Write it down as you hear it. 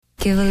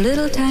Give a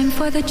little time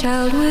for the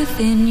child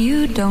within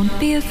you. Don't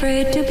be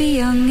afraid to be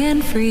young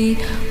and free.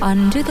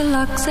 Undo the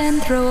locks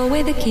and throw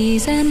away the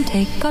keys and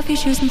take off your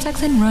shoes and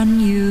socks and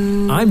run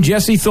you. I'm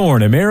Jesse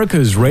Thorne,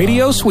 America's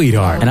radio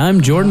sweetheart. And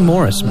I'm Jordan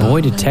Morris,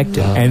 boy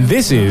detective. And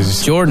this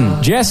is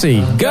Jordan. Jesse,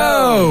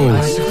 go!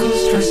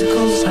 Bicycles,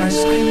 tricycles,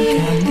 ice cream,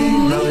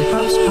 candy,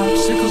 lollipops,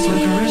 popsicles,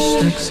 licorice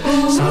sticks,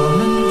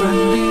 Solomon,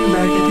 Grundy,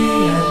 Raggedy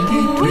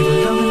Andy,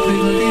 Tweedledum and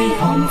Tweedledee,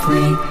 home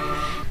free.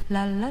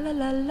 La la la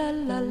la la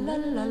la la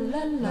la la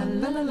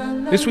la la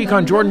la. This week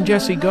on Jordan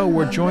Jesse Go,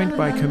 we're joined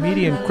by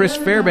comedian Chris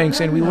Fairbanks,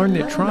 and we learn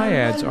that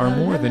triads are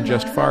more than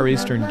just Far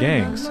Eastern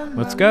gangs.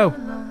 Let's go.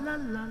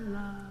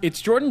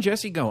 It's Jordan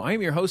Jesse Go. I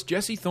am your host,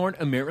 Jesse Thorne,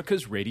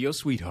 America's radio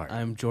sweetheart.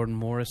 I'm Jordan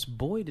Morris,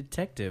 boy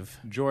detective.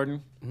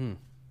 Jordan,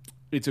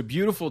 It's a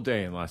beautiful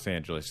day in Los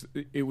Angeles.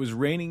 It was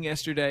raining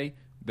yesterday.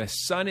 The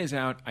sun is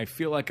out. I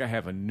feel like I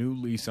have a new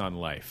lease on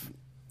life.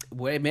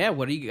 Wait, man,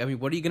 what are you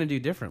going to do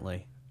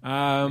differently?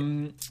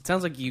 It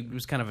sounds like it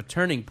was kind of a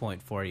turning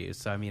point for you.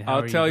 So, I mean,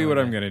 I'll tell you what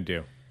I'm going to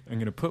do. I'm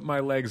going to put my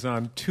legs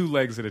on 2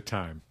 legs at a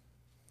time.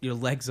 Your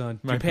legs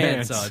on, My your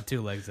pants pants. on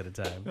 2 legs at a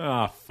time.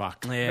 Oh,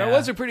 fuck. Yeah. That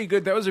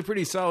was a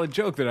pretty solid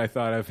joke that I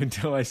thought of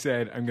until I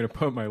said, I'm going to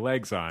put my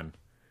legs on.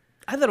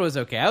 I thought it was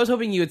okay. I was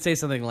hoping you would say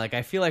something like,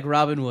 I feel like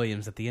Robin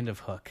Williams at the end of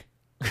Hook.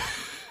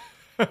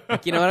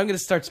 Like, you know what? I'm going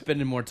to start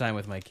spending more time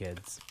with my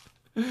kids.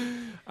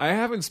 I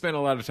haven't spent a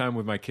lot of time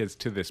with my kids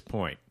to this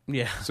point.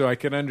 Yeah. So I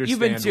can understand You've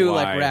been too,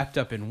 why. wrapped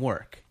up in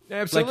work.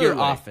 Absolutely. Like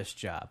your office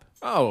job.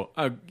 Oh,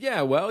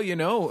 yeah, well,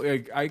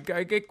 I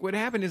what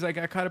happened is I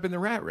got caught up in the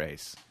rat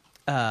race.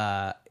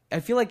 I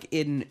feel like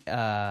in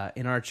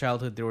our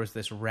childhood there was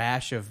this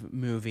rash of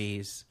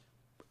movies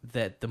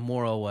that the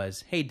moral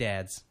was, hey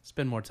dads,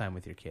 spend more time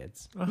with your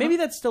kids. Maybe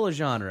that's still a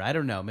genre. I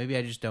don't know. Maybe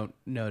I just don't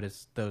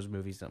notice those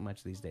movies that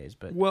much these days.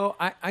 But Well,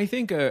 I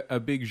think a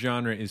big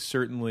genre is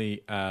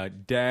certainly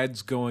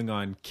dads going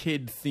on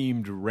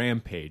kid-themed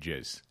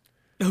rampages.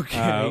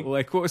 okay.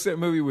 Like, what was that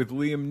movie with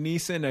Liam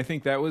Neeson? I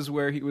think that was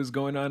where he was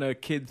going on a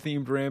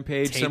kid-themed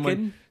rampage.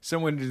 Taken?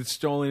 Someone had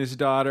stolen his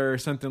daughter or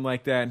something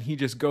like that, and he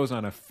just goes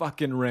on a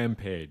fucking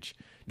rampage.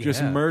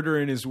 Just Yeah.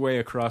 murdering his way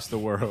across the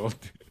world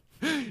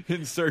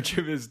in search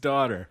of his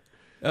daughter.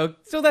 Oh,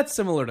 so that's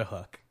similar to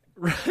Hook.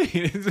 Right.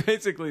 It's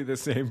basically the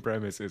same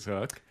premise as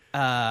Hook.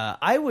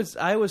 I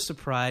was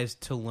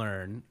surprised to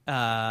learn.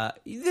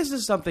 This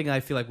is something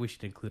I feel like we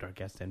should include our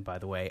guest in. By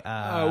the way,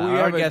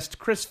 our have guest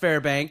Chris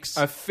Fairbanks.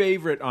 A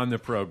favorite on the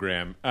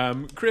program.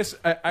 Chris,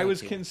 I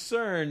was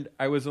concerned.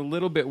 I was a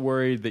little bit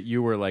worried that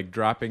you were, like,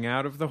 dropping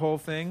out of the whole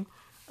thing.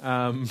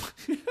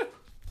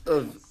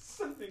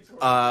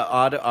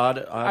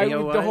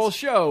 Audio-wise? The whole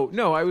show.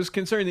 No, I was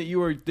concerned that you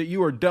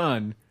were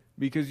done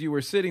because you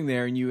were sitting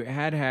there and you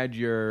had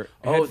your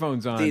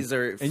headphones on. These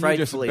are and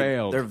frightfully. you just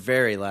bailed. They're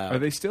very loud. Are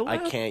they still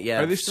loud? I can't.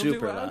 Yeah, Are they still too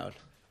super loud? loud.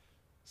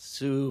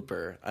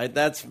 Super.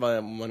 That's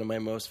one of my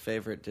most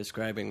favorite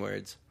describing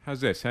words. How's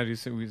this? How do you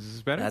say? Is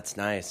this better? That's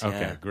nice. okay.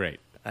 Yeah. Great.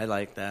 I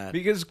like that.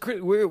 Because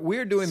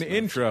we're doing the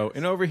intro,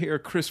 and over here,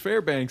 Chris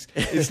Fairbanks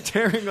is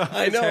tearing off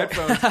I his know.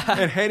 headphones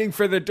and heading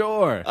for the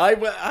door.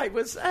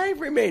 I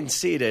remained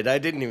seated. I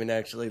didn't even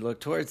actually look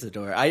towards the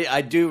door.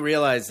 I do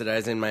realize that I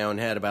was in my own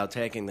head about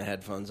taking the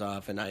headphones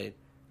off, and I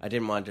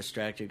didn't want to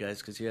distract you guys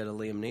because you had a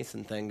Liam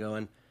Neeson thing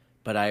going.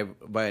 But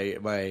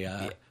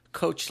my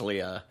Coach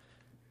Leah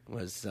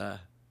was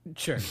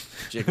Sure.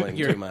 jiggling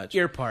too much.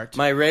 Your part.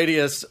 My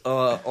radius,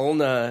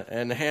 ulna,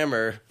 and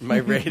hammer. My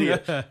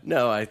radius.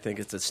 No, I think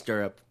it's a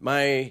stirrup.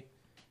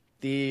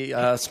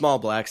 The small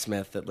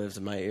blacksmith that lives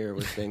in my ear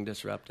was being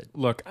disrupted.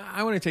 Look,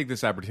 I want to take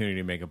this opportunity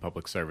to make a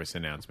public service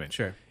announcement.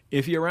 Sure.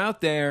 If you're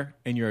out there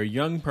and you're a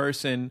young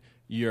person,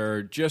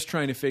 you're just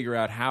trying to figure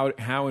out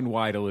how and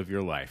why to live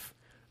your life,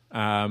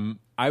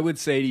 I would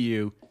say to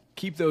you,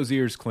 keep those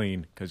ears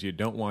clean because you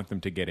don't want them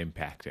to get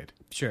impacted.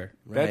 Sure.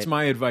 That's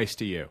my advice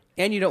to you.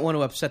 And you don't want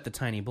to upset the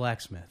tiny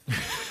blacksmith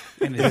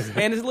and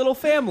his little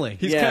family.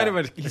 He's Yeah.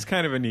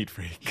 kind of a neat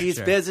freak. He's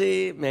Sure.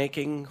 busy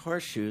making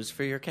horseshoes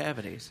for your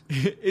cavities.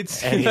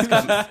 It's And he's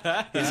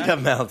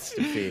got mouths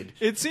to feed.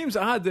 It seems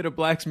odd that a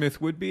blacksmith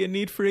would be a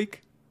neat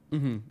freak.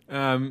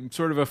 Mm-hmm.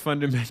 Sort of a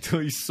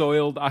fundamentally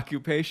soiled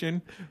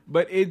occupation,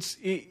 but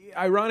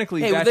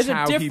ironically that's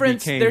how he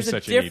became there's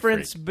such a a neat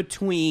difference freak.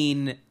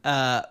 between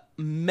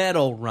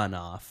metal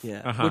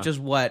runoff, which is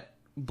what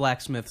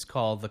blacksmiths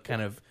call the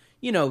kind of,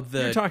 you know,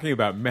 the... You're talking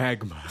about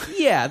magma.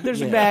 Yeah,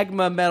 there's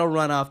magma, metal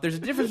runoff. There's a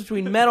difference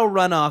between metal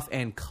runoff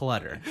and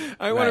clutter.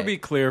 I want to Right. be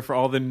clear for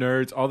all the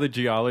nerds, all the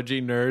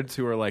geology nerds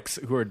who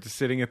are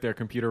sitting at their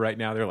computer right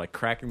now. They're like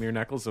cracking their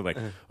knuckles. They're like,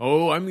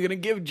 "Oh, I'm gonna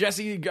give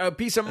Jesse a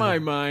piece of my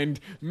mind.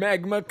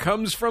 Magma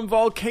comes from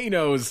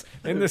volcanoes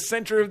in the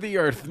center of the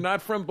earth,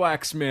 not from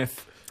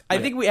blacksmith." I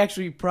think we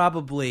actually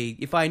probably,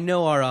 if I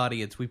know our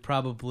audience, we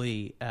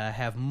probably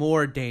have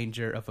more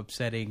danger of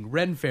upsetting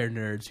Ren Fair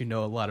nerds who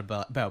know a lot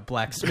about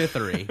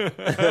blacksmithery.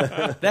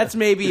 That's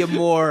maybe a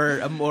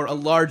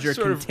larger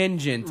Sort of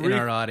contingent in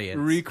our audience.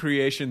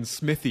 Recreation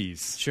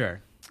smithies.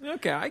 Sure.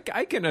 Okay,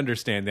 I can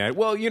understand that.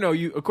 Well,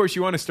 of course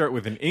you want to start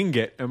with an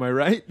ingot. Am I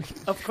right?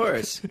 Of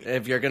course.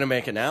 If you're going to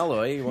make an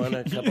alloy, you want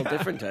a couple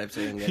different types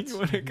of ingots. You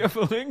want a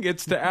couple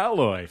ingots to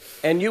alloy.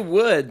 And the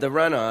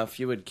runoff,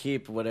 you would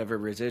keep whatever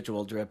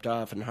residual dripped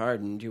off and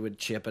hardened. You would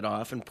chip it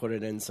off and put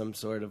it in some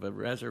sort of a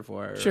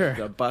reservoir Sure.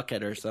 or a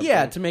bucket or something.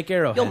 Yeah, to make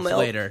arrowheads You'll melt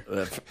later.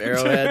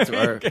 Arrowheads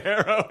or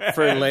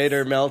for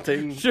later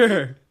melting.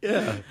 Sure.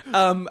 Yeah.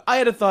 I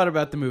had a thought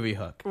about the movie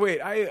Hook.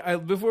 Wait, I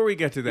before we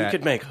get to You that,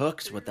 could make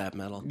hooks with that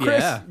metal.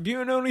 Chris, Yeah. do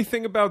you know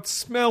anything about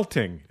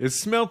smelting? Is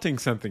smelting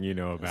something you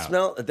know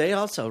about? They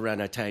also run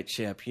a tight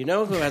ship. You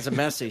know who has a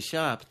messy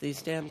shop?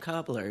 These damn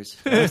cobblers.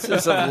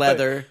 Pieces of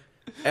leather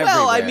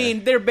Well, I everywhere.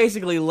 mean, they're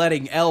basically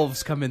letting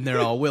elves come in there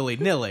all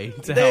willy-nilly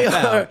to They help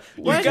are. out.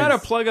 You got to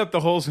plug up the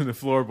holes in the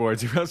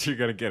floorboards, or else you're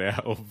going to get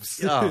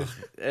elves. Oh,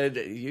 and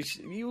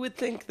you would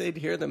think they'd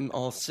hear them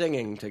all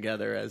singing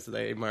together as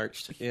they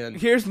marched in.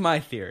 Here's my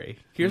theory.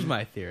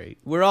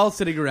 We're all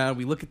sitting around.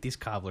 We look at these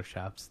cobbler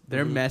shops.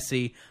 They're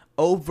messy,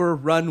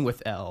 overrun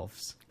with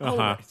elves.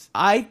 Uh-huh.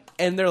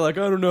 And they're like,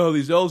 I don't know how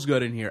these elves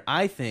got in here.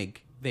 I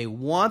think they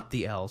want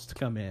the elves to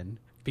come in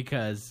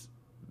because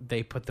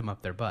they put them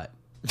up their butt.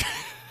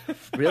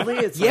 Really?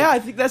 It's Yeah,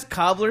 like, I think that's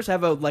cobblers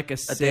have a they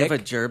sick. have a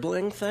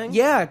gerbling thing?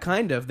 Yeah,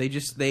 kind of. They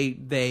just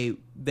they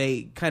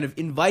kind of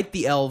invite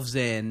the elves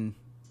in,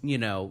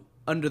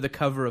 under the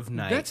cover of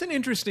night. That's an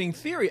interesting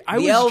theory.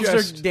 the elves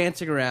are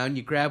dancing around.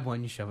 You grab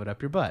one, you shove it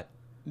up your butt.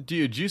 Do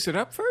you juice it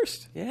up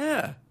first?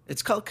 Yeah.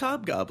 It's called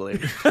cobgobbling.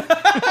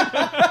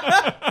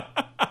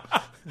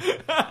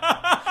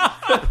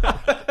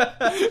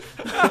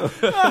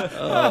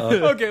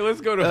 Okay,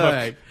 let's go to Hook.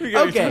 right. We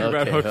got to Okay. talk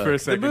about Okay, Hook Hook. for a The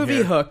second. movie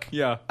here. Hook.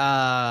 Yeah,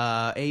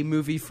 A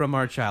movie from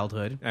our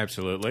childhood.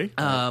 absolutely.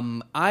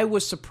 I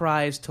was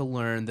surprised to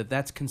learn that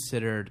that's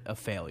considered a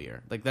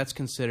failure. Like that's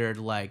considered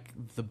like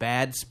the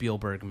bad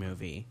Spielberg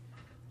movie.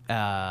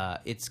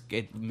 It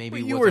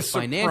maybe Well, you was were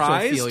a financial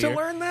surprised to failure.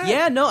 learn that?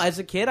 Yeah, no. As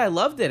a kid, I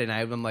loved it, and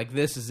I'm like,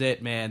 this is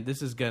it, man.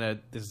 This is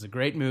a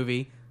great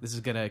movie. This is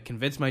gonna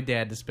convince my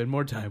dad to spend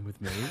more time with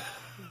me.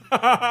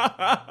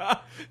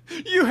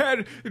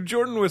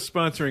 Jordan was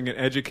sponsoring an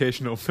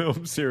educational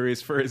film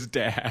series for his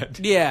dad.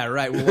 Yeah,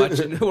 right. We're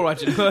watching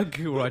Hook.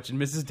 We're watching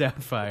Mrs.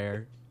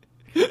 Doubtfire.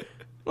 A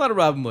lot of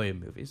Robin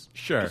Williams movies.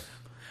 Sure.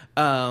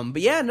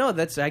 But yeah, no,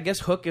 I guess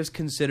Hook is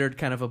considered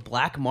kind of a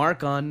black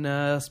mark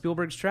on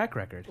Spielberg's track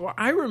record. Well,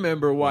 I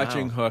remember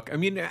watching Hook. I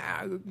mean,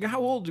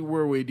 how old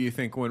were we, do you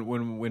think,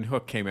 when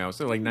Hook came out?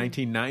 So like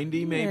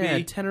 1990, maybe? Yeah,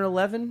 10 or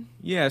 11.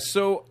 Yeah,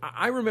 so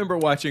I remember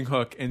watching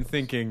Hook and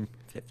thinking,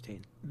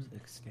 15,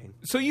 16.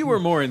 so you were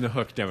more in the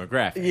Hook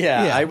demographic.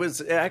 Yeah, Yeah.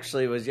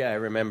 I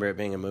remember it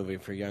being a movie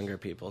for younger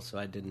people, so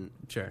I didn't.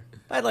 Sure.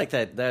 I like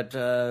that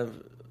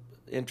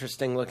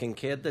interesting looking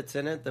kid that's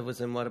in it that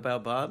was in What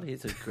About Bob?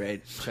 He's a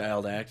great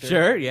child actor.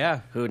 Sure,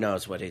 yeah. Who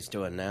knows what he's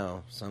doing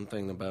now?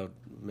 Something about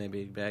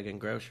maybe bagging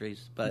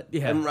groceries, but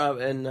Yeah.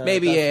 and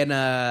Maybe that's- in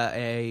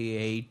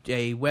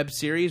a web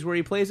series where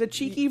he plays a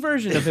cheeky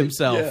version of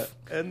himself.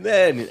 yeah. And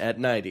then at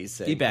night he's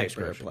saying He bags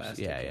paper or groceries.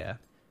 plastic. Yeah, yeah.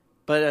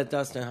 But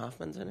Dustin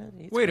Hoffman's in it.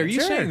 He's Wait, are great. you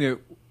Sure. saying that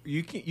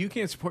you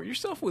can't support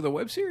yourself with a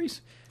web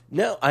series?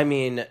 No, I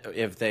mean,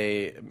 if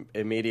they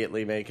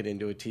immediately make it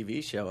into a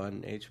TV show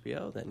on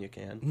HBO, then you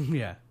can.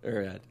 Yeah.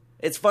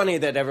 It's funny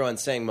that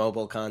everyone's saying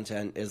mobile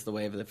content is the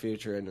wave of the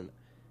future, and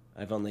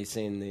I've only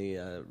seen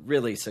the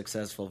really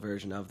successful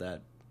version of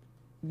that.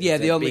 Yeah,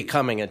 Is the it only...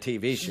 becoming a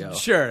TV show.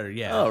 Sure,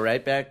 yeah. Oh,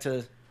 right back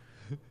to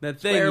That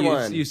thing Square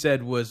one. you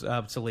said was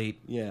obsolete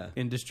yeah.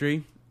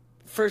 industry.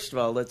 First of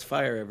all, let's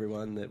fire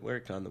everyone that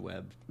worked on the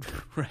web.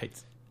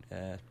 Right.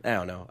 I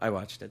don't know. I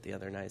watched it the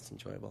other night. It's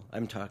enjoyable.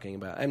 I'm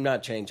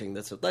not changing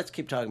this. Let's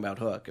keep talking about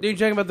Hook. Are you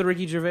talking about the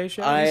Ricky Gervais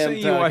show? I am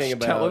you watch talking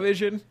about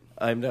television?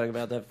 I'm talking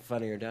about that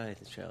Funny or Die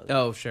show.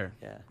 Oh, sure.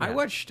 Yeah. I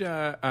watched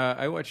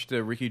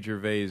the Ricky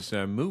Gervais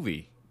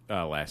movie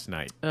last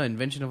night.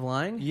 Invention of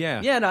Lying?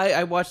 Yeah. Yeah, no,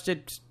 I watched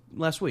it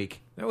last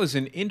week. That was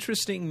an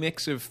interesting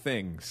mix of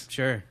things.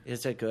 Sure.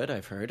 Is it good?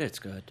 I've heard it's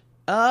good.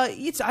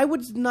 I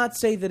would not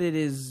say that it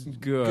is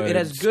Good. It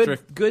has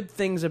good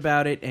things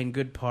about it and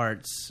good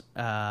parts.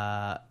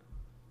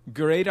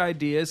 Great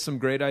ideas, some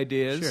great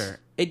ideas. Sure.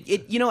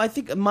 I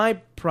think my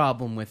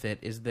problem with it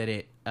is that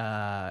it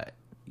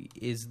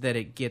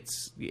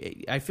gets.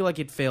 I feel like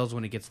it fails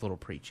when it gets a little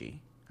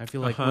preachy. I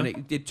feel like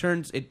when it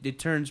turns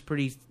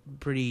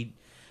pretty.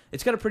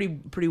 It's got a pretty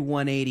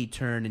 180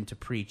 turn into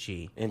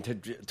preachy. Into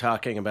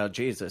talking about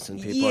Jesus and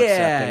people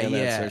accepting him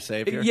as their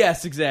savior.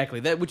 Yes,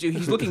 exactly.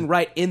 He's looking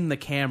right in the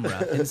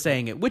camera and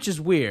saying it, which is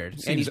weird.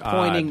 And he's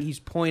pointing. odd. He's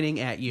pointing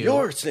at you.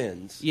 Your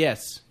sins.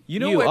 Yes. You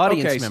know what?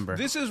 Audience Okay, member.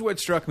 this is what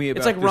struck me about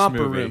It's like this Romper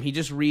movie. Room. He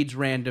just reads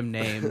random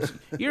names.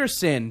 Your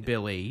sin,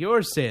 Billy.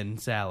 Your sin,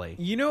 Sally.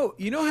 You know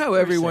how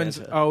everyone's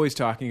Santa. always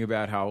talking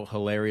about how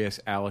hilarious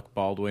Alec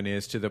Baldwin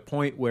is, to the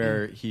point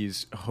where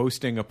he's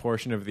hosting a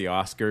portion of the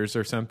Oscars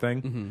or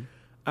something.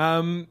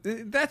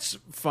 That's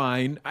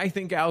fine. I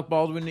think Alec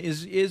Baldwin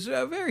is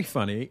very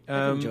funny.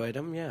 I enjoyed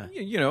him, yeah.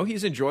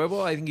 He's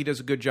enjoyable. I think he does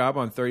a good job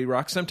on 30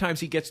 Rock.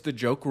 Sometimes he gets the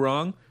joke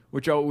wrong,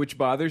 which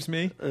bothers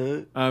me.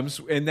 And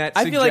that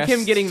I feel like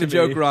him suggests getting the to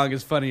joke me- wrong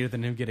is funnier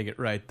than him getting it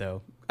right,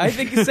 though. I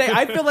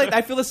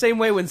feel the same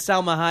way when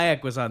Salma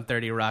Hayek was on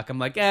 30 Rock. I'm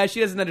like, she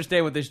doesn't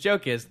understand what this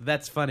joke is.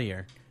 That's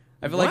funnier.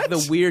 I feel like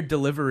the weird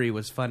delivery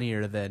was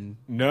funnier than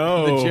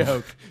No, the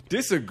joke.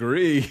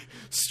 Disagree.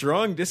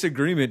 Strong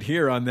disagreement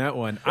here on that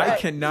one. I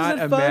cannot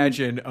Isn't it fun?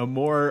 imagine a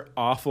more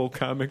awful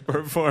comic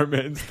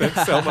performance than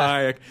Selma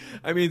Hayek.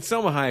 I mean,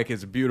 Selma Hayek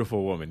is a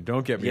beautiful woman.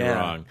 Don't get me Yeah.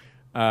 wrong.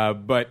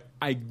 But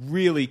I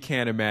really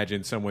can't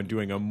imagine someone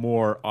doing a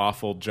more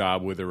awful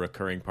job with a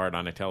recurring part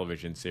on a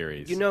television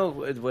series. You know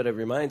what it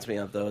reminds me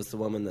of, though, is the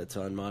woman that's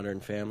on Modern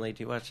Family.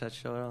 Do you watch that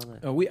show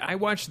at all? I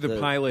watched the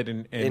pilot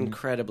and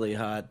Incredibly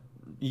hot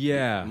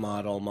yeah.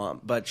 model mom,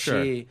 but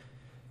Sure.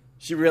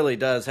 she really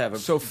does have a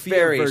Sofia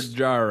very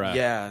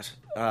Vergara.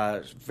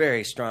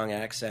 very strong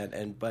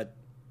accent, but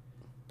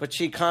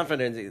she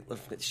confidently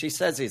she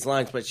says these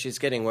lines, but she's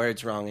getting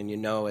words wrong, and you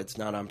know it's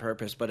not on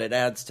purpose, but it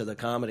adds to the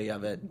comedy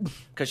of it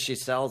because she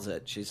sells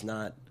it. She's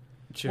not.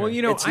 Well,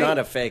 you know, It's not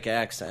a fake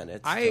accent.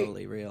 It's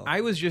totally real. I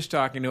was just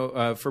talking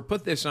to for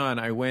Put This On.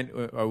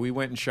 We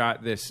went and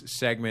shot this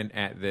segment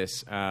at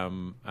this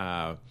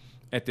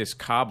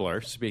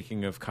cobbler.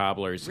 Speaking of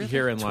cobblers,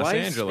 here in Los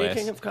Twice, Angeles.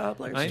 Speaking of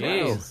cobblers, I know.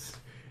 Jeez.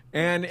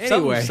 And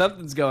anyway,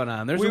 Something's going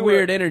on. There's we a were-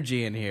 weird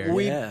energy in here.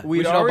 we Yeah. We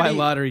we'd should all buy already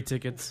lottery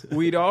tickets.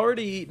 we'd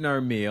already eaten our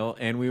meal,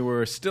 and we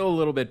were still a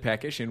little bit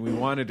peckish, and we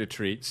wanted a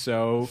treat,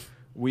 so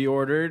we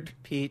ordered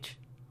Peach.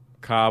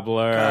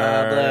 cobbler.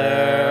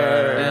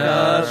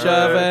 I'll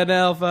shove an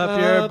elf up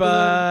your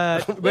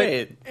butt.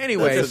 Wait.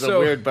 anyway, this is so- a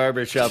weird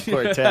barbershop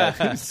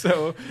quartet.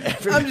 So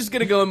I'm just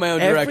going to go in my own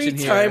direction Every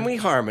here. time we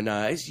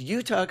harmonize,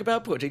 you talk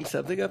about putting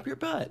something up your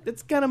butt.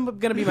 It's kind of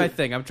going to be my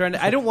thing.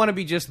 I don't want to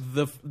be just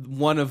the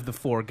one of the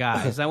four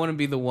guys. I want to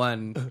be the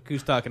one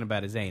who's talking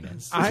about his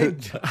anus. I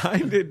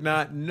did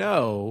not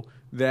know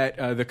that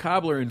the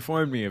cobbler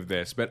informed me of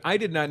this, but I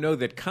did not know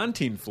that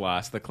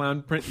Cantinflas, the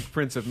Clown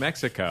Prince of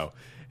Mexico,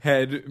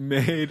 had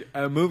made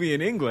a movie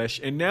in English,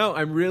 and now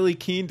I'm really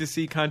keen to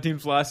see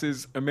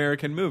Cantinflas's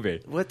American movie.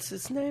 What's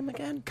his name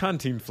again?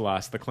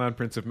 Cantinflas, the Clown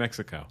Prince of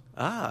Mexico.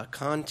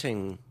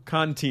 Canting.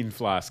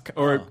 Cantinflas,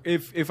 or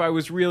if I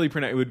was really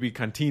pronounced, it would be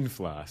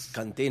Cantinflas.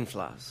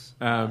 Cantinflas.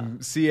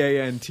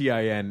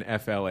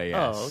 Cantinflas.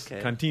 Oh,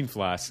 okay.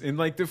 Cantinflas. In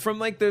from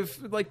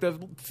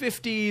the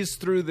 50s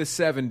through the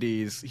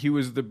 70s, he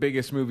was the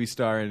biggest movie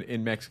star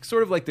in Mexico,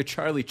 sort of like the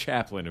Charlie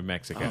Chaplin of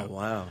Mexico. Oh,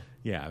 wow.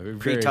 Yeah, very-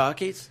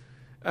 Pre-talkies?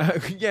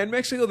 yeah, in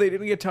Mexico they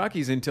didn't get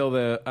talkies until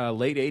the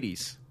late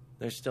 80s.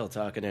 They're still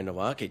talking into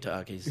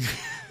walkie-talkies.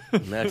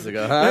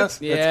 Mexico, huh? yeah, Let's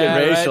get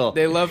racial. right.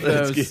 They love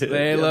Let's those. get-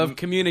 They love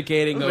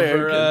communicating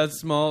over a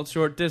small,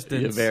 short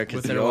distance America's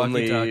with the their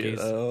walkie-talkies.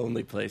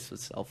 only place with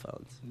cell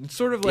phones. It's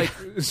sort of like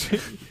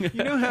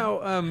you know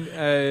how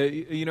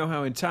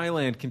in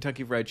Thailand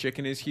Kentucky Fried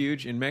Chicken is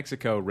huge. In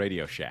Mexico,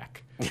 Radio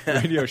Shack.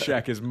 Radio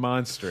Shack is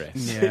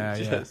monstrous. Yeah,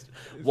 yeah. Just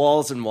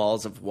walls and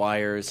walls of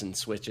wires and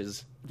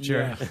switches.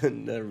 Sure.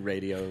 And the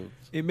radio.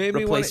 It made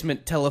me want.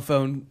 Replacement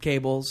telephone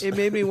cables. It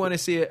made me want to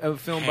see a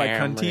film by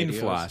Ham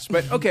Cantinflas.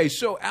 But okay,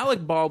 so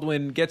Alec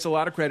Baldwin gets a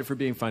lot of credit for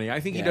being funny. I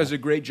think he does a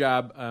great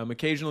job.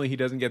 Occasionally he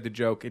doesn't get the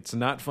joke. It's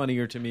not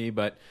funnier to me,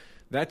 but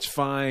that's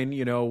fine,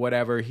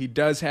 whatever. He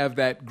does have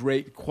that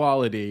great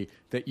quality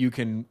that you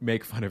can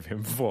make fun of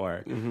him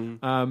for.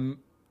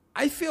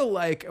 I feel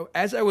like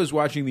as I was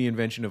watching The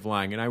Invention of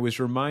Lying, and I was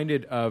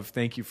reminded of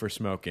Thank You for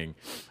Smoking,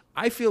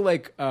 I feel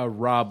like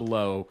Rob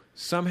Lowe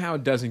somehow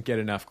doesn't get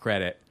enough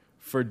credit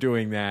for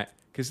doing that,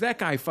 because that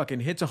guy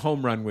fucking hits a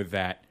home run with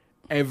that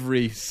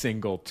every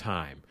single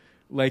time.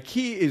 Like,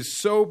 he is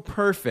so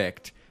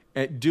perfect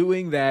at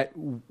doing that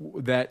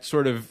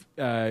sort of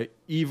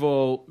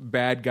evil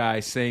bad guy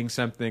saying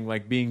something,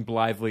 like being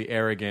blithely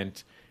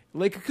arrogant.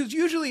 Like, because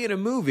usually in a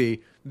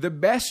movie, the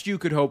best you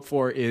could hope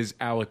for is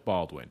Alec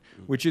Baldwin,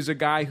 which is a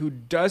guy who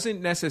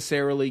doesn't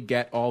necessarily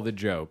get all the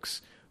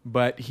jokes,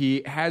 but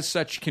he has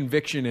such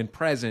conviction and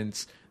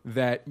presence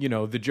that,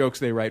 the jokes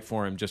they write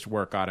for him just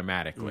work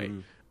automatically.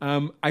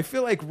 I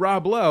feel like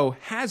Rob Lowe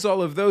has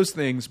all of those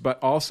things,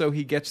 but also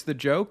he gets the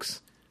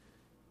jokes.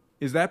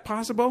 Is that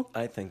possible?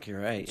 I think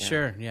you're right. Yeah.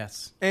 Sure,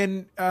 yes.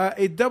 And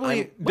it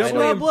doubly What's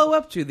Rob Lowe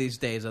up to these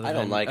days? I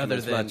don't like him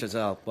as much as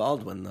Alec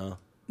Baldwin, though.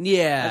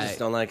 Yeah, I just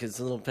don't like his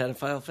little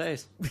pedophile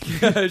face.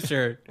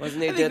 sure.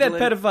 Wasn't he I think that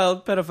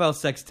diddling? pedophile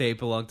sex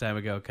tape a long time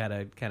ago kind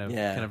of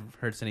Yeah.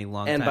 hurts any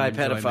long And time by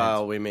enjoyment.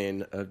 pedophile, we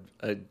mean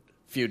a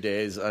few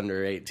days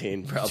under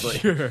 18, probably.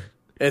 Sure.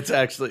 It's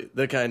actually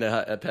the kind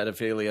of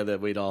pedophilia that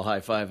we'd all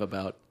high five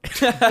about.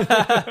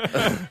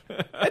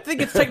 I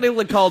think it's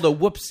technically called a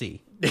whoopsie.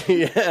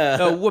 Yeah.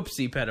 A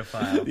whoopsie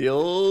pedophile. The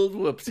old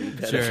whoopsie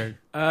pedophile. Sure.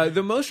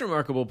 The most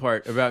remarkable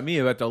part about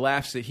the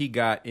laughs that he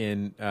got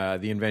in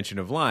The Invention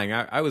of Lying,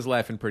 I was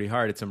laughing pretty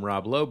hard at some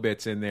Rob Lowe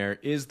bits in there,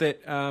 is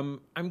that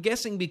I'm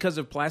guessing because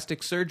of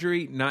plastic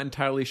surgery, not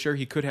entirely sure,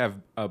 he could have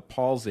a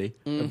palsy,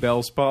 a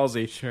Bell's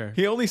palsy. Sure.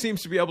 He only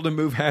seems to be able to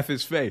move half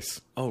his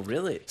face. Oh,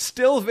 really?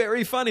 Still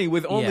very funny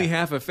with only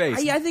half a face.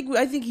 I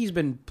think he's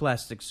been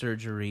plastic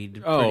surgery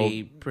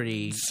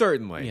pretty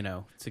certainly.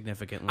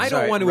 Significantly. I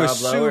don't want to Rob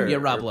assume. Lowe or- Yeah,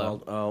 Rob or Lowe.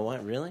 Bald- Oh,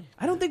 what? Really?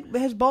 I don't think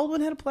has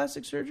Baldwin had a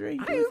plastic surgery.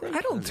 Do you think?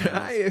 I don't.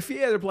 If he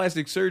had a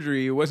plastic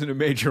surgery, it wasn't a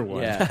major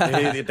one. Yeah,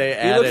 they He looks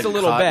added a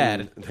little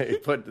cotton.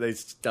 bad. They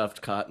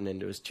stuffed cotton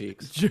into his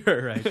cheeks.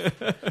 Sure, right.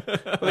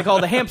 What they call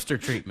the hamster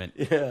treatment.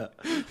 Yeah,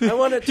 I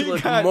want it to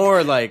look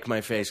more like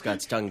my face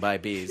got stung by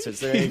bees.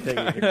 Is there anything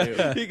you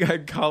can do? He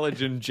got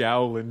collagen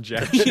jowl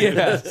injection.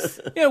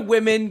 Yeah,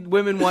 women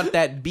want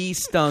that bee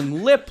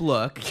stung lip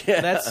look.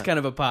 That's kind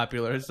of a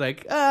popular. It's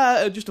like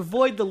just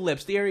avoid the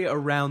lips, the area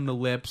around the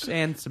lips,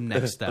 and some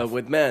neck But stuff.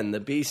 with men,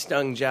 the bee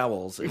stung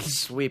jowls are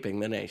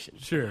sweeping the nation.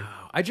 Sure.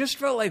 I just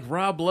felt like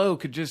Rob Lowe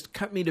could just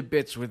cut me to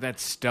bits with that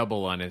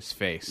stubble on his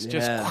face.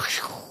 Yeah.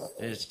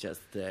 It's just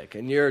thick.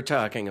 And you're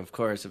talking, of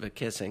course, of a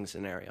kissing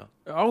scenario.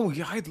 Oh,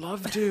 yeah, I'd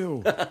love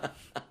to.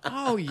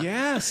 Oh,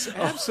 yes,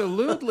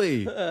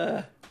 absolutely.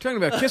 Talking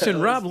about kissing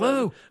Rob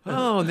Lowe.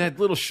 Oh, and that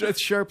little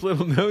sharp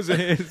little nose of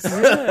his.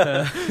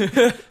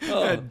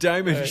 That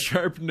diamond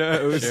sharp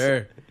nose.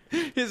 Sure.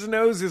 His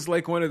nose is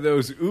like one of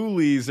those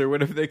ulis or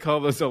whatever they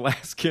call those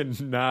Alaskan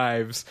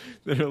knives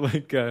that are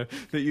like that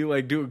you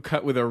like do a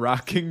cut with a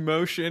rocking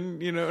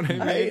motion. You know what I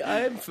mean? I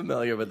am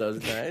familiar with those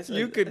guys.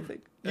 You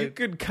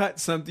could cut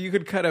something. You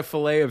could cut a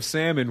fillet of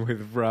salmon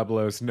with Rob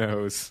Lowe's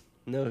nose.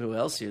 know who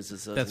else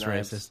uses those That's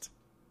knives? racist.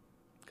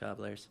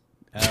 Cobblers.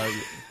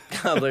 Oh,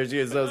 Cobblers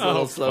use those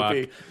little fuck.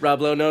 slopey Rob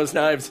Lowe nose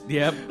knives.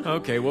 yep.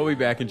 Okay, we'll be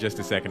back in just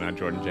a second on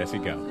Jordan Jesse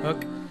Go.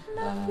 Okay.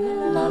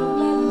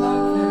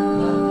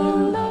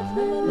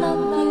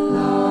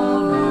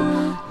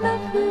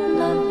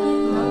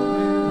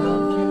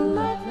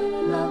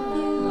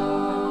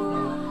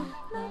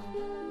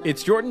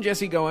 It's Jordan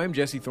Jesse Go. I'm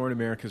Jesse Thorne,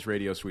 America's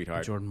radio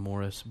sweetheart. Jordan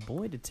Morris,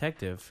 boy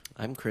detective.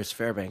 I'm Chris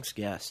Fairbanks'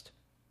 guest.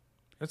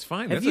 That's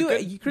fine. Have That's you,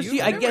 a good, Chris?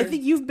 you've I never-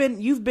 think you've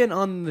been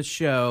on the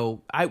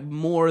show.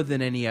 More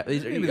than any.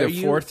 maybe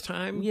the fourth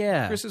time.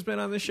 Yeah. Chris has been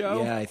on the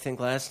show. Yeah, I think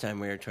last time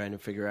we were trying to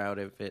figure out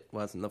if it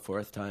wasn't the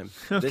fourth time.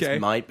 Okay.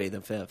 This might be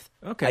the fifth.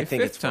 Okay, I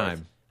think fifth it's fourth.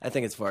 time. I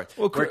think it's fourth.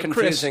 Well, we're Chris-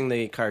 confusing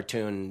the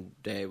cartoon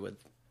day with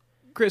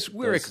Chris,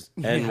 we're those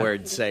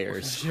N-word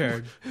sayers.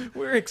 Sure.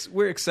 we're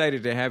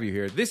excited to have you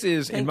here. This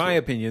is, in my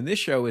opinion, this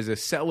show is a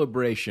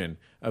celebration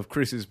of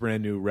Chris's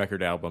brand new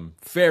record album,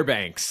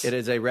 Fairbanks. It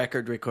is a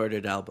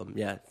record-recorded album,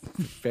 yeah.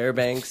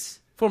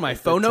 Fairbanks. For my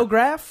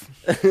phonograph.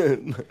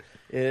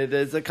 It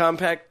is a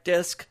compact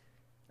disc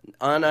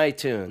on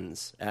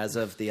iTunes as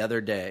of the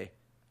other day.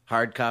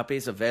 Hard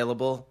copies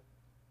available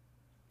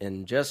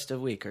in just a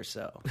week or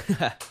so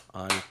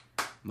on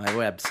my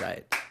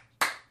website.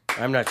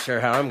 I'm not sure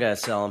how I'm going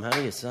to sell them. How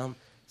do you sell them?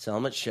 Sell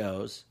them at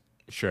shows.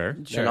 Sure.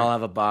 Then I'll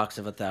have a box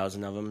of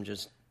 1,000 of them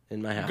just in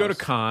my house. Go to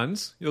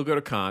cons. You'll go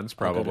to cons, I'll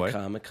probably. go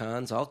to Comic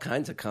Cons, all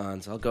kinds of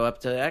cons. I'll go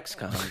up to X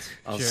Cons.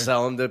 I'll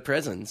sell them to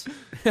prisons.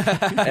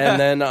 And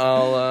then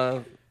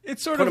I'll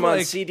It's sort put of them on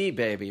like CD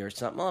Baby or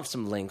something. I'll have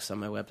some links on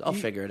my website. I'll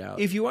figure it out.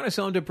 if you want to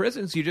sell them to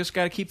prisons, you just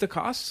got to keep the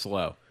costs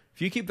low.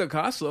 If you keep the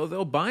costs low,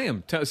 they'll buy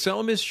them. Sell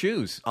them as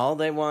shoes. All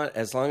they want,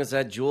 as long as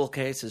that jewel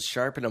case is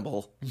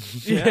sharpenable.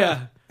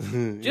 Yeah.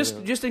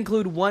 Just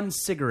include one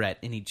cigarette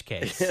in each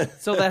case,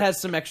 so that has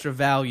some extra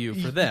value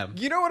for them.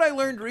 You know what I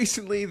learned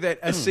recently?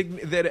 That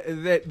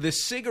that the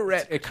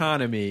cigarette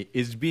economy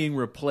is being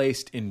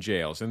replaced in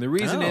jails, and the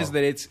reason is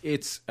that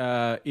it's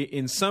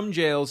in some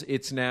jails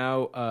it's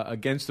now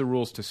against the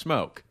rules to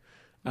smoke.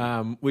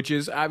 Which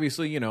is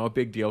obviously, a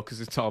big deal because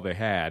it's all they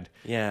had.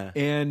 Yeah.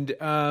 And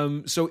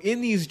so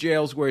in these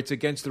jails where it's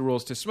against the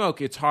rules to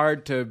smoke, it's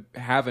hard to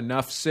have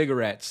enough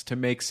cigarettes to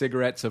make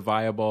cigarettes a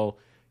viable,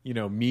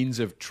 means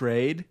of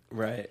trade.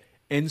 Right.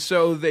 And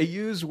so they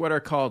use what are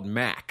called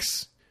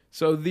Macs.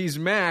 So these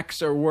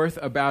Macs are worth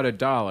about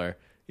 $1.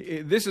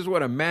 This is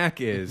what a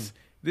Mac is.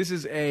 This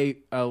is a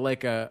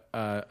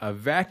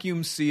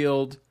vacuum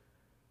sealed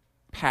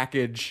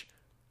package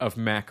of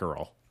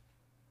mackerel.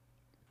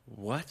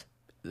 What?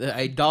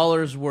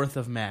 $1 worth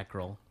of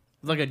mackerel,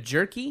 like a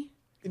jerky.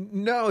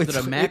 No, Is it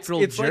a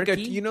mackerel it's like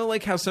jerky?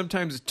 like how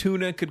sometimes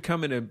tuna could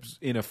come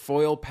in a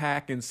foil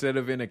pack instead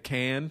of in a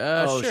can.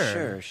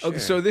 Sure. Okay,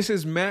 so this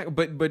is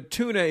but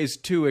tuna is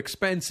too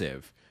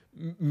expensive.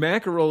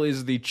 Mackerel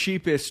is the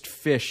cheapest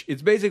fish.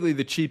 It's basically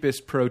the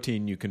cheapest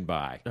protein you can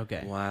buy.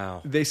 Okay.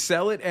 Wow. They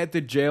sell it at the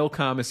jail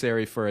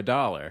commissary for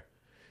 $1.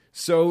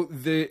 So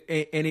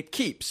and it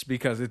keeps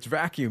because it's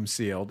vacuum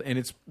sealed and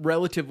it's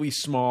relatively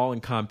small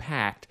and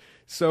compact.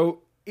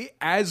 So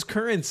as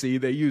currency,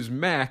 they use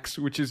Max,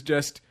 which is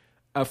just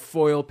a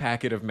foil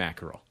packet of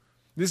mackerel.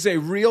 This is a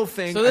real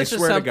thing. So this I is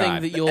swear to something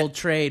God. that you'll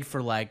trade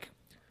for, like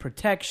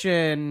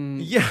protection,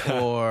 Yeah.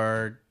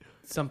 or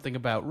something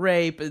about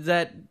rape. Is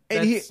that?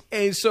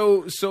 And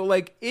so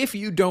like if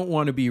you don't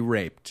want to be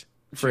raped,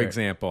 for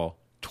example,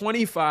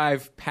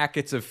 25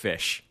 packets of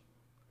fish.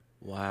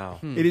 Wow.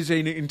 It is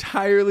an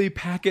entirely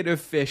packet of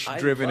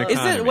fish-driven love-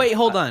 economy. Is it? Wait,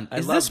 hold on. I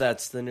Is love this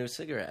that's the new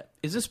cigarette.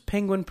 is this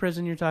penguin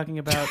prison you're talking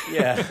about?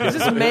 Yeah. Is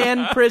this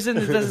man prison?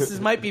 This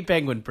might be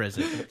penguin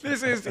prison.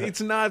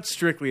 It's not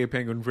strictly a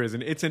penguin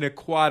prison. It's an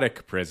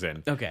aquatic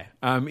prison. Okay.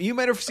 You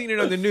might have seen it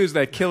on the news,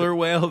 that killer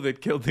whale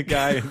that killed the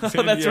guy in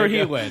San that's where he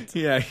Diego. went.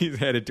 Yeah, he's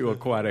headed to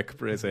aquatic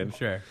prison.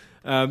 Sure.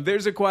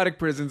 There's aquatic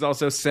prisons,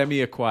 also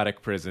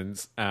semi-aquatic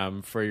prisons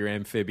for your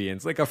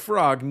amphibians. Like a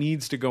frog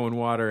needs to go in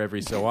water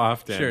every so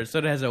often. Sure. So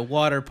it has a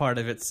water part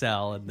of its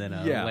cell and then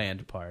a Yeah.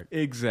 land part.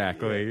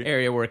 Exactly.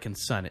 Area where it can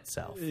sun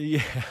itself.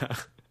 Yeah.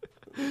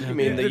 You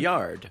mean the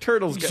yard?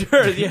 Turtles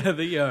Sure, yeah,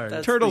 the yard.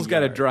 That's Turtle's the got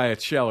to yard. dry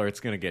its shell or it's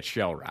going to get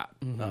shell rot.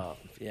 Oh,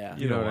 yeah.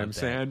 You know what want I'm that.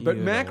 saying? You But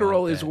don't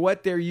mackerel want is that.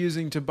 what they're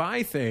using to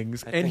buy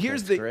things. And think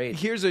here's that's great.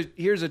 here's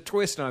a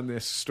twist on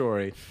this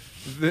story.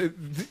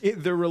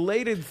 The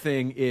related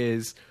thing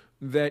is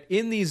that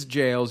in these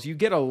jails, you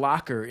get a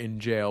locker in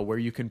jail where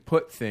you can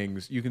put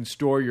things, you can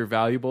store your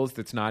valuables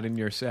that's not in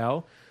your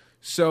cell.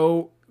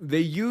 So they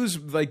use,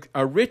 like,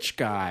 a rich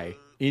guy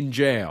in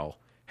jail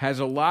has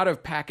a lot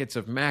of packets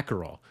of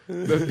mackerel.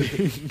 But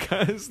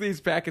because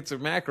these packets of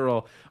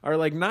mackerel are,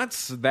 like, not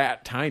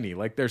that tiny,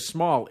 like they're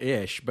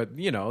small-ish, but,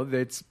 you know,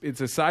 it's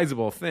a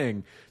sizable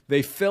thing,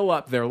 they fill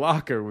up their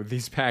locker with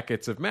these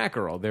packets of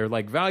mackerel. They're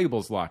like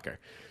valuables locker.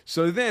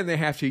 So then they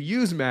have to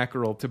use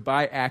mackerel to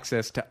buy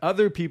access to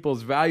other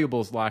people's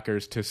valuables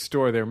lockers to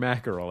store their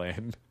mackerel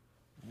in.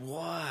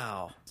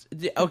 Wow.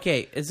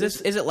 Okay, is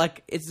it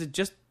like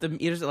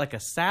a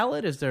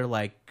salad? Is there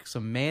like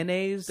some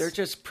mayonnaise? They're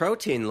just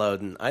protein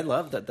loading. I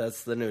love that.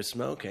 That's the new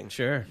smoking.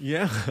 sure.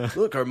 Yeah.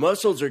 Look, our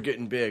muscles are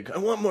getting big. I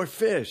want more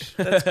fish.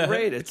 That's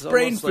great. It's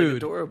brain almost like food.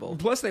 adorable.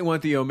 Plus, they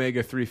want the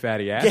omega-3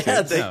 fatty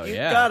acids. Yeah, you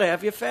yeah. gotta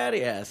have your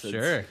fatty acids.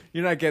 Sure.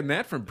 You're not getting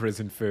that from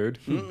prison food.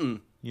 You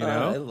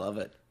know? I love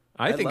it.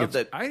 I think love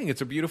I think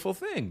it's a beautiful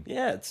thing.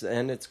 Yeah,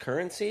 it's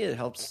currency. It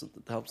helps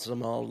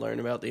them all learn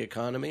about the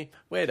economy.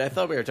 Wait, I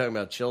thought we were talking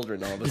about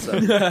children all of a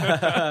sudden.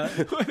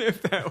 What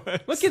if that was?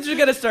 What kids are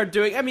gonna start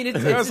doing? I mean,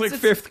 it's That was like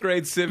it's fifth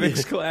grade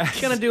civics class.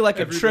 It's gonna do like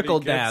a Everybody trickle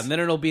gets- down. Then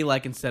it'll be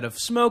like, instead of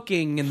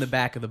smoking in the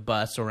back of the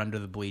bus or under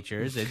the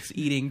bleachers, it's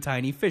eating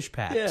tiny fish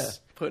packs. Yeah,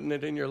 putting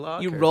it in your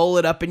locker. You roll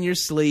it up in your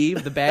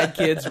sleeve. The bad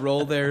kids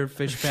roll their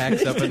fish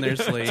packs up in their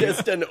sleeve.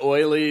 just an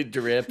oily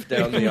drip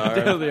down the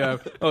arm.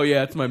 Oh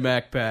yeah, it's my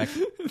Mac pack.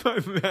 My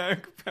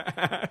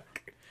backpack.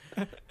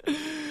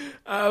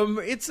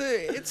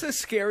 It's a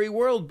scary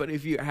world, but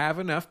if you have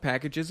enough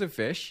packages of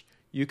fish,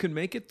 you can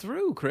make it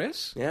through,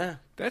 Chris. Yeah.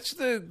 That's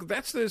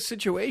the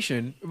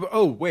situation.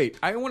 Oh, wait.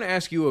 I want to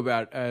ask you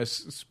about,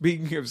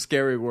 speaking of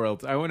scary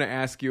worlds, I want to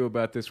ask you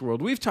about this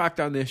world. We've talked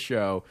on this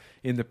show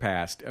in the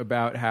past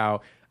about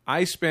how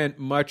I spent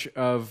much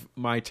of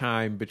my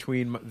time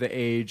between the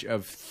age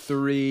of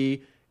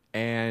 3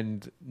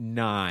 and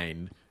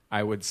 9,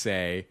 I would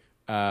say,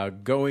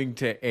 going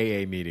to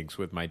AA meetings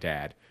with my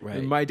dad.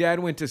 Right. My dad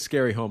went to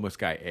Scary Homeless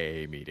Guy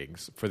AA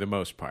meetings for the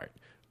most part.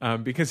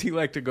 Because he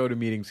liked to go to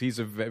meetings. He's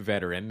a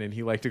veteran, and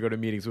he liked to go to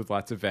meetings with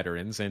lots of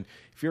veterans. And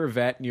if you're a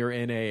vet and you're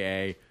in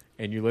AA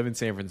and you live in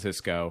San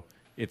Francisco,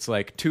 it's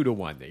like 2 to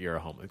 1 that you're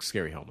a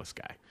scary homeless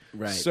guy.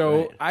 Right, So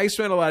right. I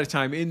spent a lot of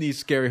time in these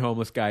scary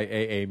homeless guy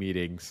AA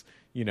meetings,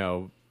 you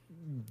know,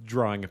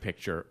 drawing a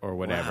picture or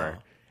whatever. Wow.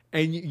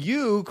 And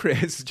you,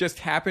 Chris, just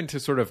happened to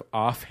sort of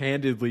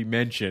offhandedly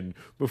mention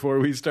before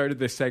we started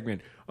this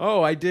segment,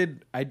 oh, I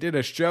did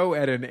a show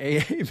at an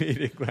AA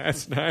meeting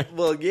last night.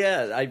 Well,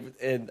 yeah,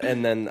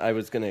 and then I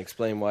was going to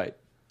explain why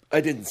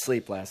I didn't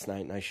sleep last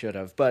night, and I should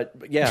have. But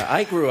yeah,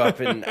 I grew up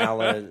in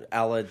Alateen.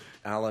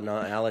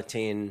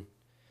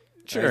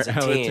 Sure, I was a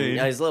teen. Alateen.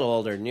 I was a little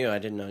older than you. I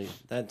didn't know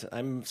that.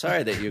 I'm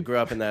sorry that you grew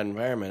up in that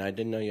environment. I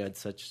didn't know you had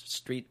such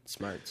street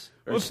smarts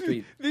or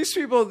street. These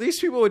people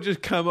would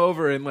just come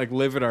over and like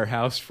live at our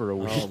house for a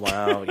week. Oh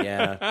wow,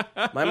 yeah.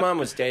 My mom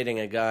was dating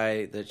a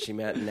guy that she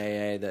met in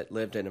AA that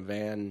lived in a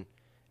van,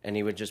 and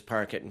he would just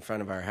park it in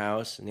front of our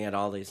house, and he had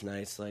all these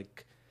nice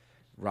like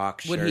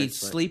rock shirts. Would he like-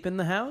 sleep in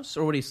the house,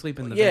 or would he sleep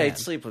in the Yeah, van? he'd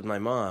sleep with my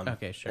mom.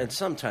 Okay, sure. And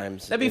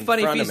sometimes That'd be in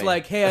funny if front of he's me.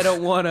 like, "Hey, I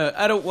don't want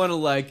to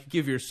like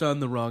give your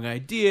son the wrong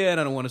idea, and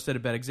I don't want to set a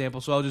bad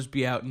example, so I'll just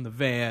be out in the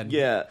van,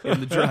 Yeah.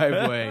 in the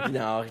driveway."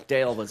 No,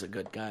 Dale was a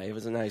good guy. He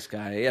was a nice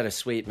guy. He had a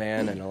sweet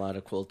van and a lot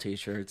of cool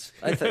T-shirts.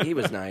 I thought he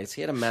was nice.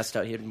 He had a messed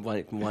up. He had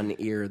one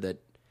ear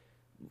that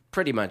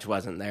pretty much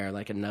wasn't there,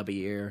 like a nubby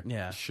ear.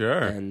 Yeah, Sure.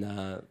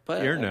 And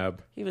but Ear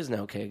nub. he was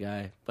an okay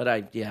guy.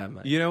 But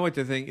You know what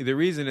the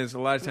reason is, a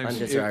lot of times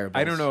Undesirables.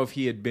 I don't know if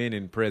he had been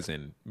in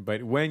prison,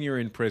 but when you're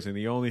in prison,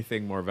 the only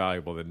thing more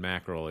valuable than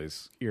mackerel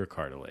is ear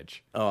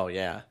cartilage. oh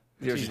yeah.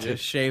 you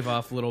just shave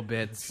off little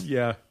bits.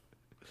 Yeah.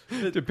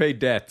 To pay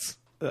debts.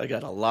 I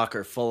got a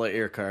locker full of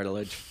ear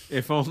cartilage.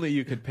 If only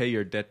you could pay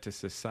your debt to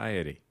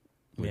society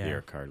with Yeah,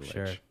 ear cartilage.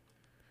 sure.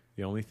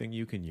 The only thing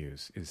you can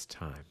use is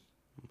time.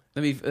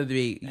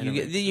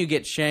 You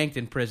get shanked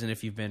in prison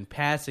if you've been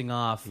passing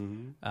off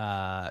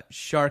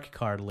shark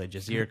cartilage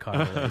as ear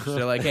cartilage.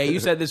 So like, hey, you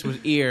said this was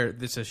ear,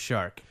 this is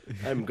shark.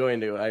 I'm going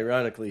to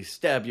ironically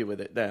stab you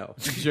with it now.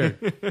 Sure.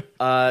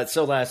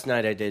 So last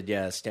night I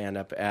did stand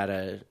up at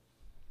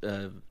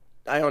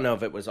I don't know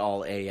if it was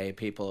all AA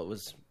people. It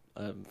was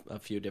a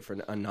few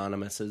different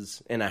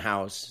anonymouses in a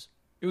house.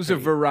 It was a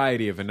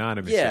variety of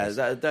anonymous.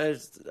 Yeah,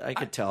 I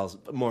could tell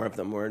more of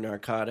them were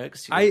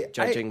narcotics.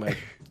 Judging by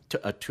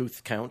a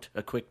tooth count,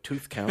 a quick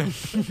tooth count.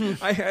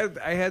 I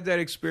had that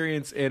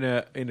experience in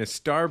a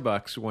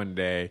Starbucks one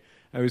day.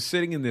 I was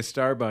sitting in this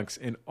Starbucks,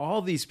 and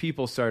all these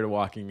people started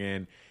walking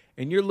in,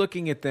 and you're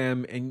looking at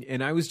them,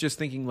 and I was just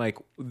thinking, like,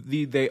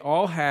 they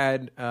all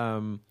had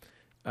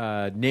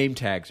name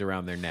tags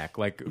around their neck,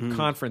 like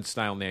conference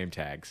style name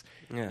tags.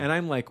 Yeah. And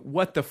I'm like,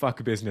 what the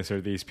fuck business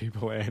are these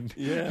people in?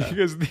 Yeah.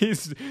 Because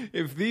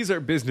if these are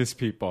business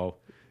people,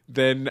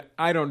 then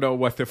I don't know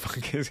what the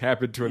fuck has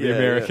happened to the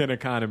American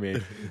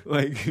economy.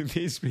 Like,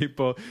 these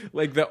people,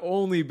 like, the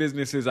only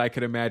businesses I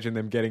could imagine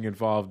them getting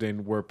involved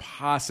in were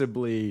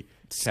possibly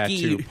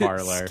tattoo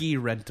parlor, ski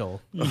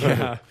rental.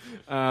 Yeah.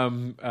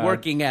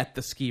 Working at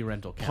the ski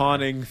rental counter.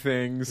 Pawning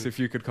things, if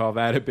you could call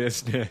that a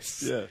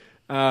business. Yeah.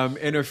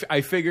 And if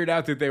I figured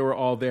out that they were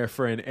all there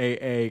for an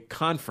AA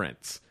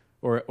conference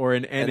or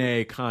an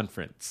NA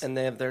conference. And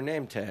they have their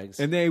name tags.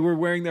 And they were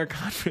wearing their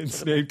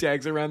conference name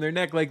tags around their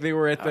neck like they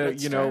were at the,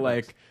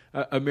 like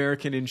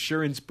American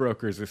Insurance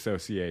Brokers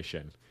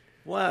Association.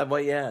 Well,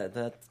 yeah,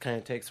 that kind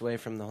of takes away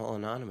from the whole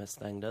anonymous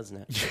thing,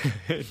 doesn't it?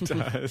 It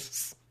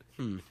does.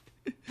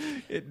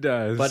 It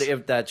does. But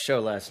if that show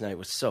last night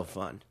was so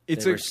fun.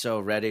 They were so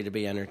ready to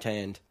be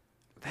entertained.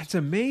 That's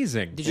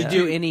amazing. Did you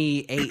do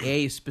any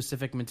AA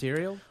specific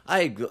material?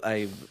 I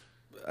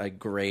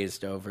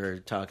grazed over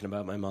talking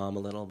about my mom a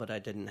little, but I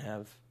didn't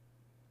have.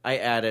 I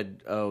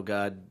added, "Oh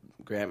God,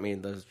 grant me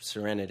the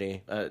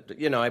serenity."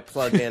 I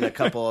plugged in a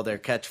couple of their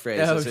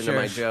catchphrases into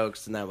my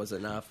jokes, and that was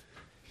enough.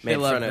 I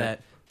love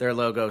that. Their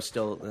logo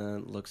still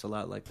looks a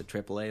lot like the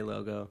AAA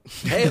logo.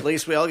 Hey, at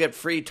least we all get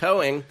free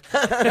towing.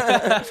 But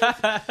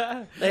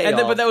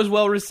that was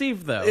well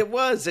received, though. It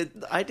was.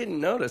 I didn't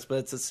notice, but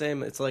it's the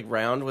same. It's like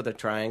round with a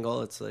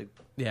triangle. It's like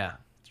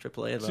AAA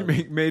logo. So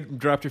you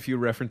dropped a few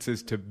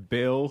references to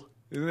Bill.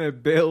 Isn't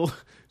that Bill,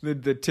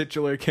 the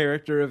titular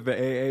character of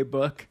the AA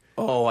book?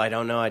 Oh, I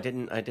don't know. I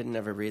didn't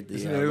ever read the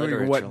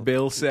literature. What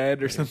Bill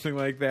said or something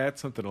like that?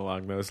 Something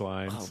along those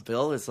lines. Oh,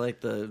 Bill is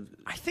like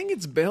I think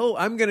it's Bill.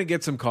 I'm going to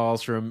get some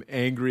calls from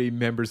angry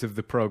members of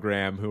the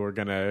program who are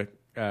going to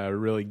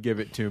really give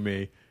it to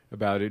me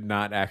about it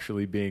not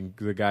actually being,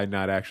 the guy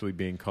not actually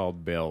being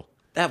called Bill.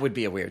 That would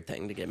be a weird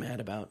thing to get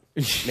mad about.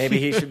 Maybe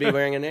he should be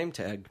wearing a name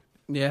tag.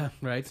 Yeah,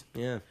 right.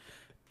 Yeah.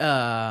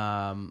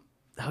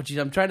 Oh geez,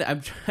 I'm trying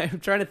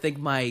to think.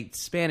 My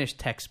Spanish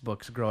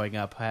textbooks growing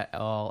up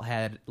all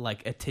had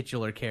like a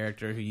titular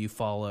character who you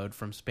followed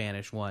from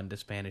Spanish 1 to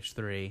Spanish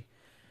 3.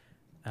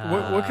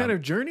 What kind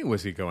of journey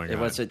was he going on?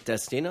 Was it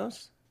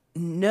Destinos?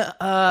 No,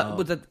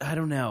 I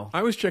don't know.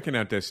 I was checking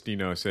out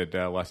Destinos at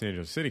Los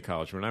Angeles City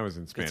College when I was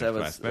in Spanish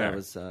class there. That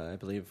was, I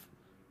believe,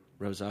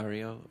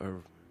 Rosario,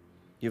 or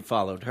you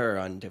followed her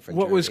on different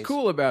What journeys. was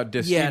cool about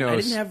Destinos... Yeah, I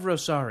didn't have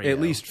Rosario. At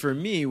least for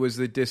me, was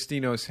that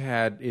Destinos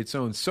had its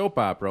own soap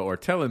opera or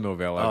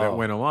telenovela that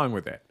went along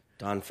with it.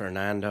 Don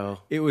Fernando.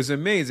 It was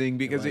amazing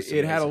because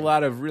it had a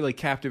lot of really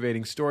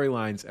captivating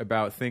storylines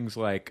about things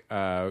like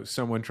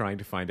someone trying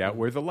to find out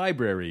where the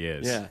library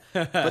is. Yeah.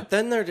 But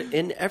then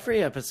in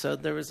every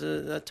episode, there was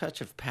a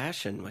touch of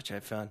passion, which I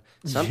found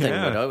something.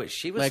 Yeah.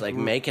 She was like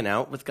making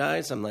out with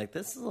guys. I'm like,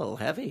 this is a little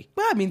heavy.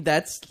 Well, I mean,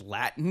 that's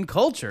Latin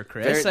culture,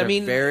 Chris. They're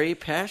very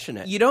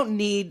passionate. You don't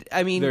need,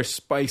 they're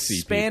spicy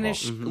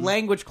Spanish people.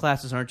 language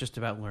classes aren't just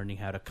about learning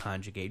how to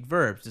conjugate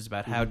verbs. It's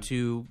about how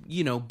to,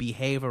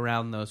 behave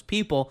around those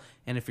people.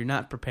 And if you're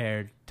not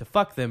prepared to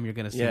fuck them, you're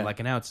going to seem like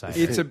an outsider.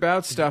 It's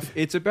about stuff.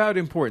 It's about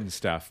important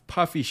stuff.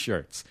 Puffy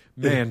shirts,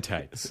 man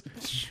tights,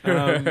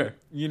 hair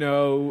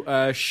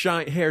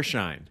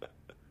shine,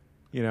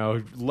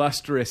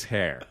 lustrous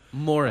hair.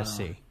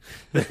 Morrissey.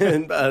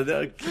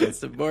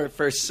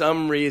 For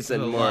some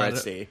reason,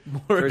 Morrissey.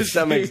 For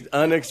some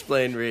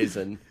unexplained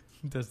reason.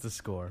 Does the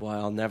score.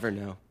 Well, I'll never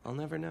know.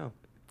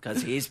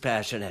 Because he's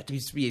passionate.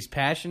 He's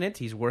passionate.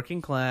 He's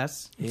working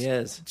class. He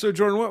is. So,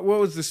 Jordan, what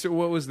was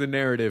the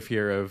narrative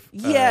here of?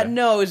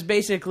 It's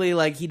basically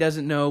like he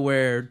doesn't know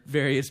where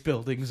various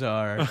buildings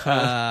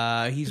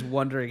are. He's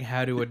wondering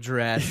how to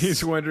address.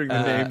 He's wondering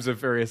the names of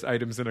various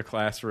items in a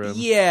classroom.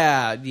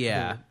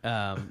 Yeah.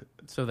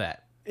 So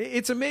that.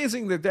 It's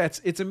amazing that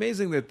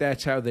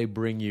that's how they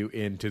bring you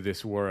into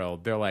this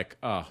world. They're like,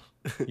 oh,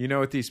 you know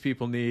what these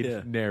people need?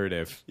 Yeah.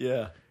 Narrative.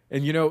 Yeah.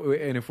 And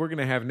and if we're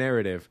gonna have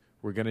narrative,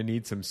 we're going to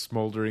need some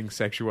smoldering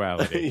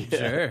sexuality.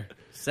 Sure.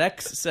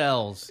 Sex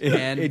sells.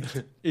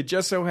 It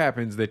just so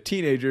happens that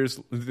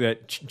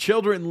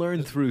children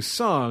learn through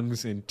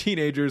songs and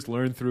teenagers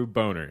learn through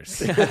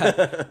boners.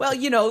 Well,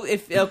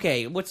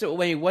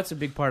 what's a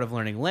big part of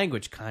learning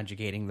language?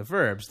 Conjugating the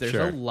verbs. There's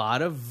a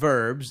lot of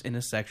verbs in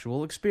a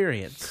sexual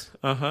experience.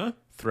 Uh-huh.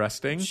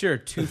 thrusting. Sure,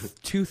 to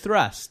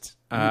thrust.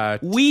 Uh,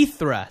 We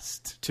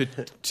thrust.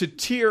 To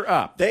tear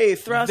up. They They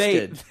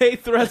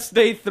thrusted.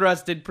 they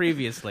thrusted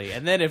previously,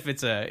 and then if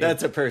it's a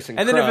That's a person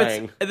and then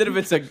crying. if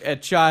it's a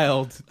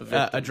child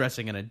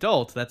addressing an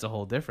adult, that's a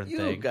whole different You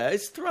thing.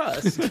 guys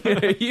thrust.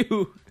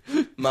 You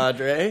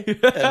Madre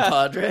and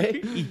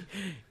Padre.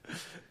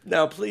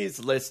 Now please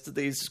list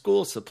these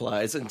school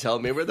supplies and tell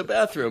me where the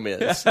bathroom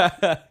is.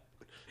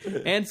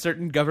 and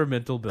certain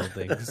governmental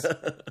buildings.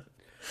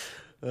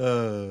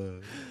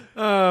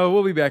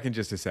 We'll be back in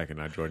just a second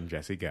on Jordan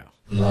Jesse Go.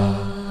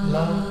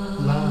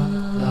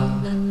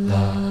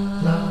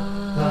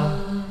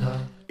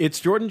 It's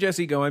Jordan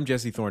Jesse Go. I'm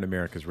Jesse Thorne,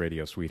 America's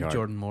radio sweetheart.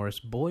 Jordan Morris,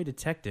 boy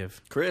detective.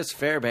 Chris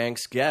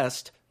Fairbanks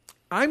guest.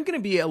 I'm going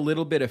to be a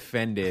little bit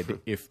offended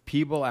if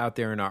people out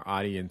there in our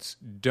audience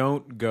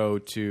don't go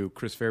to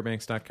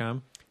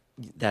chrisfairbanks.com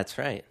That's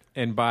right.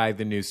 and buy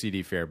the new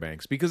CD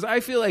Fairbanks, because I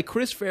feel like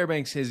Chris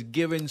Fairbanks has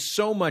given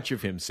so much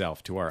of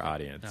himself to our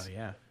audience. Oh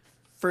yeah.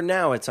 For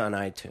now, it's on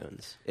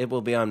iTunes. It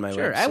will be on my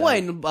Sure,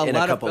 website. a in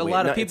lot couple of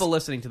weeks. No, people it's-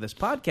 listening to this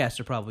podcast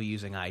are probably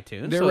using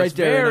iTunes. They're so right it's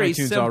there in very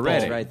iTunes simple,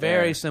 already. Right there.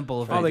 Very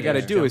simple. All they got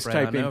to to do is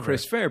type in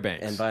Chris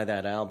Fairbanks. and buy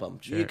that album.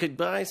 You could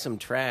buy some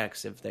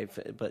tracks if they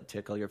but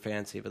tickle your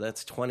fancy, but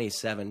that's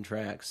 27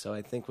 tracks. So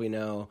I think we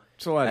know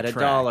It's a lot at of $1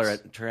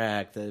 tracks. a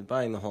track,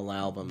 buying the whole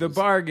album. The is-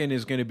 bargain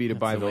is going to be to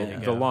buy the way to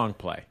the go. long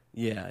play.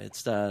 Yeah,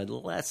 it's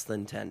less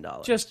than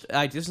 $10. Just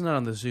this is not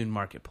on the Zune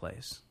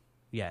Marketplace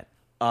yet.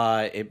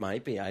 It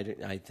might be. I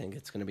think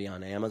it's going to be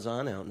on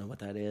Amazon. I don't know what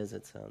that is.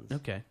 It sounds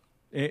Okay.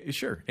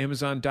 Sure,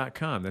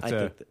 Amazon.com. That's I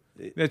a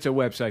think that's a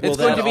website. It's Will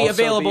going that to be also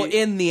available be-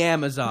 in the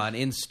Amazon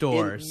in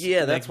stores.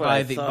 Yeah, that's like, what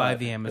I by thought. by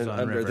the Amazon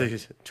under River.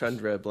 the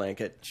tundra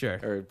blanket. Sure.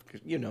 Or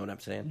you know what I'm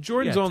saying.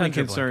 Jordan's Yeah, only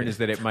tundra concern blanket. is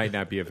that it might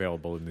not be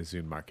available in the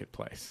Zune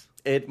Marketplace.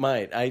 It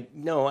might. I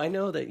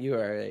know that you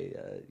are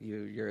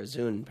you're a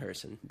Zune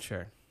person.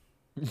 Sure.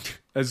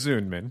 A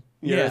Zuneman.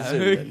 You're Yeah. a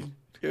Zuneman.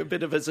 You're a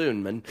bit of a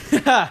Zuneman.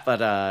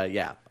 But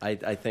yeah,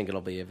 I think it'll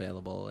be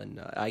available,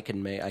 and I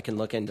can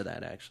look into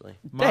that actually.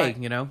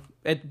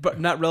 Hey, but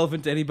not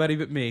relevant to anybody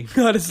but me,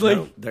 honestly.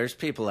 No, there's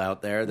people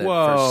out there that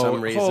Whoa, for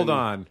some reason hold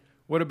on.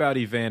 What about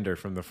Evander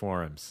from the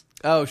forums?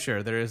 Oh,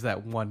 sure. There is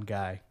that one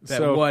guy, that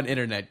So- one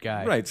internet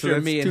guy. Right, so sure,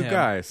 that's me and two him.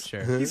 guys.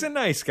 Sure. He's a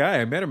nice guy.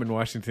 I met him in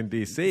Washington,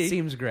 D.C.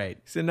 Seems great.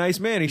 He's a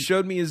nice man. He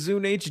showed me his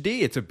Zune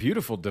HD. It's a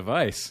beautiful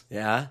device.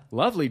 Yeah,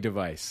 Lovely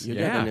device. you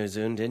yeah. got a new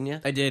Zune, didn't you?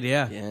 I did,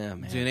 yeah. Yeah,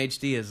 man. Zune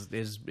HD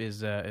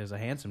is a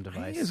handsome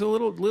device. It's a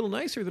little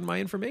nicer than my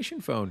information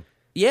phone.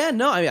 Yeah,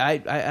 no,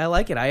 I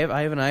like it. I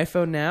have an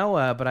iPhone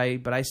now, but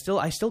I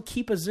still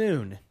keep a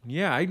Zune.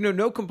 Yeah, I know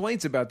no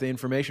complaints about the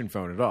information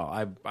phone at all.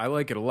 I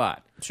like it a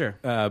lot. Sure.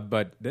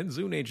 But then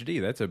Zune HD,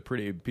 that's a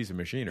pretty piece of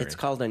machinery. It's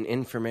called an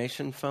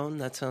information phone.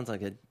 That sounds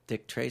like a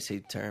Dick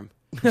Tracy term.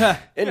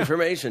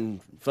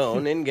 Information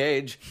phone,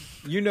 engage.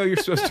 You know you're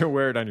supposed to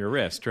wear it on your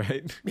wrist,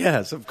 right?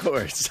 Yes, of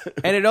course.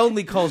 And it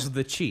only calls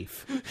the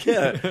chief.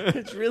 Yeah,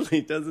 it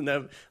really doesn't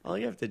have. All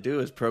you have to do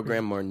is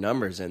program more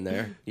numbers in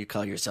there. You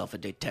call yourself a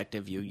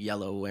detective, you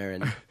yellow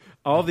wearing.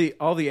 All the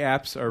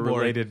apps are More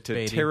related to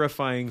baiting.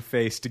 terrifying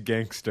faced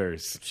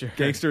gangsters. Sure.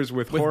 Gangsters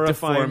with With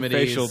horrifying deformities.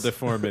 facial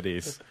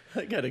deformities.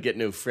 I got to get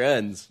new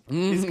friends.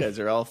 These guys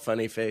are all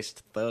funny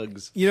faced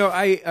thugs. You know,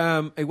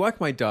 I walk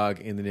my dog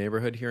in the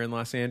neighborhood here in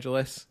Los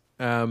Angeles.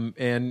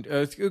 And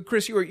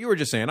Chris, you were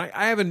just saying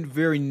I have a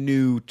very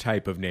new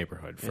type of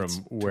neighborhood from It's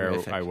where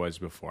terrific. I was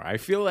before. I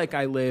feel like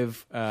I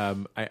live.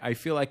 I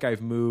feel like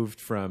I've moved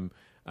from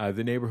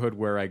the neighborhood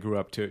where I grew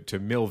up to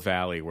Mill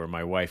Valley, where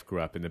my wife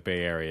grew up in the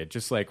Bay Area.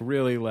 Just like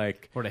really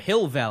like Or to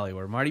Hill Valley,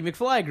 where Marty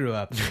McFly grew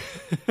up.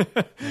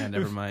 Yeah,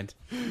 never mind.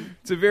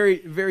 it's a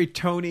very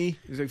Tony.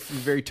 It's like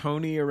very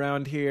Tony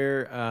around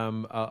here.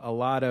 A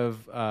lot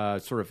of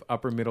sort of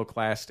upper middle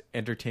class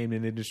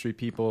entertainment industry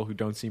people who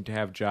don't seem to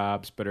have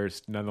jobs but are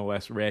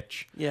nonetheless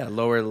rich. Yeah,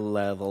 lower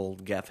level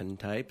Geffen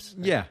types.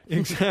 Yeah,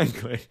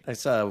 exactly. I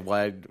saw a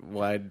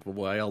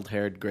wild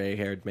haired, gray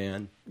haired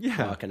man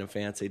Yeah. walking a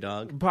fancy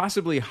dog.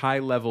 Possibly high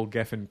level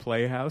Geffen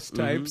Playhouse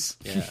types.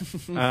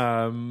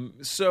 Yeah.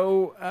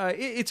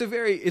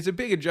 It's a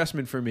big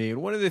adjustment for me.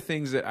 And one of the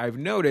things that I've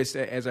noticed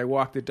as I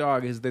walk the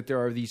dog is that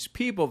there are these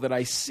people that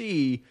I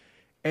see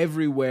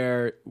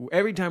everywhere.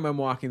 Every time I'm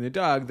walking the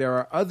dog, there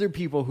are other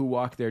people who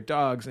walk their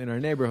dogs in our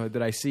neighborhood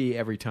that I see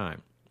every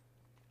time.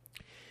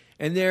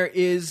 And there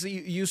is,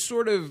 you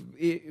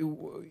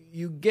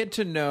get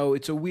to know,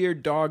 it's a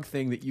weird dog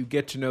thing that you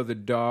get to know the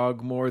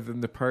dog more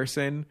than the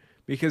person,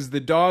 because the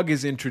dog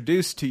is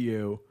introduced to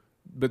you,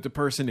 but the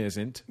person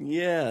isn't.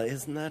 Yeah,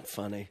 isn't that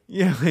funny?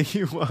 Yeah, like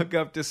you walk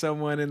up to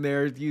someone and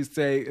they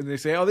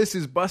say, "Oh, this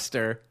is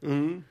Buster."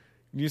 Mm-hmm.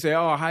 You say,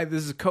 "Oh, hi,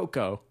 this is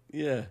Coco."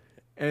 Yeah.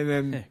 And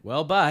then,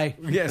 Well, bye.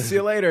 yeah, see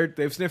you later.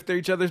 They've sniffed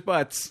each other's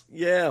butts.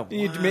 Yeah.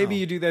 Maybe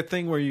you do that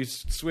thing where you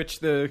switch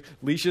the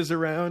leashes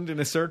around in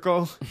a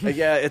circle.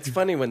 Yeah, it's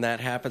funny when that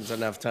happens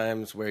enough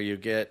times where you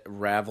get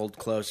raveled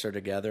closer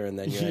together and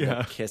then you end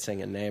up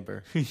kissing a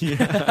neighbor.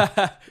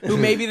 Who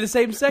may be the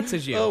same sex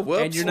as you. Oh,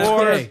 whoops. And you're not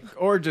kidding.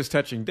 or just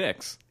touching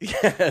dicks.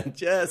 Yeah,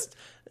 just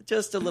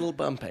Just a little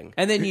bumping.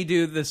 And then you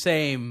do the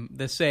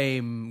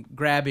same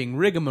grabbing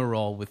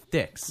rigmarole with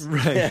dicks.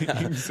 Right,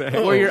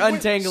 exactly. Where you're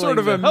untangling sort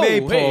of a the- oh,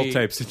 maypole hey.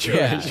 type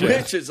situation. Yeah.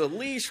 Which is a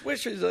leash,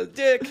 which is a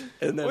dick.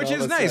 And then Which all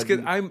is of a nice,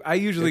 because sudden- I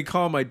usually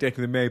call my dick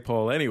the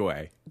maypole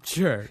anyway.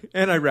 Sure.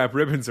 And I wrap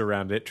ribbons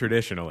around it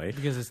traditionally.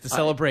 Because it's to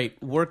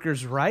celebrate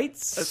workers'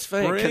 rights. That's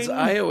funny, because Spring?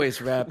 I always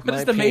wrap What my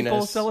does the penis...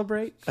 maypole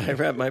celebrate? I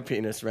wrap my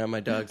penis around my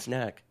dog's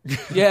neck.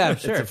 Yeah,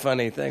 It's sure. a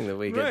funny thing that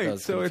we get Right,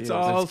 those so it's confused.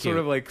 all That's sort cute.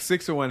 of like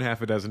 6 of one,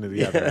 half a dozen of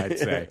the other. I'd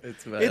say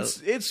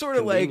It's sort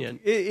of like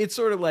convenient. it's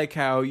sort of like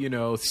how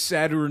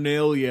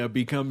Saturnalia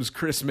becomes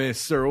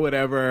Christmas or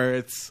whatever.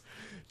 It's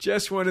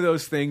just one of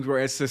those things where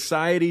as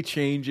society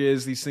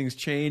changes, these things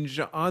change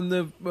on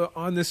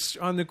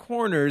the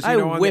corners. I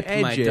on whipped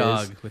the my edges.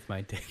 dog with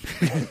my dick.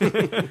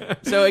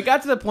 So it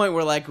got to the point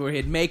where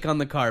he'd make on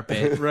the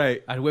carpet.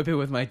 Right. I'd whip it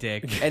with my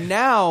dick. And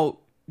now,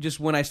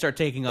 just when I start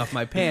taking off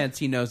my pants,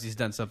 he knows he's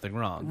done something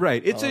wrong.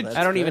 Right. It's that's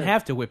I don't even good.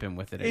 have to whip him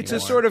with it It's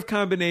anymore. a sort of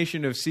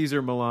combination of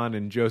Caesar Milan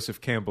and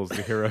Joseph Campbell's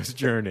The Hero's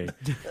Journey.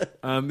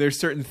 There's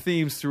certain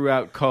themes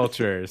throughout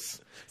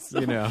cultures,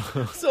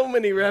 So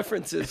many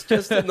references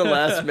just in the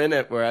last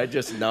minute where I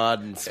just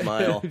nod and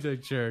smile.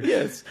 Sure.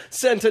 Yes,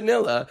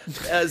 Centinela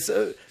as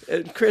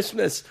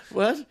Christmas.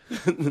 What?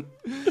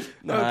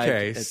 No,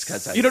 Okay. it's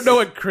 'cause I- You don't know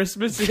what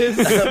Christmas is?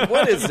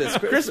 What is this?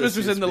 Christmas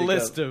was you in the speak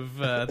list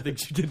of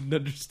things you didn't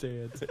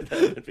understand.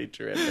 That would be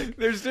terrific.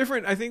 There's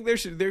different. I think there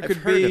could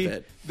heard be of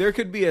it. there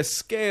could be a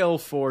scale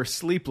for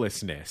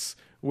sleeplessness.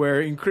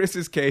 Where in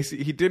Chris's case,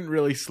 he didn't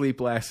really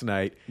sleep last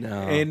night, No.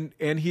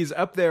 and he's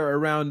up there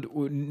around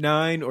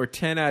 9 or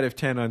 10 out of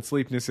 10 on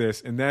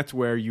sleeplessness, and that's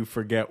where you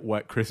forget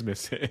what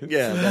Christmas is.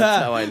 Yeah,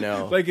 that's how I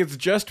know. Like it's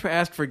just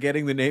past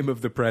forgetting the name of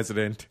the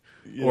president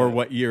or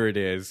what year it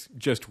is,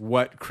 just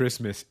what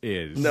Christmas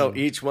is. No,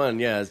 each one,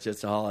 yeah, is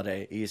just a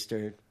holiday.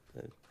 Easter,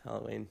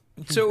 Halloween,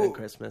 So- and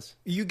Christmas.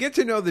 You get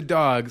to know the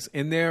dogs,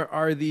 and there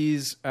are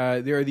these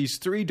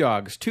 3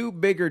 dogs, 2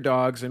 bigger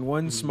dogs and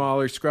 1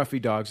 smaller, scruffy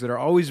dogs that are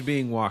always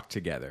being walked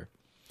together.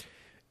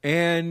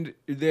 And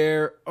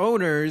their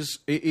owners,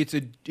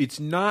 it's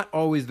not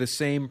always the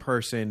same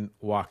person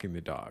walking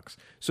the dogs.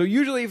 So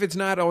usually, if it's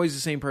not always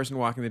the same person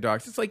walking the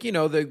dogs, it's like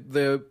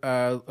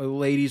the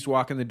ladies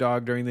walking the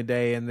dog during the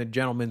day and the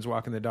gentleman's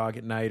walking the dog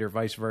at night, or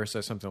vice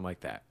versa, something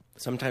like that.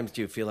 Sometimes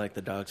do you feel like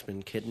the dog's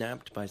been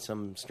kidnapped by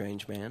some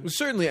strange man?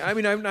 Certainly, I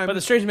mean, I'm But the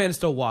strange man is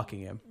still walking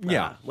him.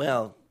 yeah.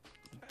 Well,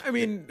 I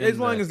mean, as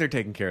long as they're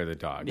taking care of the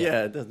dog.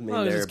 yeah, it doesn't mean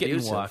Well, they're it's getting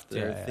abusive. walked,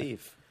 They're yeah, a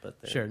thief.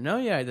 But they're, Sure. No,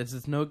 yeah,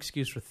 there's no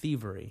excuse for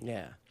thievery.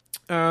 Yeah.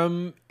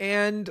 And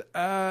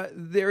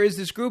there is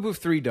this group of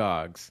 3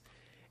 dogs,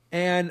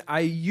 and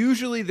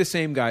usually the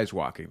same guy's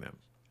walking them.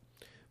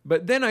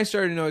 But then I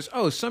started to notice,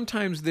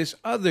 sometimes this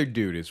other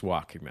dude is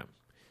walking them.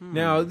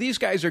 Now, these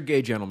guys are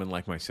gay gentlemen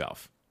like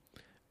myself.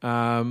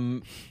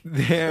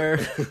 They're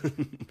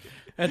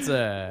That's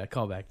a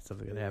callback to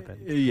something that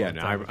happened. yeah,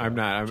 no, I'm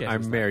not. Jess was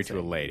I'm not married to a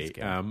saying lady. he's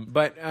gay.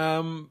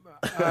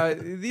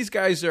 These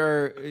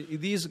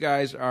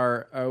guys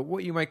are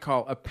what you might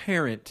call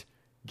apparent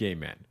gay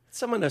men.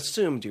 Someone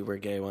assumed you were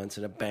gay once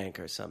at a bank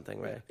or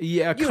something, right?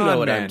 Yeah, You know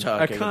what I'm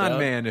talking a con about.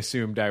 man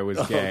assumed I was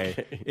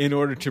gay in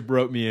order to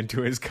rope me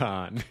into his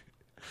con.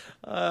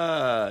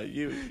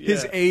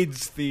 His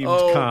AIDS-themed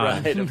Oh,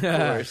 con.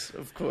 right,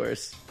 of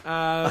course.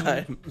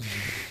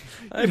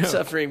 I'm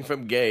suffering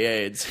from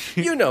gay AIDS.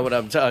 You know what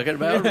I'm talking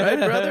about, right,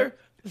 brother?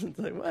 It's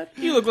like, what?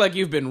 You look like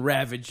you've been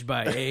ravaged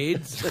by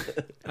AIDS.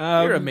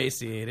 You're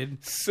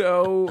emaciated.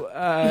 So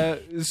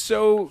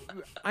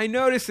I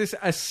noticed this.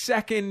 A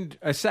second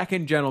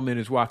gentleman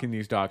is walking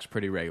these dogs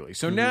pretty regularly.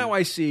 So now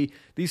I see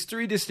these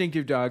 3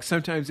 distinctive dogs.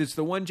 Sometimes it's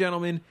the one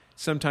gentleman,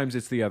 sometimes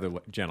it's the other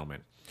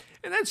gentleman.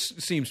 And that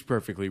seems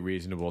perfectly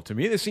reasonable to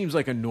me. This seems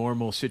like a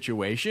normal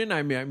situation.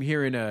 I'm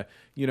hearing a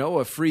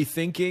free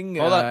thinking.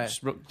 Hold on.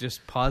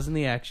 Just pause in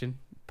the action.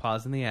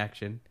 Pause in the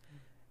action.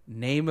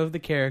 Name of the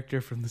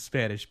character from the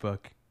Spanish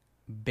book,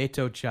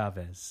 Beto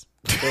Chavez.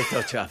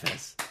 Beto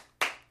Chavez.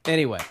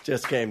 Anyway,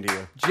 Just came to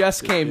you.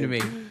 just came to me.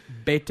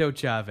 Beto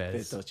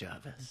Chavez. Beto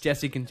Chavez.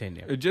 Jesse,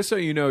 continue. Just so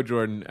you know,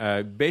 Jordan,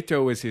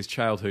 Beto was his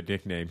childhood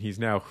nickname. He's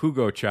now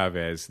Hugo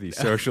Chavez, the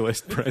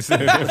socialist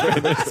president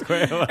of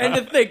Venezuela. And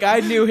to think, I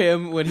knew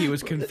him when he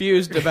was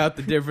confused about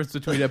the difference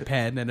between a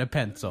pen and a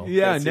pencil.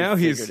 Yeah, Yes, he now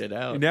figured it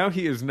out. now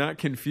he is not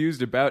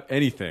confused about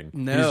anything.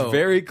 No. He's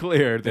very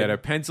clear that a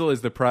pencil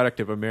is the product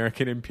of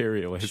American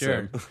imperialism.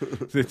 Sure.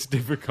 It's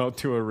difficult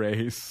to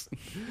erase.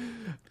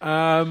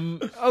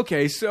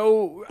 Okay,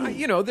 so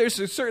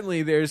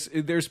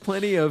there's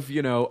plenty of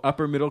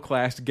upper middle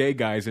class gay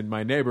guys in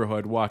my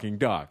neighborhood walking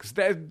dogs.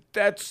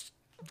 That's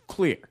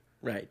clear.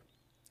 Right.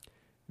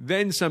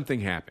 Then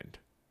something happened.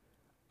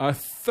 A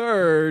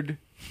third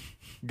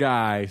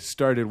guy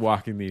started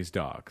walking these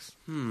dogs.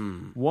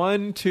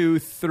 1, 2,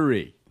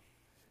 3.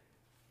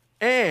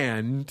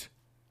 And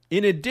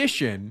in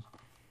addition,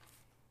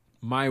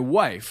 my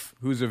wife,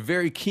 who's a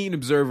very keen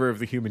observer of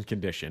the human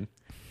condition,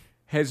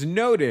 has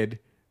noted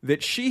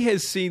that she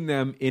has seen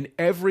them in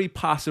every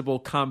possible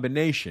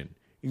combination,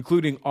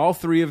 including all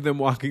 3 of them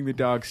walking the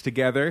dogs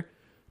together,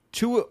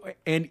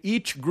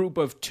 each group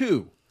of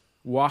 2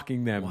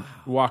 walking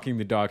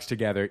the dogs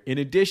together, in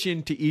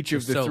addition to each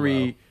of the Solo.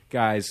 3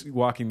 guys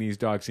walking these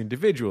dogs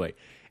individually.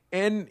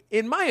 And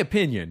in my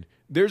opinion,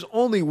 there's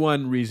only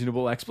one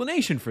reasonable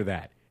explanation for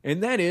that,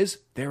 and that is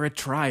they're a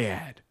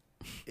triad.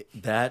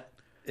 That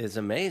is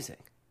amazing.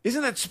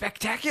 Isn't that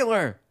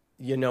spectacular?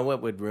 You know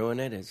what would ruin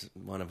it is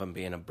one of them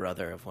being a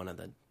brother of one of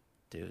the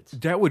dudes.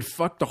 That would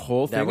fuck the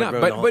whole That thing would up.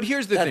 ruin the whole- But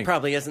here's the that thing.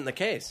 probably isn't the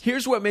case.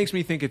 Here's what makes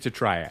me think it's a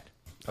triad.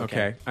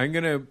 Okay. I'm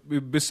going to,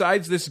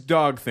 besides this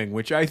dog thing,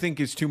 which I think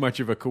is too much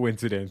of a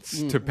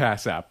coincidence to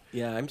pass up.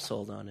 Yeah, I'm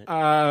sold on it.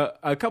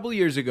 A couple of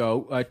years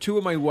ago, 2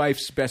 of my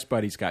wife's best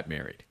buddies got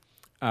married.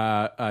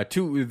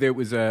 It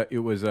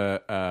was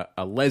a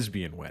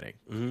lesbian wedding,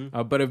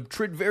 but a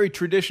very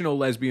traditional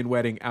lesbian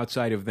wedding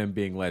outside of them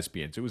being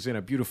lesbians. It was in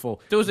a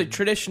beautiful. There was a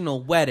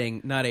traditional wedding,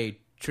 not a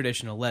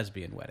traditional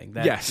lesbian wedding.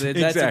 Yes, that's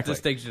exactly. a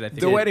distinction. I think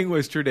The wedding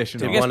was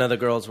traditional. Did one of the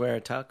girls wear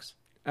a tux?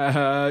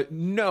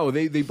 No,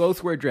 they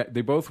both wore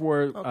they both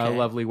wore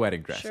lovely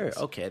wedding dresses.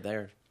 Sure. Okay,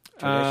 they're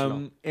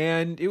traditional.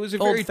 And it was a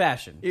very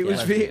Old-fashioned. It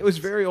was Yeah. it was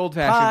very old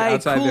fashioned. Hi,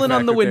 outside cooling the on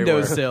fact the that they were-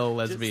 windowsill,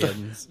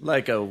 lesbians.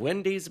 Like a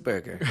Wendy's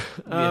burger.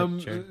 Yeah,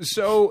 sure.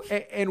 So,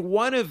 and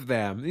one of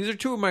them, these are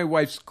 2 of my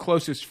wife's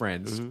closest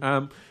friends.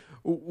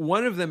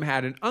 One of them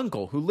had an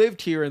uncle who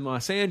lived here in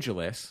Los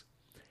Angeles,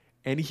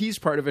 and he's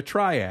part of a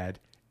triad,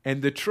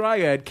 and the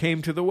triad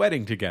came to the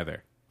wedding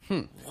together.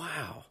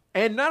 Wow.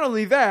 And not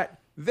only that,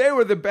 they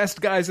were the best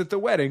guys at the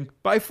wedding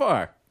by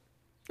far.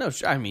 No,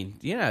 sure. I mean,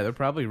 yeah, they're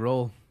probably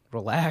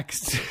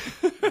relaxed.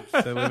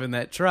 They live in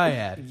that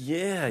triad.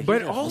 Yeah.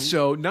 But yeah.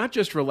 also, not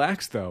just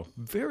relaxed, though,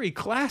 very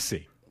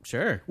classy,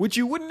 Sure. which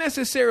you wouldn't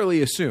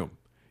necessarily assume.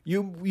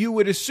 You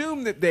would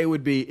assume that they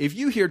would be, if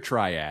you hear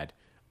triad,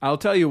 I'll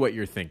tell you what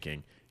you're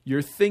thinking.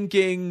 You're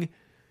thinking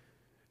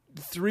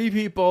 3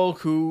 people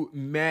who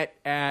met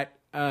at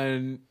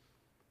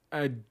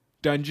a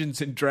Dungeons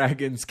and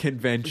Dragons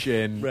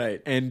convention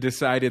Right. and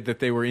decided that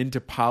they were into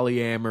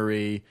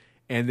polyamory,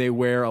 and they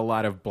wear a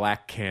lot of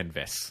black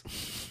canvas.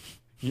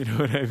 You know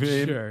what I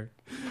mean? Sure.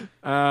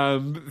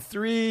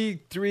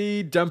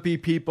 3 dumpy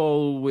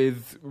people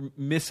with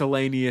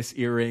miscellaneous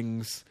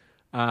earrings.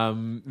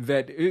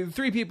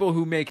 3 people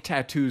who make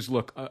tattoos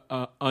look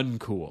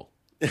uncool,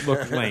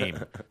 look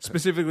lame.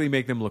 Specifically,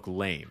 make them look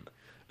lame.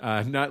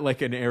 Not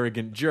like an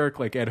arrogant jerk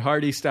like Ed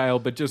Hardy style,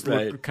 but just look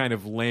Right. kind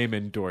of lame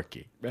and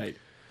dorky. Right.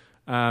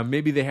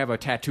 Maybe they have a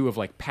tattoo of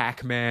like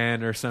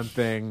Pac-Man or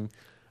something.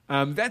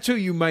 That's who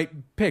you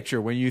might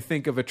picture when you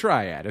think of a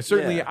triad.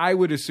 Certainly, Yeah. I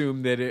would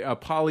assume that a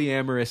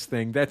polyamorous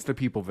thing, that's the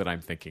people that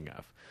I'm thinking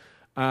of.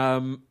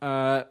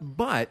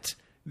 But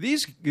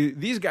these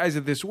guys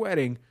at this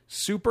wedding,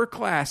 super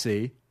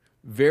classy,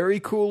 very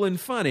cool and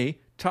funny.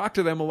 Talked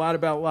to them a lot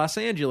about Los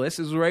Angeles.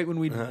 This was right when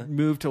we'd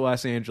moved to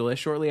Los Angeles,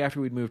 shortly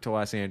after we'd moved to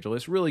Los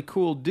Angeles. Really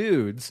cool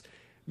dudes.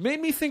 Made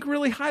me think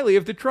really highly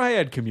of the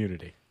triad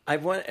community.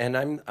 I'm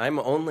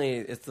only.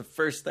 It's the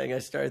first thing I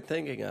started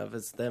thinking of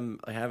is them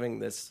having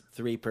this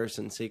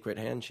 3-person secret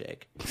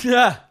handshake,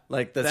 Yeah.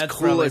 like the That's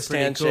probably coolest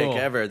pretty handshake cool.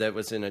 ever.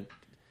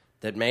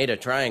 That made a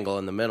triangle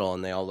in the middle,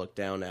 and they all look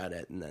down at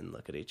it and then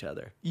look at each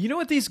other. You know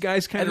what these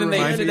guys kind And of then,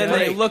 remind me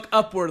they of? look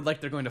upward like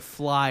they're going to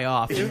fly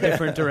off in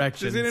different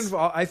directions. Does it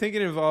involve? I think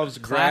it involves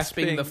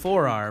Grasping the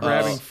forearm.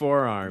 grabbing Oh.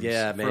 forearms.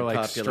 Yeah, made for like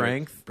popular.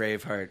 strength.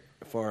 Braveheart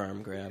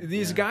forearm grab.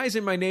 These guys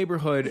in my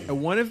neighborhood,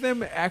 one of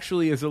them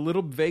actually is a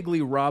little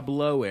vaguely Rob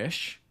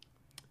Lowe-ish.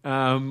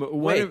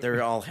 Wait,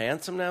 they're all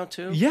handsome now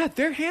too. yeah,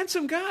 they're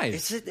handsome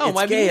guys. It's Oh,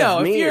 I mean, gay no.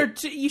 of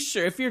If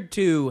me. you're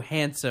 2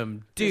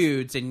 handsome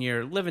dudes and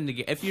you're living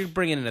together, if you're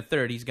bringing in a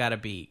third, he's got to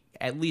be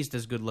at least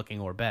as good looking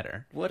or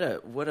better. What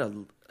a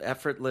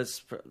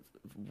effortless,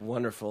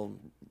 wonderful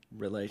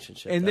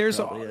relationship. And that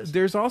probably is.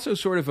 there's also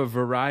sort of a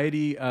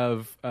variety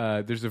of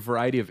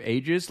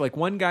ages. Like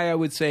one guy, I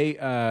would say,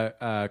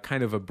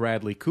 kind of a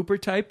Bradley Cooper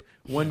type.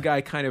 One guy,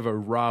 kind of a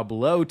Rob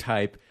Lowe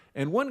type.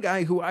 And one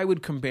guy who I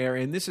would compare,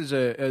 and this is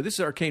an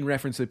arcane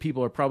reference that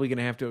people are probably going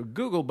to have to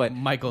Google, but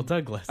Michael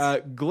Douglas.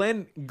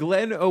 Glenn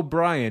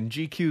O'Brien,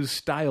 GQ's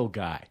style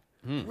guy.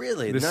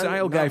 Really, The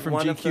style guy from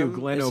one of GQ, them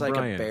Glenn is O'Brien.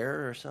 like a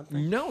bear or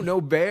something.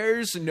 No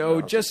bears,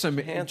 just some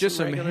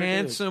regular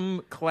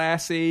handsome,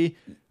 classy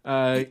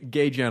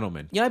gay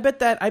gentlemen. Yeah, I bet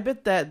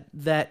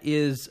that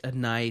is a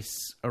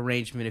nice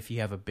arrangement if you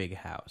have a big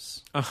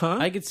house.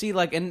 I could see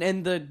like and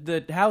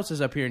the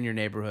houses up here in your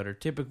neighborhood are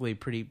typically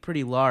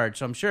pretty large,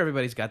 so I'm sure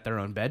everybody's got their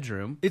own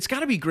bedroom. It's got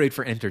to be great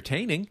for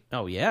entertaining.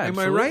 Oh yeah, Am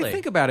absolutely. I right?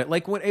 Think about it.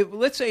 Like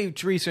let's say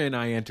Teresa and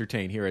I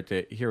entertain here at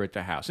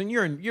the house, and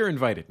you're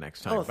invited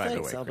next time. Oh, by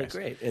thanks. the way, I'll Chris. be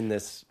great in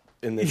this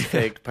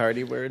fake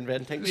party we're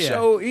inventing.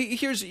 So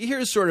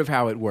here's sort of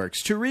how it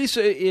works.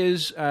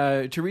 Teresa's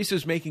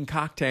making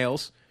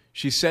cocktails.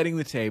 She's setting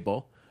the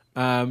table.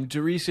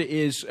 Teresa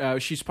is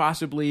she's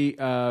possibly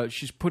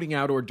she's putting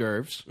out hors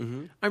d'oeuvres.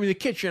 I'm in the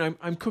kitchen.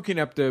 I'm cooking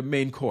up the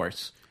main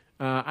course.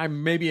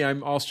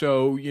 I'm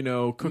also cooking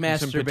some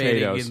Masturbating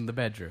potatoes. in the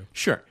bedroom.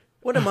 Sure.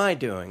 What am I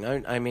doing?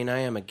 I mean, I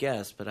am a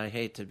guest, but I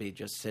hate to be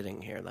just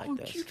sitting here like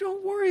this. You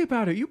don't worry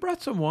about it. You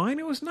brought some wine.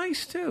 It was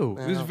nice, too.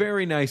 It was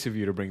very nice of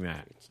you to bring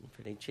that. It's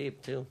pretty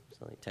cheap, too.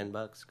 It's only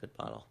 $10. Good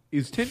bottle.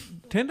 Is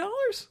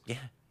 $10? Yeah.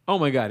 Oh,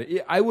 my God.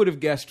 I would have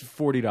guessed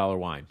 $40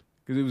 wine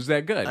because it was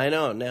that good. I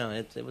know. No,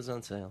 it was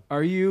on sale.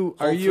 Are you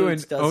Whole an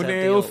Foods does have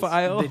deals.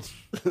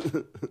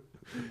 oneophile?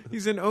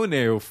 He's an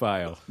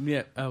oneophile.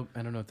 Yeah. Oh,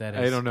 I don't know what that is.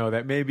 I don't know.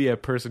 That may be a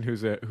person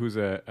who's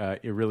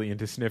really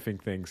into sniffing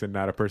things and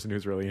not a person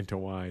who's really into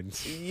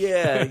wines.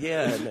 Yeah.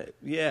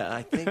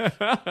 I think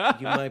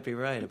you might be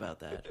right about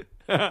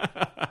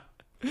that.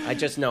 I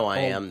just know I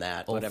am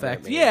that. Whatever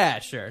it means. Yeah,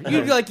 sure.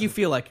 You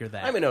feel like you're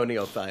that. I'm an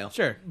oneophile.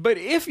 Sure. But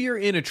if you're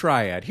in a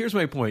triad, here's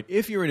my point.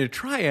 If you're in a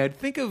triad,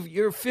 think of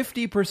you're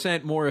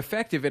 50% more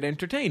effective at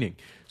entertaining.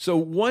 So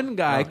one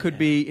guy could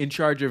be in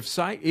charge of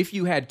if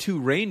you had two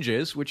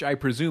ranges, which I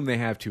presume they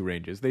have two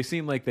ranges. They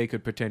seem like they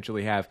could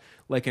potentially have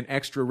like an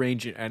extra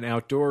range, an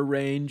outdoor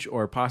range,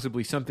 or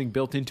possibly something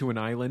built into an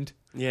island.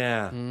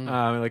 Yeah.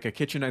 Like a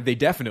kitchen. They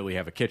definitely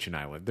have a kitchen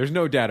island. There's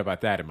no doubt about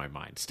that in my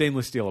mind.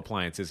 Stainless steel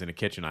appliances in a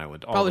kitchen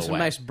island all Probably the some way.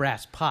 nice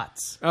brass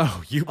pots.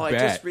 Oh, you Oh,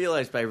 bet. I just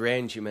realized by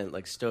range you meant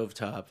like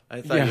stovetop.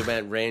 I thought you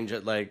meant range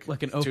at like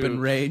an open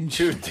range.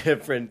 Two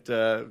different,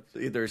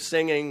 either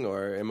singing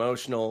or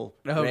emotional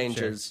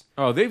ranges.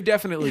 Oh, they've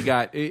definitely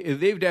got.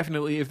 They've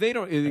definitely. If they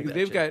don't,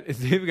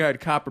 they've got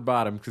copper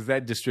bottom because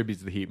that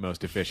distributes the heat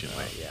most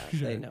efficiently. Yeah,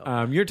 they know. We're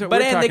And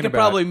they talking could about,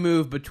 probably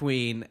move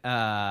between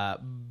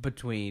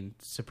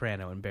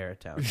soprano and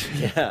baritone.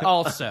 Yeah.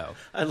 Also,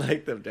 I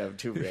like them to have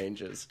two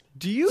ranges.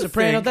 Do you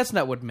soprano. think? That's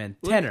not what it meant.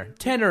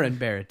 Tenor and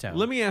baritone.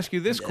 Let me ask you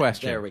this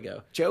question, There we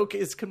go. Joke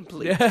is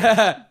complete.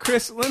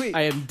 Chris.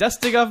 I am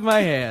dusting off my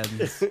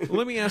hands.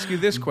 Let me ask you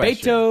this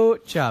question.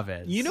 Beto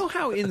Chavez. You know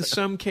how in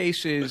some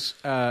cases,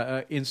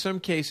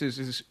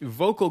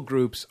 vocal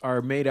groups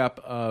are made up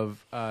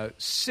of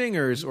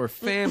singers or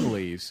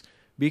families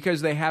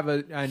because they have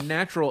a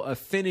natural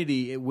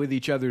affinity with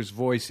each other's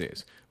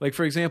voices. Like,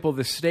 for example,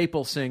 the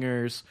Staple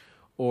Singers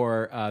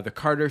or the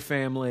Carter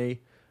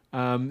Family.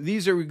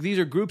 These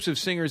are groups of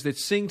singers that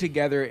sing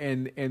together,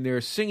 and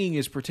their singing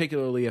is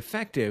particularly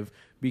effective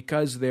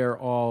because they're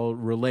all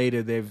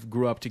related. They've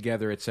grew up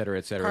together, et cetera,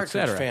 et cetera, et Partridge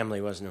cetera.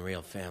 Family wasn't a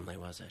real family,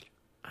 was it?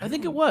 I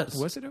think it was.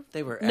 Was it?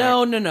 They were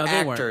No, they weren't.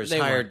 actors They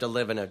hired weren't. to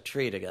live in a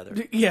tree together.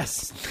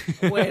 Yes.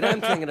 Wait,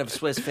 I'm thinking of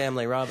Swiss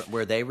Family Robin.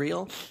 Were they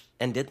real?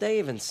 And did they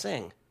even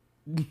sing?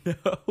 No.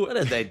 What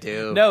did they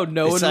do? No one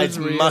was Besides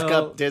real. muck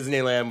up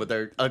Disneyland with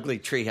their ugly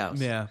treehouse.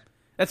 Yeah.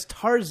 That's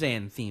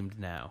Tarzan themed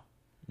now.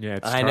 Yeah,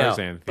 it's I know.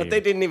 Tarzan But themed. they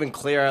didn't even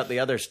clear out the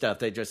other stuff.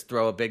 They just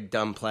throw a big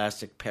dumb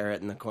plastic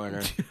parrot in the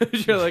corner.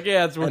 You're like,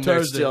 yeah, it's more And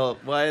there's Tarzan. still,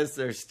 why is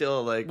there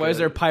still like... Why is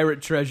there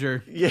pirate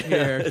treasure Yeah,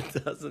 here?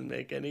 it doesn't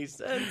make any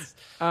sense.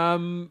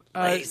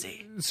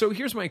 Lazy. So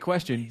here's my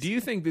question. Do you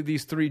think that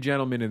these three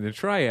gentlemen in the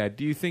triad,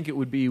 do you think it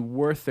would be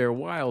worth their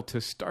while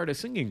to start a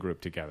singing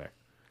group together?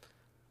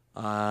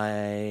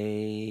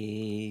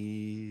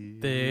 I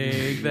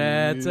Think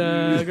that's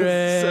a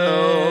great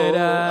so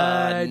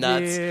idea.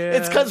 nuts.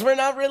 It's because we're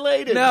not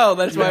related. No,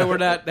 that's why we're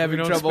not We having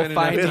don't trouble spend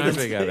enough finding time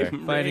together.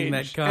 finding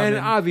that common. And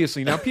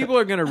obviously, now people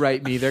are going to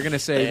write me. They're going to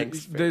say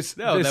Thanks for- this.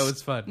 no, this, that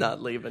was fun.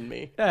 Not leaving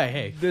me.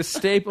 Hey. the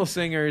Staple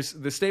Singers.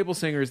 The Staple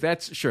Singers.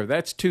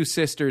 That's two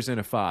sisters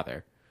and a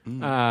father.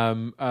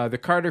 The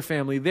Carter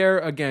Family. They're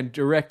again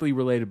directly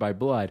related by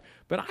blood.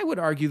 But I would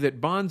argue that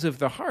bonds of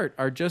the heart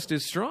are just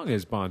as strong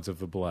as bonds of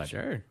the blood.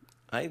 Sure.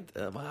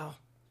 Wow.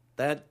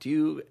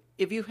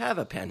 If you have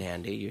a pen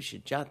handy, you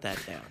should jot that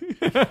down.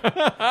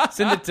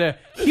 Send it to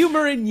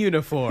Humor in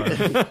Uniform.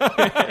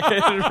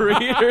 And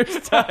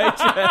Reader's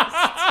Digest.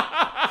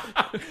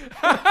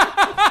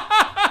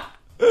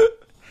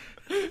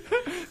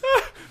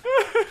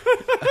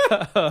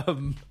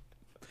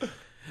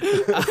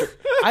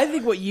 I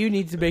think what you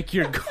need to make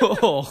your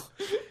goal.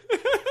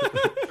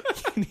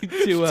 You need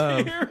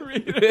to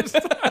Reader's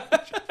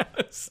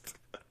Digest.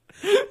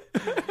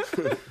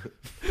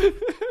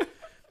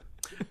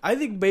 I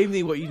think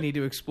mainly what you need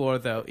to explore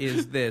though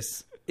is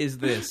this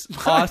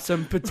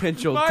awesome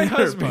potential My dinner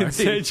husband party.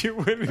 said you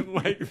wouldn't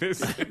like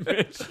this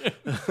admission.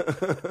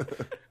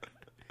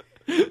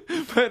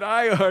 But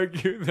I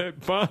argue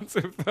that bonds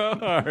of the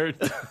heart.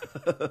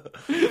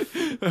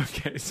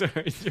 Okay,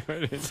 sorry,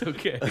 Jordan. It's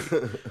okay.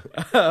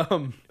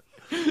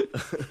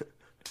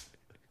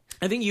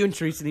 I think you and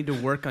Teresa need to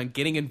work on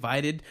getting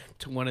invited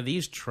to one of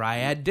these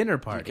triad dinner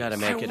parties. Got to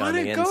I make it want on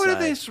the to inside. go to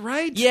this,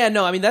 right? Yeah,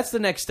 no, I mean that's the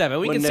next step.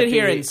 And we Wouldn't can sit it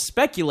here be- and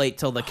speculate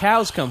till the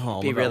cows come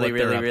home. Be about really, what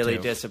they're really, up really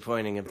to.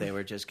 disappointing if they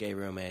were just gay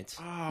roommates.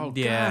 Oh,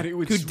 Yeah. God, it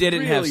would Who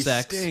didn't have really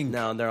sex. stink.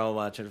 No, they're all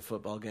watching a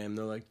football game.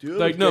 They're like, dude,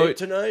 Like, no,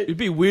 tonight. it'd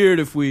be weird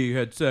if we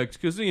had sex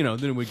because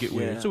then we'd get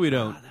weird. So we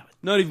don't. Oh, that would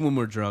Not even when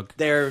we're drunk.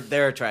 They're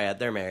a triad.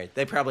 They're married.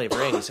 They probably have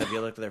rings. Have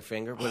you looked at their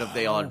finger? What if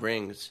they all had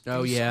rings?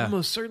 Oh, yeah.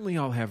 Almost certainly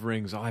all have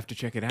rings. I'll have to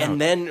check it out.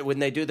 And then when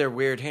they do their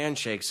weird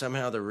handshake,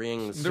 somehow the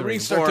rings start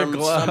to form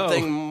glow.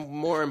 something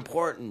more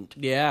important.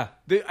 Yeah.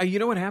 You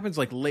know what happens?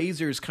 Like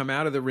lasers come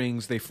out of the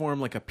rings. They form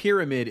like a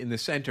pyramid in the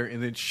center,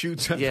 and then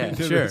shoots up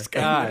into Sure. the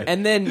sky.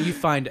 And then you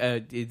find,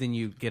 then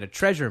you get a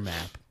treasure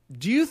map.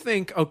 Do you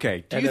think?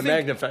 Okay. Do And you a think?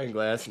 magnifying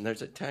glass, and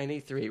there's a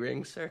tiny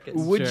 3-ring circus.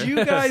 Would Sure.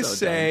 you guys So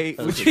say?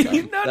 dumb. Would So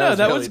you? dumb. No,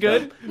 that was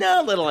good. dumb.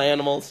 No, little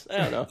animals. I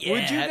don't know.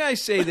 Would you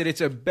guys say that it's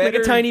a Like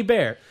better a tiny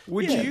bear.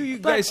 Would Yeah, you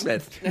guys?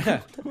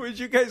 blacksmith. Would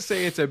you guys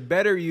say it's a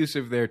better use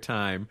of their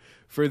time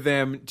for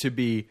them to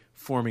be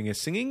forming a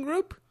singing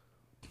group,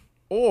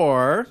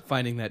 or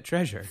Finding that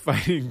treasure.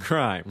 fighting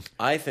crime?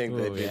 I think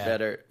they'd be yeah.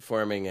 better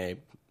forming a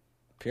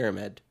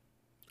pyramid.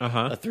 Uh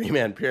huh. A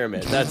 3-man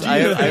pyramid. That's.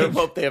 I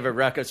hope they have a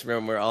ruckus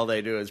room where all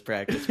they do is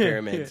practice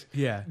pyramids.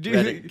 Yeah.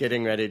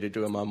 Getting ready to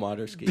do them on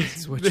water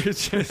skis.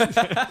 There's just-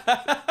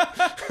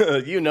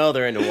 You know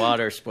they're into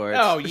water sports.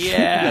 Oh,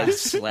 yeah. They're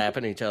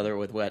slapping each other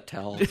with wet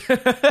towels.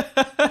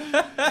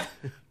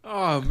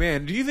 Oh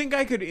man, do you think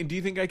I could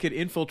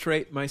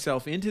infiltrate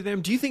myself into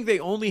them? Do you think they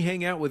only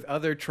hang out with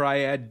other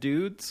triad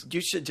dudes?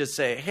 You should just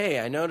say, "Hey,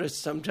 I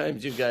noticed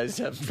sometimes you guys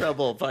have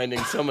trouble finding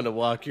someone to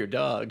walk your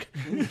dog.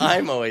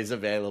 I'm always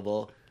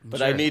available,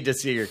 but I need to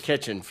see your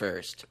kitchen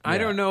first." I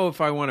don't know if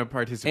I want to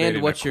participate And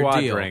in what's a your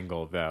deal?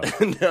 quadrangle though.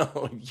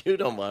 No, you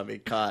don't want to be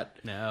caught.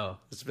 No.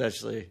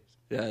 Especially,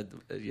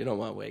 you don't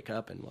want to wake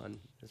up in one.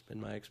 That's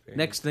been my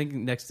experience.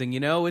 Next thing you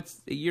know,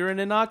 you're in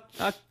an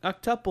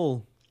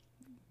octuple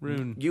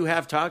rune. You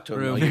have talked to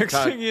him. though. Next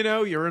thing you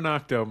know, you're an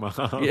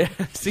octomom. Yeah.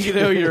 So you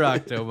know you're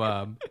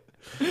Octomom.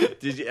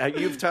 Did you,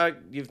 you've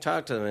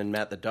talked to them and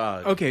met the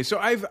dog. Okay, so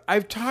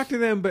I've talked to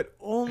them, but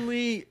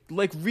only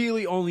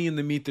really only in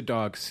the meet the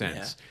dog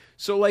sense. Yeah.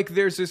 So like,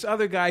 there's this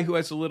other guy who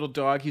has a little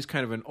dog. He's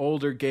kind of an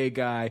older gay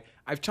guy.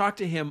 I've talked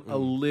to him a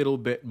little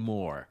bit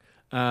more.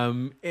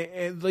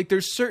 And like,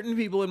 there's certain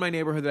people in my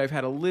neighborhood that I've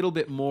had a little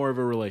bit more of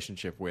a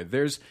relationship with.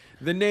 There's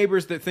the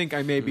neighbors that think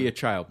I may be a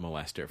child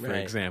molester, for Right.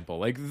 example.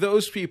 Like,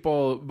 those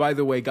people, by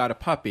the way, got a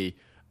puppy.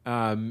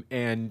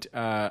 And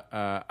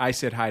I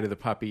said hi to the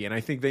puppy, and I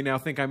think they now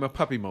think I'm a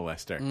puppy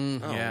molester.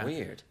 Oh, Yeah.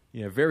 weird.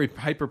 Yeah, very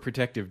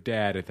hyperprotective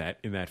dad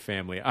in that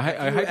family. A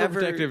Have you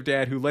hyperprotective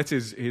dad who lets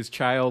his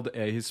child,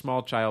 his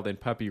small child and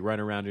puppy, run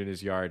around in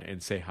his yard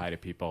and say hi to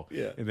people,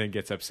 Yeah. and then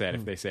gets upset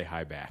if they say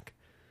hi back.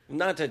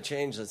 Not to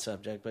change the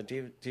subject, but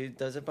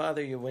does it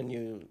bother you when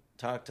you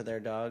talk to their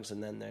dogs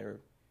and then they're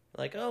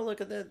like, "Oh, look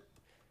at that.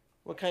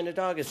 What kind of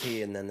dog is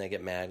he?" And then they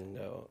get mad and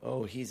go,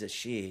 "Oh, he's a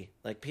she."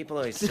 Like, people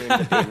always seem to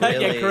be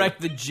really... Yeah,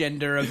 correct the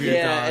gender of your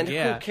Yeah, dog. and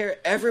yeah. who cares?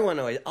 Everyone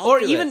always... Or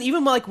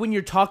even like when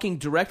you're talking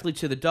directly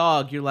to the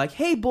dog, you're like,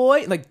 "Hey,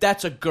 boy," like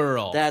that's a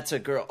girl. That's a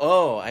girl.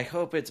 Oh, I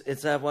hope it's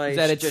that why Is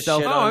that it's it's just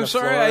self- shit Oh, on I'm the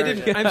sorry, floor? I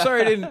didn't. I'm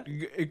sorry, I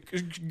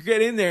didn't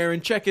get in there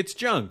and check its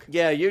junk.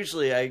 Yeah,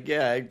 usually I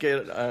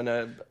get on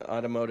a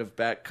automotive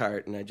back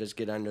cart and I just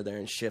get under there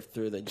and shift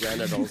through the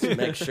genitals and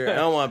make sure. I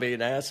don't want to be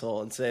an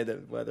asshole and say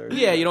that whether...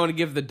 Yeah, you don't want to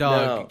give the dog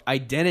No.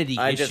 identity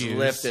I issues. just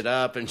lift it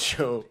up and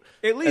show...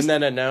 At least- and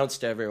then announce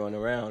to everyone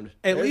around.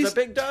 At There's least- a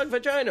big dog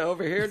vagina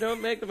over here.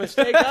 Don't make the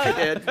mistake I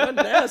did. What an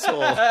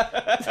asshole.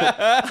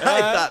 I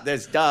thought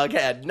this dog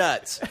had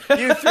nuts.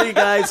 You three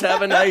guys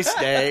have a nice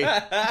day.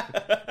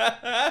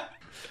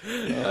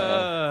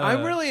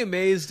 I'm really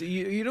amazed.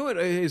 You know what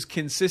has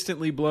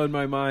consistently blown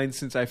my mind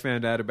since I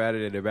found out about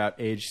it at about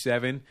age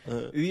 7?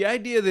 The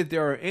idea that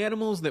there are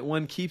animals that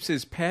one keeps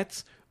as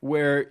pets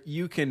where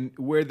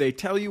they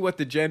tell you what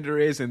the gender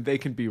is and they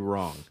can be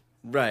wrong.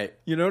 Right.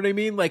 You know what I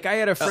mean? Like, I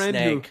had a friend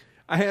snake.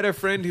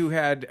 who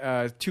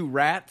had 2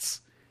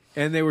 rats,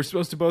 and they were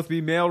supposed to both be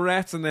male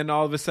rats, and then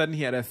all of a sudden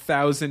he had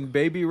 1,000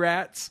 baby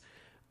rats.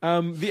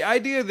 The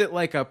idea that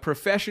like a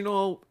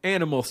professional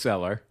animal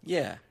seller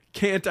Yeah.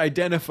 can't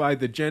identify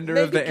the gender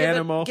Maybe of the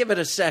animal. Give it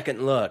a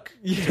second look.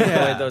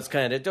 Yeah. Avoid those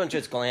kind of... Don't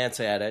just glance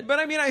at it. But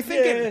I mean, I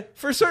think Yeah.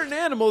 for certain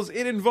animals,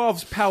 it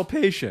involves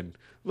palpation.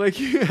 Like,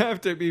 you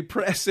have to be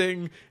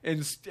pressing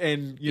and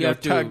you know,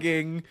 have to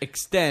tugging.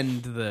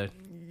 extend the.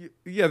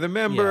 Yeah, the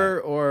member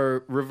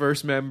or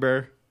reverse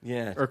member.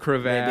 Yeah. Or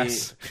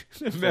crevasse,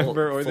 the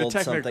member, or the fold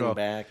technical something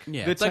back.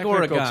 Yeah, the it's like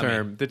technical origami.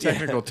 term. The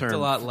technical term a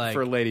lot like-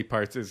 for lady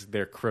parts is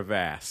their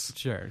crevasse.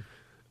 Sure.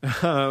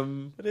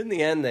 But in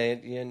the end,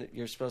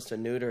 you're supposed to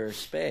neuter or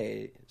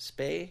spay.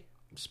 Spay?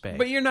 Spay.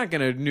 But you're not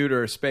going to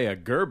neuter or spay a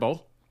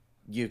gerbil.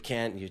 You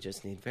can't. You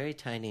just need very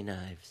tiny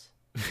knives.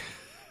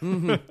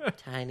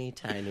 Tiny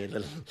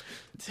little.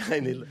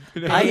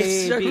 I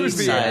Baby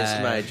circumcised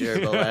knife. my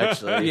gerbil,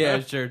 actually. yeah,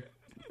 sure.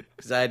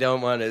 Because I don't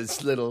want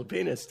his little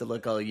penis to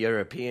look all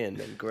European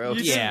and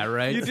gross. Yeah,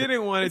 right. You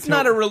didn't want it It's to.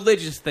 not a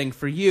religious thing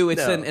for you.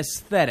 It's No. an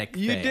aesthetic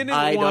You thing. didn't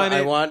I want it.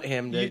 I want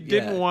him to. You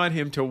didn't yeah. want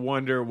him to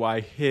wonder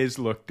why his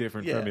looked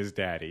different Yeah. from his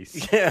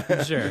daddy's.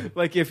 Sure.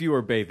 Like if you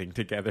were bathing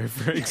together,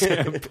 for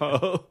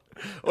example.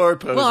 Or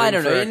posing Well, I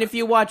don't know. for And if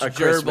you watch a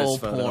Christmas gerbil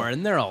photo.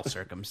 porn, they're all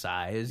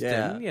circumcised.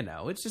 Yeah.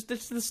 And,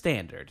 it's the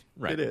standard.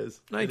 Right. It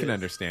is. I It can is.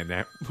 understand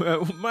that.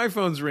 Well, my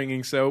phone's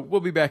ringing, so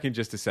we'll be back in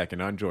just a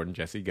second on Jordan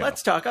Jesse Go.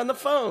 Let's talk on the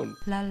phone.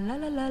 La la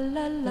la la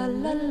la la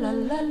la la la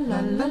la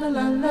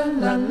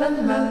la la.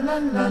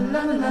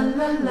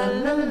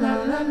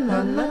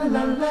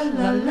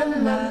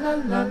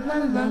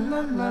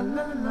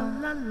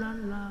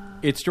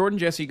 It's Jordan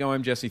Jesse Go.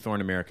 I'm Jesse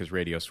Thorne, America's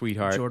radio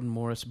sweetheart. Jordan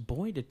Morris,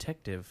 boy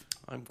detective.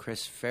 I'm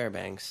Chris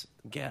Fairbanks,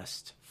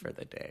 guest for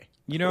the day.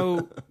 You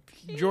know,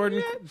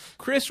 Jordan,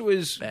 Chris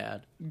was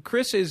Bad.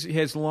 Chris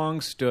has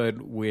long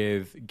stood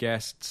with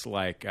guests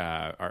like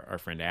our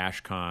friend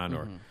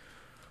Ashcon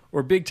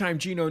or big time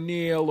Gene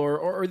O'Neill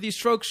or these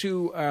folks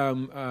who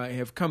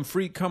have come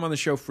on the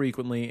show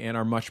frequently and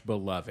are much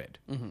beloved.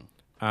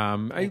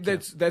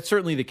 That's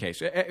certainly the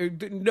case.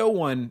 No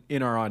one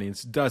in our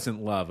audience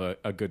doesn't love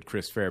a good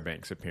Chris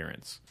Fairbanks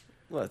appearance.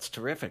 Well, it's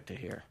terrific to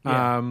hear.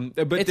 But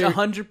It's there-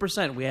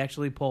 100%. We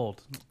actually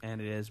polled,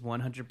 and it is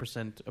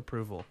 100%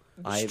 approval.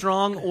 I-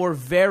 Strong or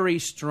very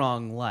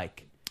strong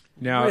like.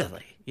 now,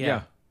 Really?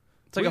 yeah.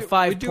 It's like we, a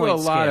 5-point We do a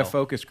lot of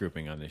scale. focus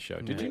grouping on this show.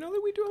 Did you know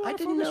that we do a lot I of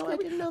didn't focus know. I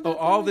grouping? didn't know Oh, that.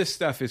 all this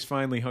stuff is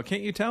finally.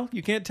 Can't you tell?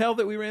 You can't tell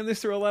that we ran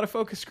this through a lot of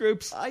focus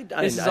groups.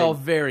 This is all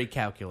very I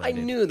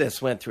calculated. knew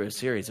this went through a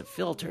series of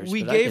filters.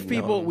 We but I gave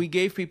didn't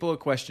know. people a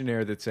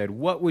questionnaire that said,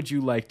 "What would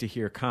you like to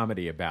hear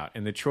comedy about?"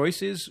 And the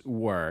choices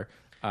were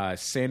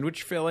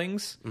sandwich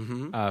fillings,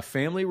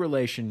 family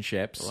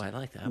relationships, Oh, I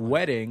like that one.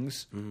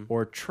 weddings,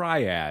 or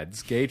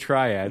triads, gay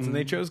triads, and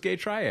they chose gay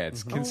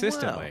triads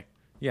consistently. wow.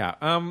 Yeah,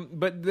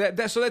 but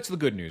that's the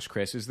good news,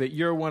 Chris, is that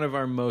you're one of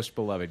our most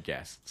beloved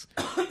guests.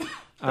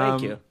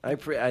 Thank you.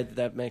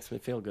 That makes me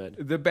feel good.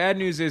 The bad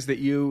news is that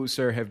you,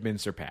 sir, have been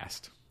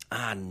surpassed.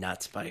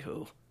 Nuts by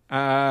who?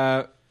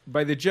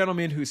 By the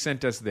gentleman who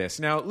sent us this.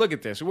 Now, look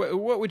at this. How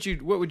would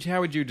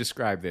you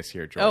describe this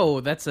here, Jordan? Oh,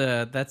 that's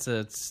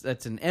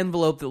an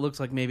envelope that looks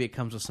like maybe it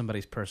comes with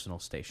somebody's personal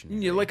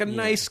station. Yeah, like a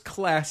nice,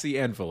 classy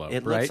envelope,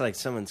 It right? looks like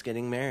someone's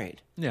getting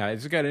married. Yeah,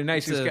 it's got a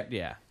nice. It's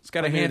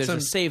got a Maybe handsome.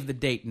 There's a save the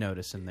date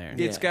notice in there.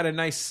 It's got a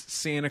nice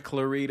Santa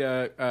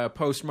Clarita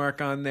postmark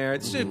on there.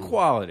 It's just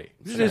quality.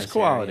 It's just Nice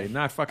quality, area.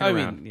 not fucking I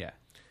around. mean, yeah.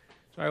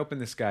 So I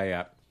opened this guy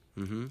up.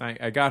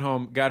 I got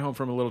home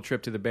from a little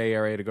trip to the Bay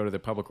Area to go to the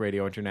Public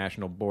Radio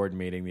International board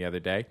meeting the other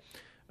day.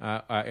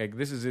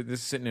 This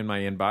is sitting in my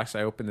inbox.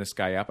 I opened this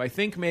guy up. I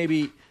think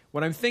maybe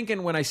what I'm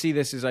thinking when I see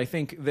this is I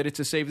think that it's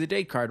a save the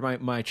date card.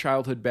 My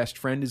childhood best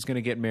friend is going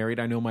to get married.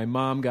 I know my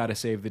mom got a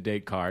save the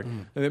date card.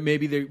 And that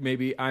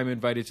maybe I'm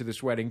invited to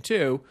this wedding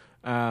too.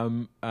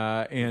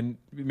 And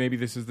maybe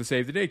this is the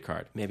save the date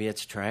card. Maybe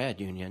it's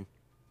Triad Union.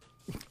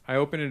 I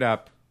open it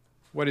up.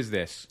 What is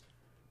this?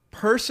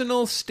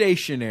 Personal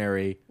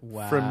stationery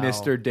from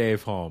Mr.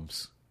 Dave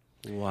Holmes.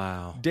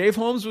 Wow. Dave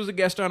Holmes was a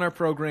guest on our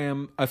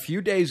program a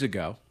few days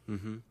ago.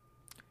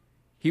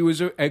 He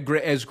was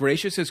as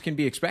gracious as can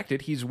be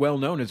expected. He's well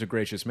known as a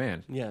gracious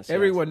man. Yes,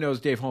 Everyone knows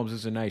Dave Holmes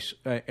is a nice,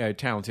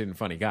 talented, and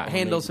funny guy.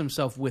 Handles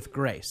himself with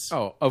grace.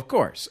 Oh, of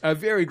course. A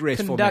very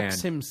graceful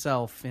Conducts man.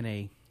 himself in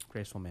a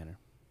graceful manner.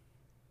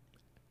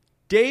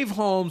 Dave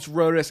Holmes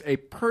wrote us a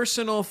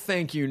personal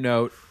thank you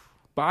note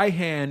by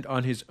hand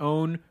on his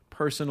own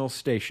personal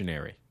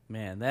stationery.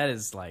 Man, that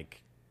is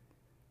like,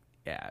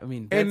 yeah. I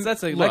mean, And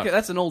that's look-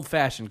 that's an old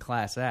fashioned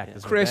class act.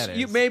 is what Chris, that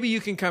is. maybe you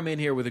can come in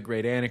here with a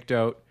great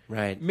anecdote.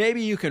 Right.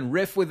 Maybe you can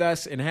riff with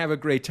us and have a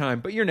great time,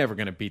 but you're never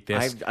going to beat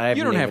this. I've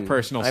You don't have even-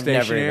 personal I've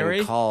never stationery.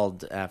 even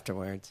called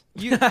afterwards.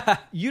 You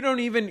don't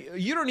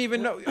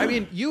even know. I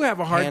mean, you have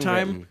a hard time.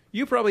 Handwritten.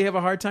 You probably have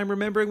a hard time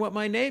remembering what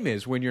my name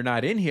is when you're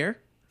not in here.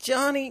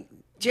 Johnny,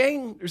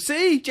 Jane,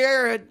 See,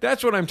 Jared.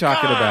 that's what I'm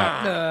talking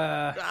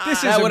about. This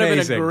is that would have been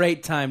amazing. a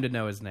great time to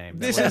know his name.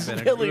 That This would is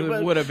have been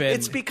Really would have been.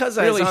 It's because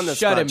I was really on the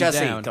shut spot. him Jesse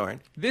down.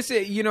 Thorne. This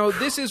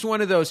is one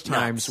of those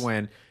times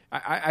when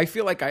I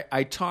feel like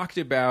I talked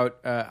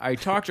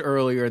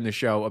earlier in the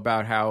show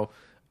about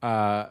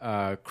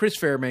how Chris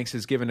Fairbanks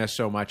has given us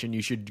so much, and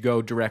you should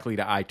go directly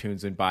to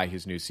iTunes and buy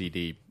his new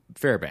CD.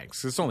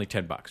 Fairbanks. It's only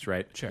 $10,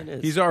 right? Sure.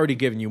 He's already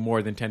given you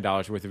more than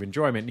 $10 worth of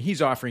enjoyment, and he's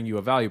offering you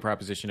a value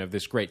proposition of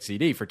this great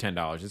CD for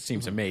 $10. It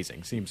seems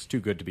amazing. Seems too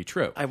good to be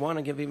true. I want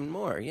to give even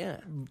more, yeah.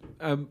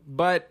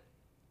 But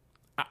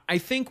I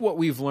think what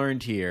we've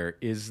learned here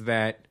is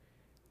that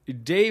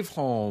Dave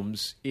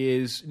Holmes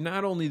is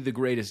not only the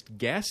greatest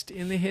guest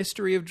in the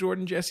history of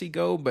Jordan Jesse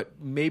Go,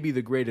 but maybe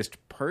the greatest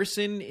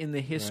person in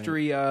the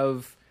history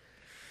of,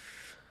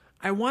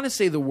 I want to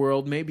say the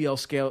world. Maybe I'll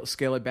scale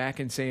it back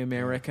and say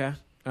America.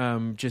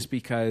 Just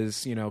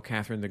because,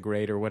 Catherine the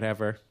Great or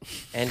whatever.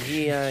 And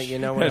he, you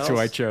know what That's else? who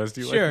I chose. Do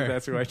you like Sure. that?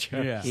 That's who I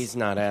chose. Yeah. He's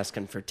not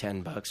asking for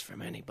 $10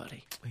 from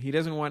anybody. He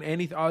doesn't want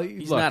anything.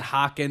 He's not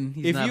hawking.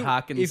 He's not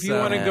hawking. If you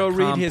want to go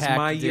read his compact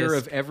My Year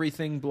disc. of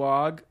Everything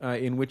blog,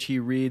 in which he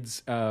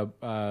reads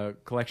a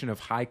collection of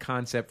high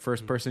concept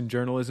first person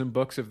journalism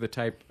books of the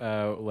type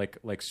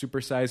like Super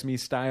Size Me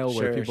style,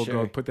 where Sure, people go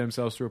sure. and put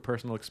themselves through a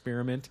personal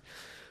experiment.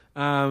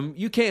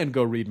 You can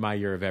go read My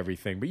Year of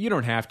Everything, but you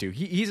don't have to.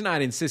 He's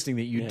not insisting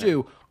that you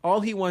do.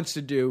 All he wants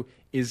to do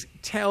is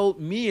tell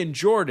me and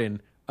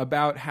Jordan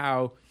about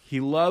how he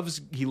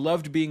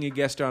loved being a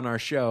guest on our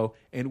show,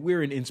 and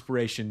we're an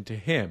inspiration to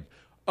him.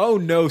 Oh,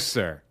 no,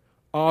 sir.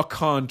 Au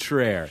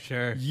contraire.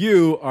 Sure.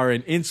 You are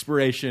an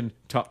inspiration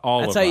to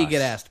all of us. That's how you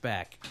get asked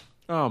back.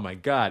 Oh, my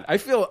God. I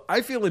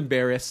feel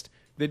embarrassed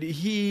that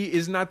he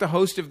is not the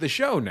host of the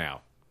show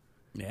now.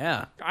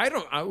 Yeah.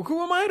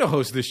 Who am I to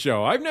host this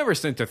show? I've never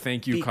sent a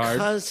thank you card.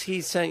 Because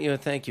he sent you a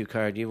thank you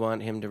card, you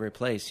want him to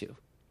replace you.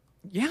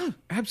 Yeah,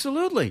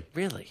 absolutely.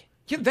 Really?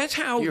 Yeah, that's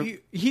how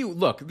he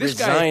look. This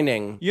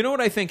resigning. guy. You know what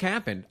I think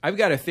happened? I've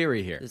got a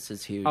theory here. This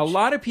is huge. A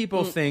lot of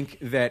people think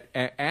that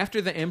after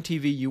the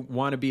MTV You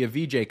Want to Be a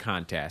VJ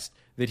contest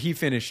that he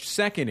finished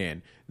second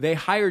in, they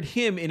hired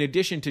him in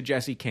addition to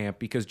Jesse Camp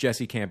because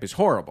Jesse Camp is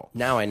horrible.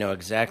 Now I know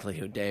exactly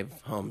who Dave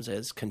Holmes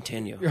is.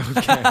 Continue.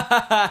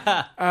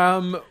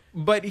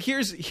 But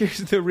here's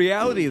the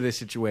reality of the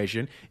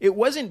situation. It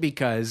wasn't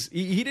because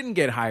he didn't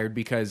get hired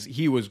because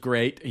he was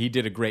great. He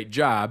did a great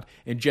job,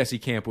 and Jesse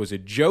Camp was a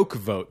joke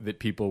vote that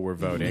people were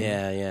voting.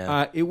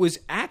 Yeah. It was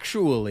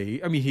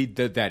actually. I mean,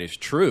 that is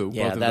true.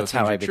 Yeah, Both of that's those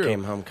how things I are true.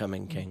 became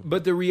homecoming king.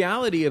 But the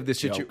reality of the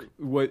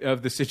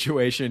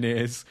situation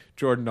is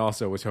Jordan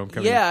also was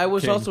homecoming. Yeah, I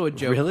was king. also a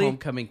joke Really?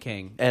 homecoming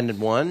king. And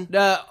one?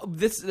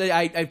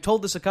 I've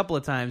told this a couple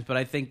of times, but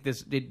I think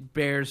it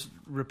bears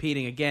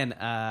repeating again.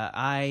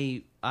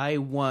 I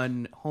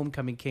won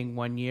homecoming king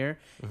one year,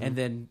 and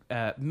then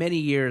many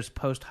years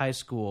post high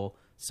school,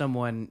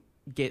 someone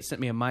sent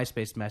me a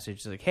MySpace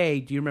message like, "Hey,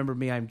 do you remember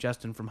me? I'm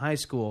Justin from high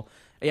school.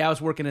 Yeah, I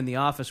was working in the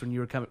office when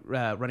you were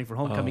running for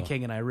homecoming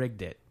king, and I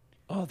rigged it."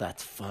 Oh,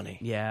 that's funny.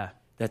 Yeah.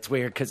 That's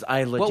weird because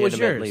I was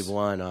legitimately yours?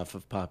 won off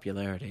of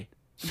popularity.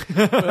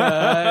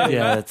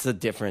 Yeah, that's the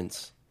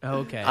difference.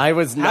 Okay. How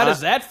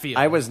does that feel?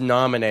 I was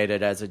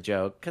nominated as a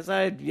joke because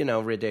I had,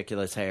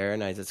 ridiculous hair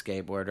and I was a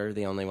skateboarder,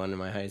 the only one in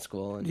my high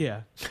school. And,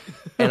 Yeah.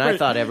 and I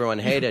thought everyone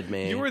hated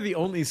me. You were the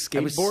only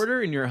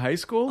skateboarder in your high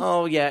school?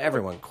 Oh, yeah,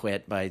 everyone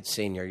quit by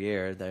senior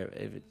year.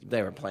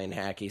 They were playing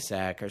hacky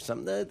sack or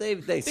something. They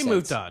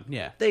moved on,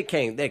 yeah. They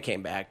came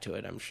back to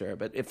it, I'm sure.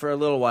 But for a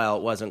little while,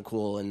 it wasn't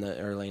cool in the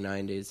early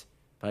 90s.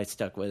 But I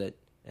stuck with it.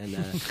 And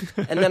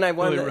then I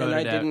won, Really and I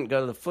rode it out. didn't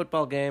go to the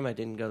football game. I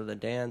didn't go to the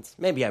dance.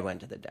 Maybe I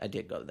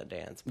did go to the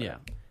dance. But Yeah.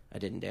 I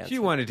didn't dance.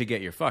 You wanted to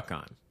get your fuck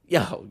on.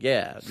 Yeah.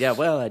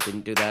 Well, I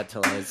didn't do that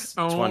till I was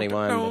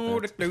 21.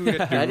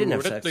 but I didn't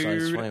have sex till I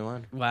was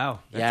 21. Wow.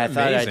 Yeah, I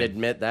thought I'd amazing.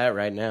 admit that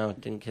right now.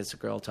 Didn't kiss a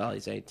girl till I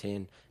was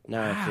 18.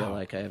 Now I feel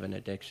like I have an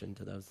addiction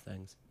to those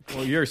things.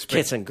 Well, you're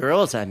Kissing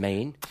girls, I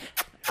mean.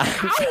 I'm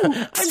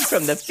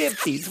from the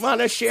 50s.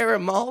 Want to share a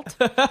malt?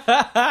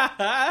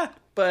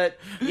 But,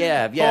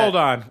 yeah. Hold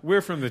on.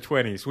 We're from the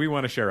 20s. We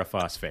want to share a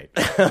phosphate.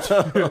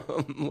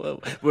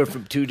 We're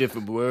from two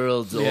different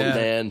worlds, old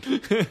man.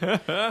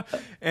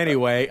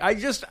 Anyway, I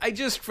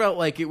just felt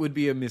like it would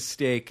be a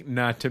mistake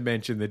not to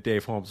mention that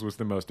Dave Holmes was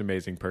the most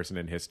amazing person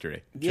in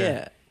history.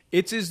 Yeah.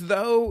 It's as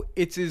though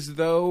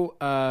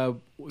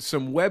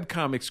some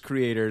webcomics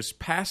creators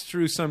passed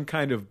through some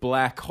kind of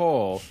black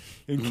hole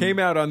and came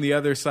out on the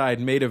other side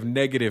made of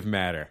negative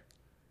matter.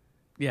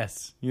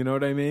 Yes. You know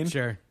what I mean?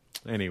 Sure.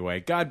 Anyway,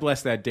 God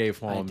bless that Dave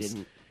Holmes.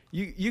 didn't.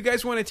 You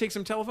guys want to take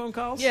some telephone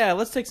calls? Yeah,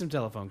 let's take some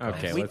telephone calls.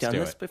 Okay, We've let's done do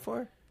this it.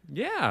 before?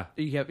 Yeah.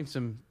 Are you having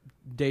some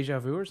deja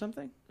vu or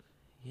something?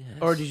 Yes.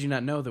 Or did you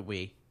not know that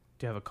we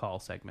do have a call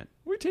segment?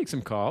 We take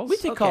some calls. We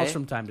take calls Okay.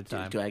 from time to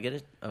time. Do I get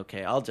it?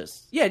 Okay, I'll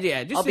just... Yeah.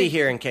 Just I'll be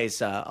here in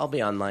case... I'll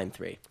be on line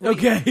 3.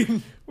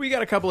 Okay. We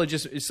got a couple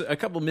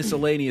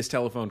miscellaneous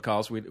telephone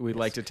calls we'd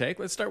like to take.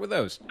 Let's start with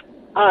those.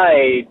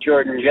 Hi,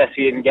 Jordan,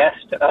 Jesse, and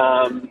guest.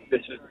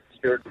 This is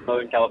Stuart from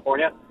Northern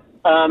California.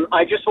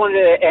 I just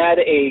wanted to add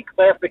a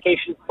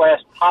clarification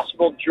 /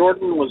 possible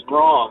Jordan was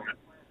wrong.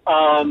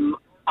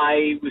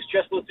 I was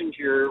just listening to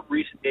your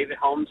recent David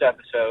Holmes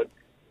episode,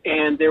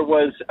 and there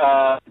was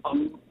a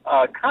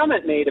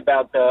comment made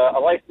about a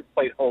license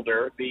plate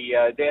holder.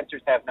 The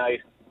dancers have nice ...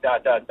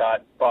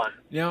 fun.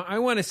 Now, I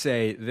want to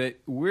say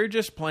that we're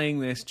just playing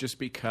this just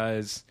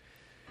because,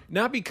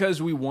 not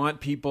because we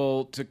want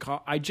people to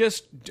call. I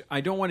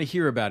don't want to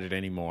hear about it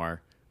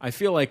anymore. I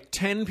feel like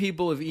 10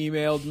 people have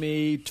emailed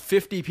me,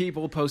 50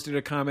 people posted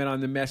a comment on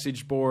the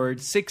message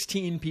board,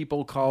 16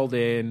 people called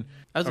in.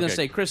 I was going to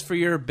say, Chris, for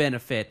your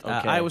benefit,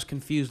 Okay. I was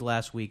confused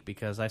last week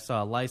because I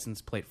saw a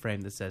license plate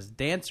frame that says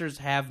 "Dancers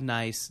have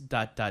nice ...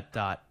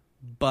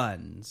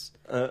 buns,"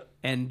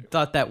 and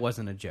thought that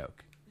wasn't a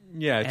joke.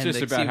 Yeah, it's And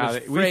just it about how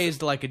was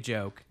phrased like a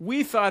joke.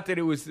 we thought that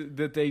it was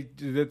that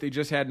they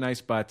just had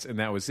nice butts and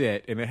that was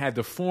it, and it had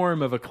the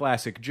form of a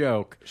classic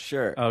joke,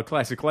 Sure. a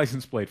classic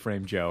license plate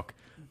frame joke,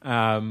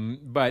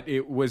 but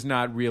it was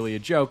not really a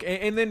joke.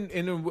 And then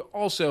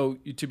also,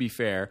 to be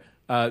fair,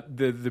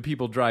 the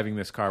people driving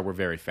this car were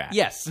very fat.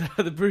 Yes,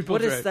 the people.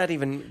 What is that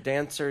even?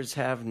 Dancers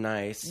have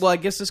nice... Well, I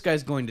guess this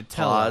guy's going to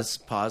tell us.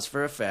 Pause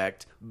for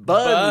effect.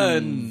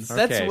 Buns.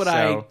 That's Okay, what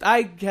so-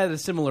 I had a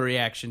similar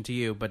reaction to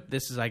you, but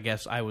this is, I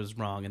guess, I was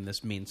wrong, and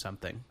this means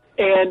something.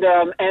 And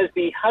as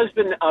the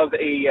husband of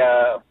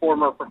a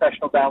former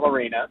professional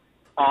ballerina,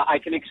 I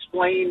can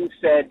explain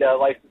said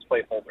license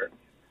plate holder.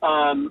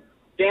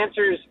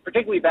 Dancers,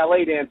 particularly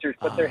ballet dancers,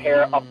 put their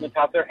hair up on the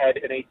top of their head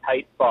in a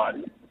tight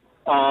bun.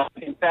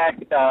 In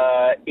fact,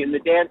 in the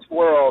dance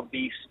world,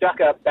 the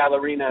stuck-up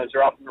ballerinas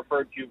are often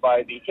referred to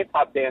by the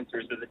hip-hop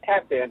dancers or the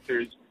tap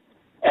dancers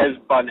as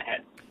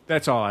bunheads.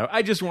 That's all.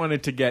 I just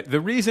wanted to get... The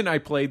reason I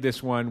played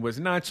this one was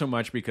not so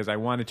much because I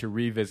wanted to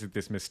revisit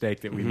this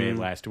mistake that we made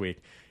last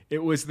week.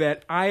 It was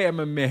that I am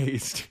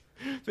amazed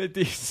that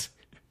these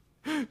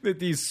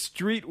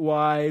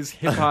streetwise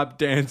hip-hop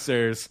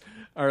dancers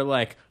are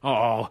like,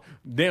 oh,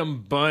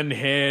 them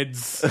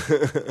bunheads.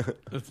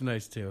 That's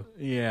nice, too.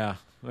 Yeah.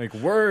 Like,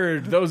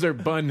 word, those are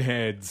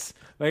bunheads.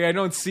 Like, I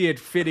don't see it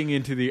fitting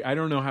into the... I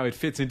don't know how it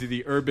fits into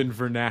the urban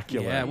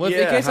vernacular. Yeah, well,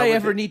 in case I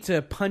ever need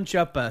to punch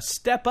up a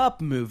Step Up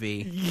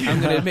movie,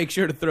 I'm going to make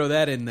sure to throw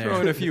that in there.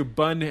 Throw in a few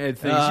bunhead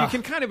things. You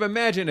can kind of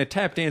imagine a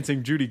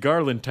tap-dancing Judy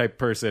Garland type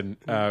person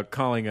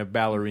calling a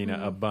ballerina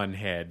a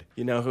bunhead.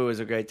 You know who was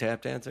a great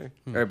tap dancer?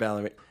 Or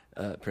ballerina?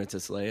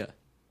 Princess Leia.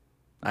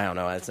 I don't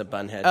know. It's a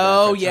bunhead.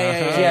 Oh, reference.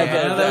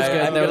 yeah. No, that was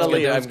good.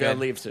 I'm going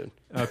to leave soon.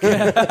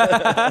 Okay.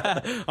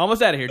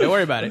 Almost out of here. Don't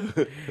worry about it.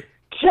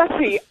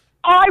 Jesse,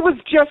 I was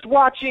just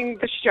watching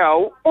the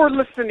show, or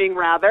listening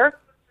rather.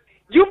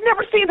 You've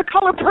never seen The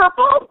Color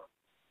Purple?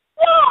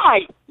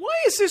 Why? Why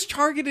is this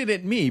targeted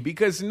at me?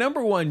 Because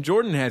number one,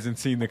 Jordan hasn't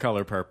seen The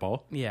Color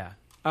Purple. Yeah.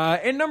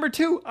 And number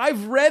two,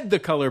 I've read The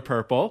Color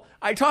Purple.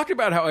 I talked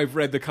about how I've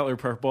read The Color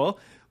Purple.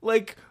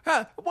 Like,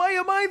 why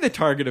am I the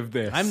target of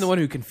this? I'm the one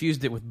who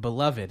confused it with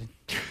Beloved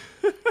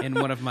in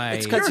one of my...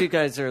 It's because you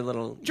guys are a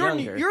little Jordan,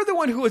 younger. you're the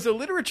one who was a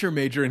literature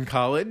major in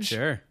college.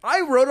 Sure.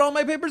 I wrote all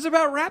my papers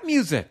about rap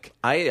music.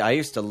 I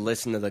used to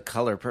listen to the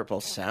Color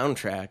Purple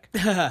soundtrack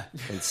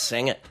and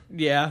sing it.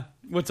 Yeah.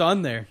 What's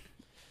on there?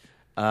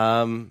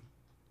 That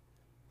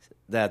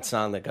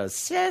song that goes,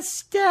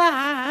 Sister,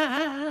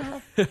 yeah,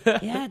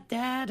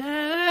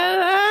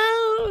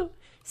 da-da-da-da,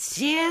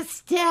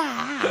 Sister.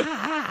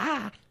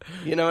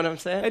 You know what I'm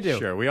saying? I do.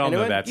 Sure, we all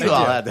know that. You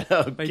all had that.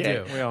 Okay. I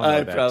do. We all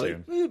know that probably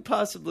tune.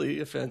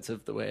 possibly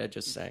offensive the way I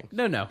just sang.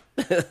 No.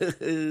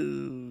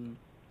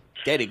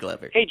 Daddy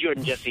Glover. Hey,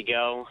 Jordan, Jesse,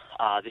 Go.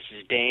 This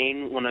is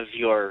Dane, one of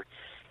your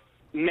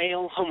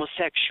male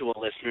homosexual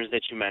listeners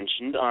that you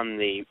mentioned on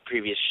the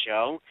previous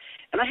show.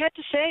 And I had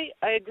to say,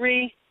 I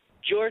agree,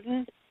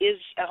 Jordan is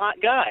a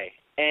hot guy.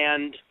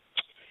 And,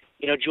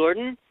 you know,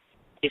 Jordan,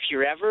 if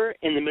you're ever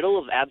in the middle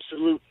of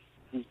absolute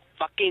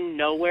fucking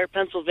nowhere,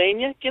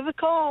 Pennsylvania, give a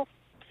call.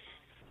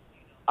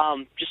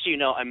 Just so you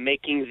know, I'm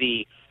making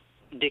the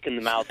dick in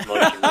the mouth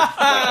motion with my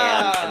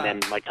hand, and then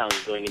my tongue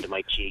going into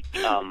my cheek.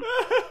 You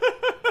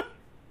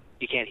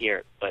can't hear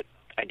it, but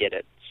I did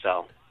it.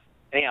 So,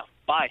 anyhow,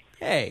 bye.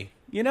 Hey,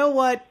 you know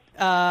what?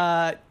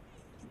 That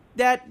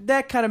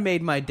kind of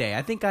made my day.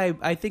 I think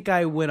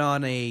I went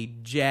on a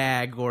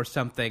jag or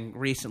something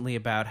recently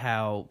about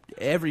how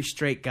every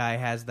straight guy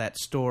has that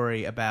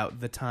story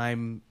about the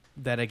time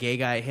that a gay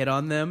guy hit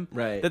on them.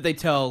 Right. That they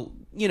tell,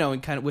 you know,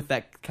 and kind of with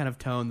that kind of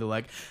tone, they're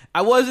like,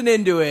 I wasn't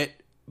into it,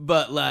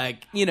 but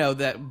like, you know,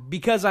 that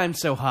because I'm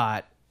so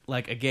hot,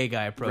 like a gay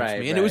guy approached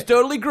me, and it was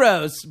totally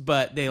gross,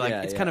 but they like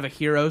it's kind of a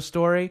hero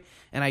story,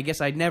 and I guess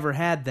I never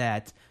had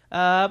that.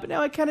 But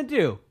now I kind of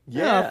do.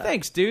 Yeah. Oh,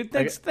 thanks, dude.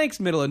 Thanks,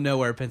 middle of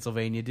nowhere,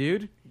 Pennsylvania,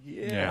 dude.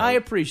 Yeah. I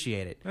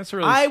appreciate it. That's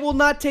really... I will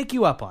not take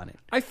you up on it.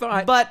 I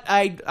thought... But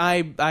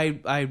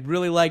I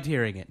really liked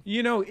hearing it.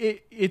 You know,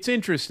 it's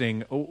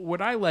interesting.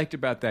 What I liked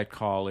about that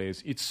call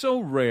is it's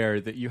so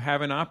rare that you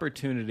have an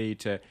opportunity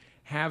to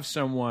have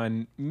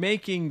someone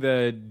making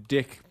the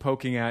dick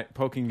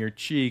poking your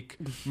cheek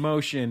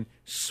motion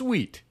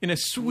sweet, in a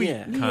sweet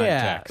context.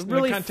 Yeah, In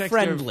really the context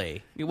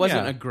friendly. It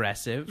wasn't Yeah.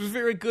 aggressive. It was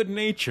very good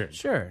natured.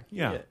 Sure.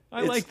 Yeah. I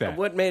It's- like that.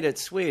 What made it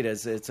sweet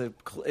is it's a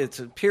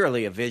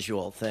purely a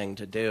visual thing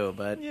to do,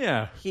 but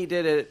Yeah. he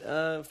did it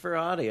for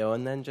audio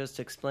and then just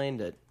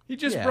explained it. He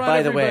just Yeah. brought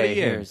By the everybody way,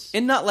 in. here's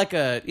And not like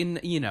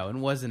it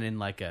wasn't in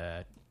like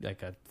a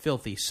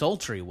filthy,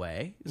 sultry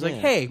way. It's like,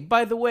 hey,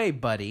 by the way,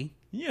 buddy,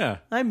 Yeah.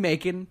 I'm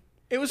making...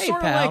 It was Hey,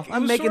 sort pal, of like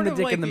I'm making the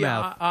dick in the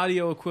mouth.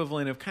 Audio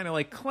equivalent of kind of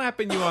like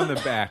clapping you on the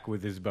back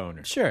with his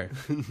boner. Sure.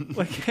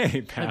 Like,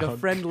 hey, pal. Like a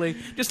friendly...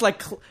 Just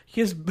like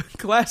his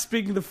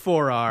clasping the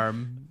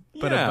forearm,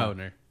 but Yeah. a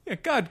boner.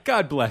 Yeah,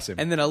 God bless him.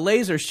 And then a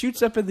laser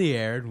shoots up in the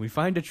air, and we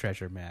find a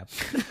treasure map.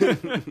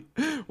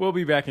 We'll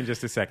be back in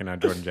just a second on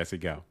Jordan Jesse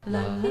Go.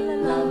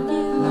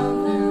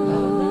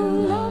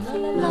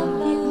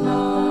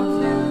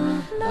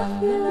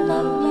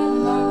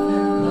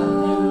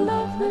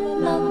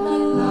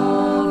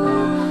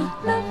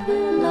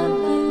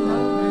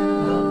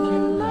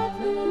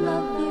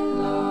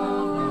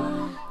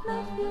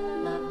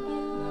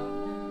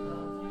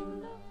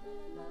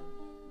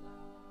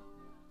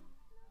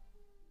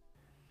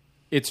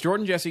 It's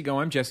Jordan Jesse Go.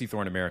 I'm Jesse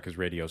Thorne, America's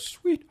radio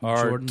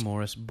sweetheart. Jordan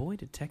Morris, boy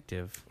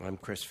detective. I'm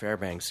Chris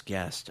Fairbanks,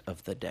 guest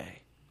of the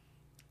day.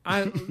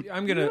 I'm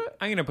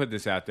gonna put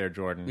this out there,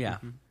 Jordan. Yeah.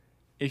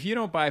 If you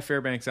don't buy a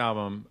Fairbanks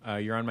album,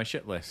 you're on my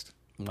shit list.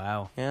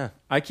 Wow. Yeah.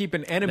 I keep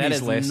an That enemies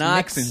is list, not,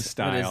 Nixon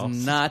style. That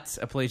is not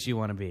a place you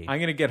want to be. I'm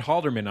going to get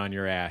Halderman on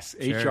your ass.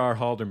 Sure. H.R.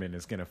 Halderman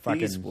is going to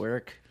These fucking...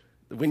 work.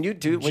 When you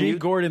do... G.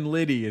 Gordon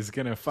Liddy is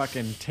going to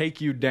fucking take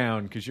you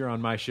down because you're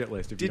on my shit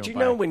list if you Did don't you buy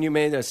know it. when you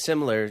made a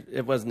similar...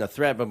 It wasn't a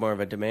threat, but more of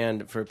a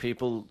demand for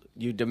people...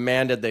 You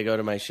demanded they go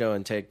to my show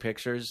and take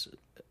pictures.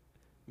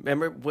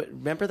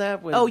 Remember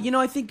that? When,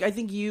 I think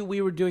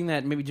we were doing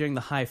that maybe during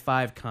the high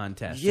five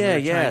contest. Yeah, we were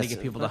yeah. trying to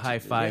get people to high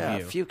five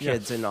you. A few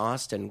kids in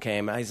Austin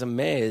came. I was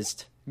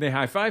amazed. They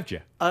high-fived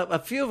you. A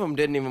few of them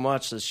didn't even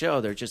watch the show.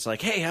 They're just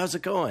like, "Hey, how's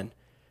it going?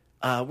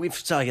 We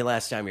saw you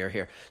last time you were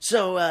here.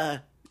 So,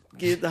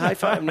 give the high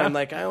five." And I'm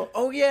like,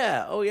 "Oh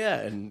yeah,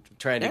 and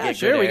trying to get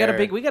sure. good We got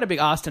air. a big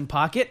Austin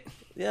pocket.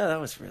 Yeah, that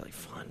was really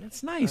fun.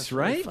 It's nice, That's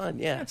really right? fun,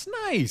 yeah. That's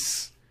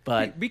nice.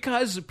 But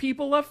because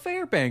people love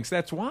Fairbanks,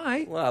 that's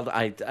why. well,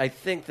 I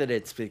think that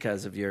it's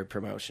because of your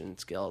promotion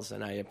skills,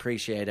 and I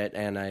appreciate it,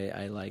 and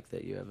I like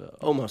that you have an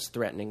almost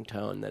threatening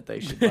tone that they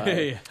should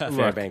buy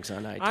Fairbanks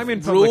on iTunes. I'm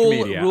in public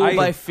media. Rule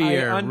by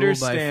fear. I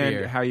understand Rule by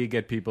fear. how you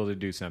get people to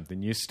do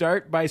something. You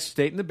start by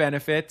stating the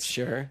benefits.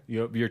 Sure.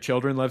 Your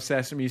children love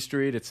Sesame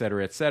Street, et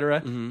cetera, et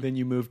cetera. Mm-hmm. Then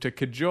you move to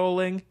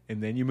cajoling,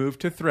 and then you move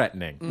to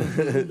threatening.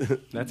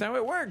 That's how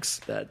it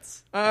works.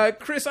 That's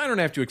Chris, I don't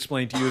have to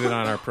explain to you that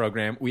on our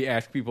program, we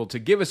ask people to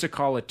give us a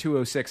call at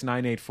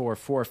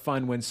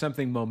 206-984-4FUN when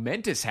something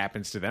momentous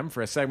happens to them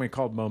for a segment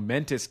called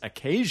Momentous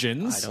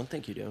Occasions. I don't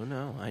think you do.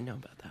 No, I know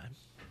about that.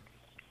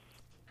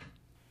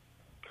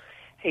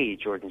 Hey,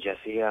 Jordan,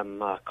 Jesse. I'm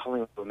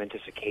calling on a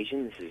momentous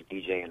occasion. This is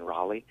DJ in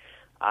Raleigh.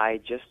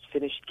 I just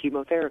finished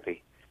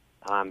chemotherapy.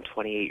 I'm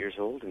 28 years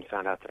old and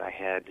found out that I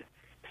had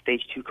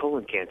stage 2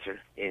 colon cancer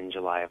in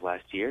July of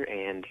last year,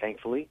 and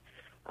thankfully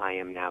I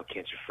am now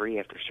cancer-free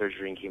after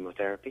surgery and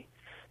chemotherapy.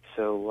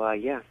 So,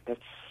 yeah, that's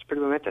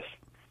pretty momentous.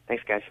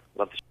 Thanks, guys.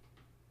 Love the show.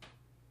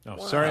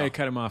 Oh, sorry I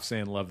cut him off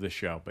saying love the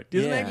show, but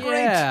isn't that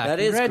great? Yeah, That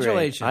is great.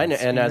 congratulations. I know,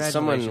 and as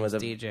someone with a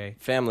DJ.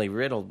 family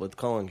riddled with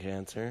colon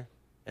cancer,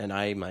 and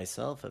I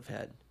myself have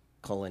had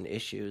colon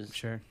issues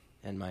Sure.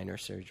 and minor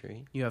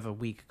surgery, You have a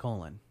weak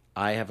colon.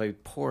 I have a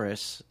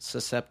porous,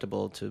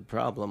 susceptible to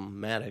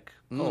problematic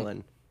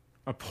colon.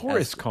 A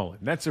porous colon.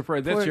 That's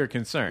your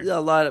concern.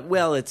 A lot of,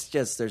 well, it's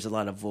just there's a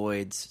lot of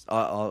voids,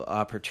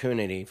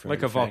 opportunity for Like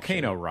a infection.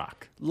 volcano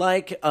rock.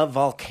 Like a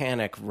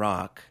volcanic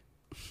rock.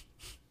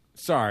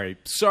 Sorry,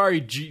 Or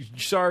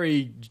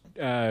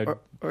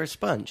a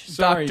sponge.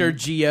 sorry. Dr.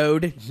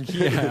 Geode.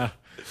 Yeah.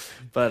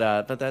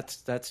 But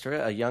that's true.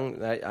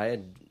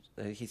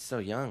 He's so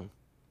young.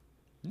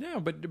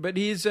 No, but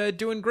he's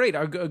doing great.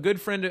 A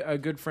good friend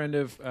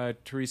of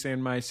Teresa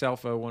and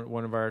myself,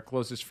 one of our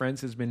closest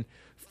friends, has been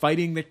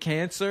fighting the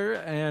cancer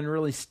and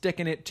really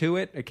sticking it to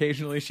it.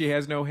 Occasionally, she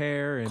has no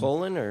hair. And,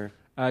 Colon or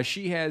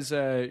she has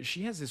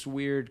this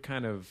weird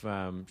kind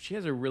of she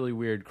has a really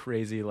weird,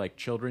 crazy like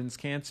children's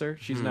cancer.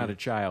 She's not a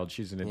child;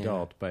 she's an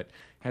adult, but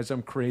has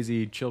some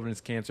crazy children's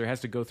cancer.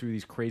 Has to go through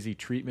these crazy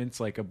treatments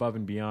like above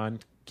and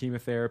beyond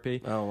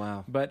chemotherapy. Oh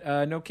wow! But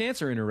no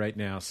cancer in her right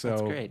now. So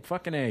That's great.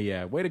 Fucking A,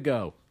 yeah. Way to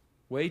go.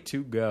 Way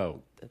to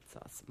go. That's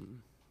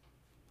awesome.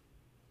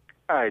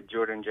 Hi,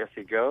 Jordan,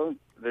 Jesse, Go.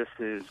 This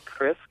is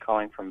Chris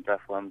calling from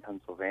Bethlehem,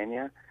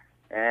 Pennsylvania,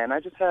 and I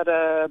just had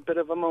a bit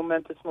of a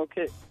momentous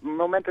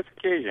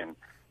occasion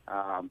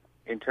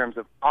in terms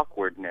of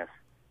awkwardness.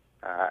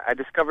 I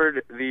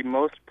discovered the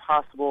most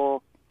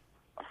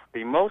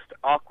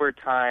awkward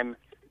time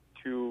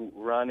to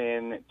run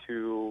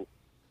into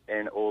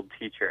an old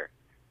teacher.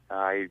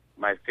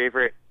 My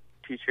favorite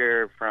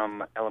teacher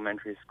from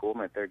elementary school,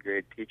 my third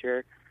grade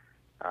teacher,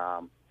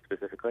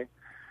 specifically.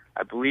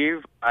 I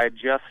believe I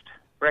just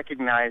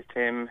recognized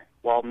him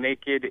while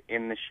naked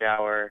in the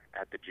shower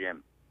at the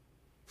gym.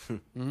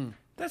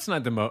 That's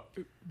not the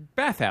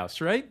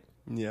bathhouse, right?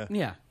 Yeah.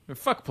 Yeah. A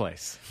fuck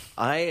place.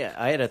 I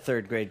had a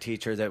third grade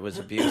teacher that was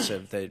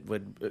abusive, that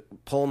would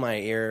pull my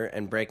ear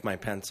and break my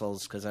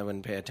pencils because I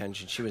wouldn't pay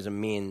attention. She was a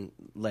mean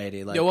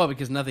lady. Like, Yeah, well,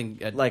 because nothing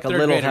like a third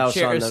Little grader House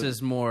on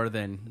cherishes more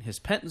than his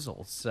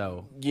pencils.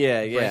 So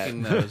yeah.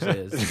 breaking those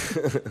is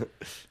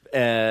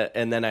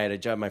And then I had a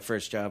job. My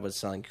first job was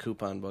selling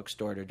coupon books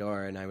door to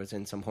door, and I was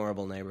in some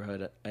horrible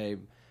neighborhood.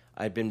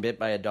 I'd been bit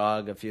by a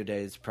dog a few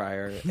days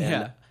prior, and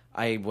Yeah.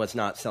 I was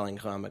not selling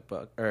comic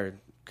book or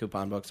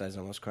coupon books. I was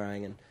almost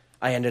crying, and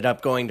I ended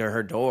up going to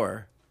her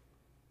door,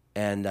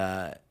 and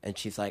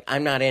she's like,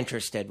 "I'm not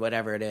interested,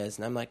 whatever it is."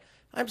 And I'm like,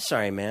 "I'm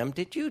sorry, ma'am.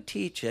 Did you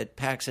teach at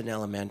Paxton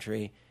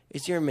Elementary?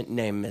 Is your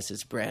name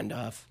Mrs.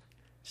 Brandoff?"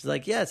 She's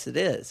like, "Yes, it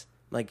is."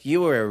 I'm like,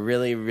 "You were a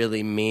really,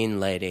 really mean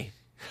lady."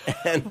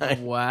 And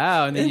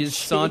wow. And then you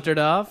just sauntered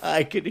off.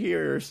 I could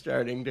hear her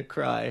starting to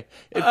cry.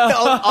 It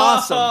felt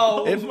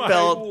awesome. It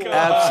felt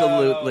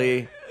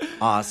absolutely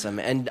awesome,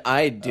 and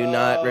I do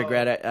not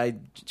regret it.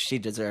 She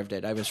deserved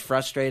it. I was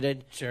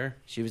frustrated. Sure.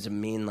 She was a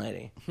mean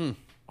lady.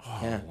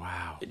 Oh,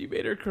 wow. And you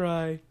made her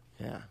cry.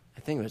 Yeah,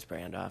 I think it was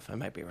Brandoff. I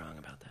might be wrong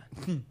about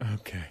that.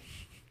 Okay.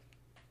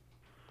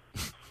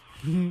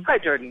 Hi,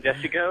 Jordan,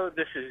 Jessica.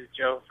 This is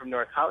Joe from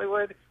North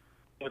Hollywood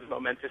with a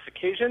momentous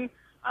occasion.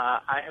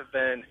 I have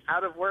been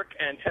out of work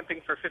and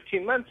temping for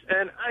 15 months,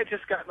 and I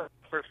just got my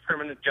first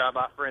permanent job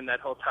offer in that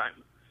whole time.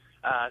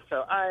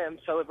 So I am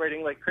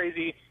celebrating like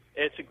crazy.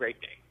 It's a great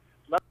day.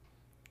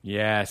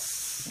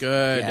 Yes.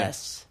 Good.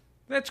 Yes.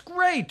 That's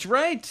great,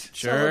 right?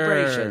 Sure.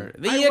 Celebration.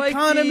 The I like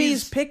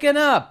economy's these. picking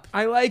up.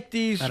 I like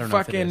these I don't know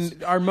if it is.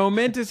 fucking our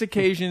momentous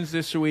occasions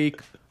this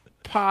week.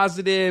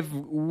 Positive,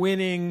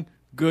 winning,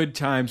 good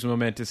times,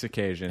 momentous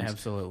occasions.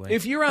 Absolutely.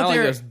 If you're I out like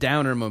there, those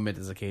downer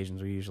momentous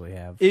occasions we usually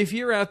have. if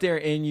you're out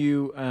there and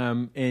you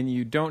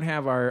don't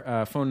have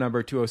our phone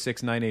number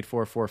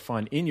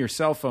 206-9844-FUN in your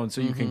cell phone,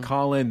 so you can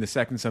call in the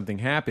second something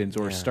happens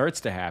or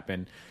starts to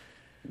happen.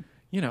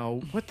 You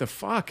know, what the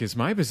fuck is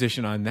my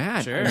position on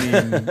that? Sure.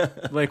 I mean,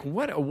 like,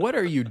 what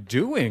are you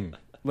doing?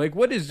 Like,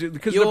 what is it?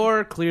 Because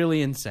You're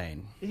clearly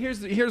insane.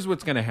 here's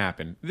what's going to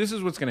happen. This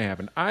is what's going to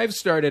happen. I've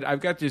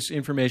got this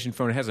information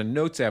phone. It has a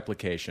notes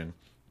application,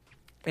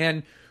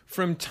 and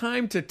from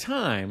time to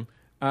time,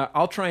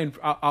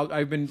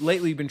 I've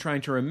been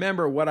trying to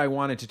remember what I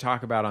wanted to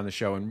talk about on the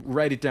show and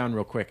write it down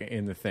real quick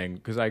in the thing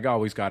because I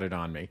always got it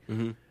on me.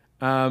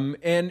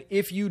 And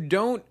if you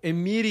don't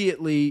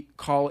immediately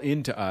call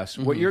into us,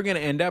 what you're going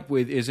to end up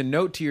with is a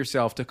note to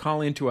yourself to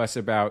call into us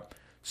about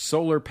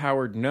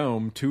solar-powered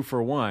gnome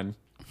 2-for-1.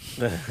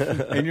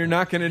 And you're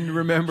not going to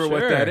remember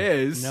what that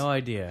is. No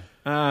idea.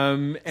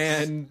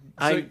 And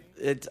so,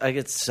 I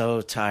get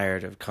so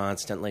tired of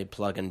constantly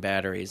plugging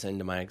batteries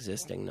into my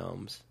existing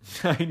gnomes.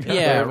 I know.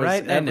 Yeah, It was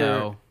right. I ever-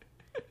 know.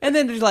 And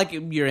then there's like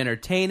you're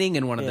entertaining,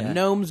 and one of the Yeah.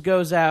 gnomes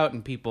goes out,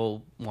 and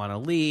people want to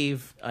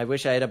leave. I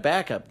wish I had a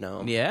backup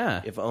gnome. Yeah.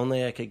 If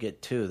only I could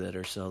get two that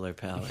are solar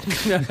powered.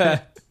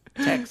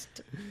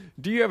 Text.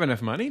 Do you have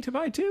enough money to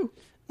buy two?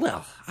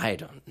 Well, I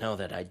don't know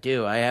that I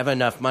do. I have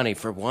enough money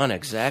for one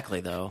exactly,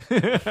 though.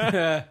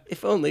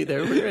 If only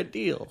there were a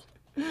deal.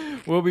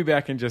 We'll be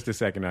back in just a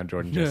second on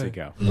Jordan Jesse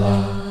Go.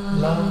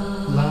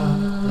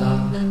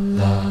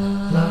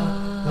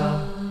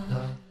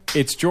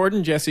 It's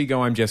Jordan Jesse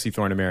Go. I'm Jesse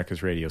Thorne,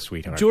 America's radio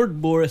sweetheart.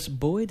 Jordan Morris,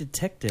 boy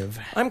detective.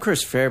 I'm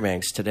Chris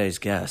Fairbanks, today's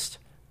guest.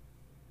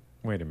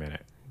 Wait a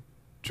minute.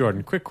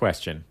 Jordan, quick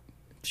question.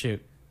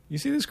 Shoot. You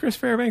see this Chris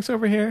Fairbanks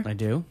over here? I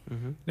do.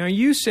 Now,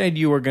 you said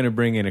you were going to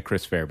bring in a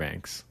Chris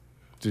Fairbanks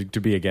to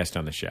be a guest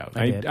on the show.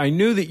 I did. I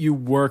knew that you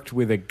worked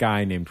with a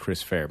guy named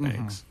Chris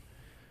Fairbanks.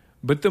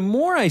 But the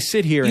more I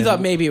sit here... You and,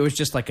 thought maybe it was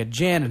just like a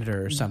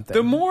janitor or something.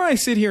 the more I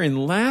sit here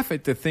and laugh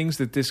at the things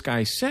that this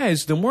guy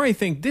says, the more I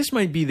think this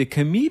might be the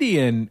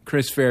comedian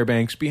Chris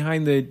Fairbanks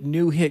behind the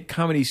new hit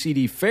comedy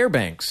CD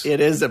Fairbanks. It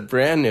is a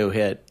brand new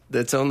hit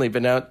that's only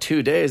been out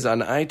 2 days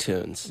on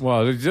iTunes.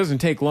 Well, it doesn't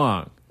take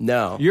long.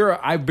 No.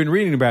 I've been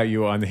reading about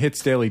you on the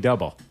Hits Daily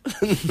Double.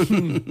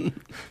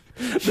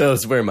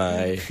 Those were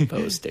my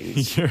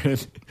postings.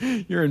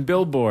 You're in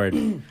Billboard.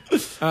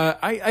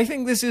 I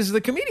think this is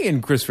the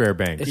comedian Chris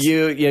Fairbanks.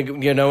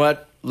 You know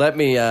what? Let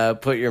me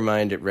put your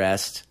mind at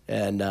rest.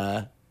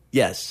 And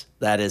yes,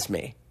 that is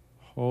me.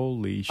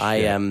 Holy shit. I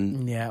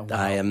am. Yeah, wow.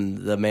 I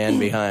am the man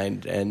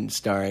behind and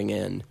starring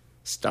in.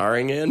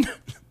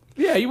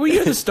 Yeah, well,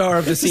 you're the star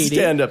of the CD.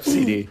 Stand-up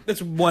CD.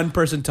 That's one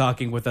person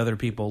talking with other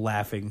people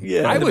laughing.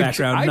 Yeah. in the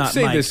background, I'd not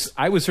say mics. this.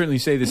 I would certainly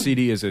say the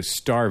CD is a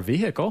star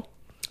vehicle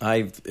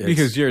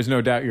because there's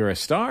no doubt you're a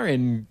star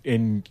and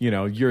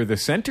you're the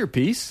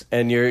centerpiece.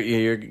 And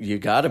you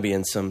got to be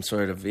in some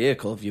sort of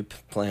vehicle if you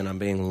plan on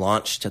being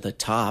launched to the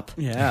top.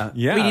 Yeah.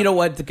 Yeah. I mean, you know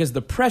what? Because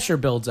the pressure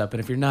builds up, and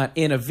if you're not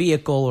in a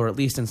vehicle or at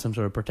least in some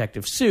sort of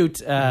protective suit,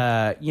 you're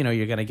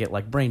going to get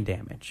like brain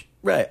damage.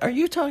 Right. Are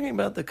you talking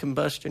about the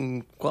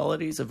combustion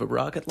qualities of a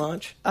rocket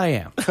launch? I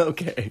am.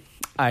 Okay.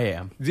 I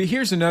am.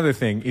 Here's another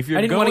thing. If you're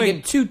I didn't going, want to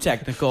get too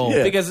technical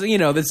because,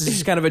 this is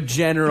just kind of a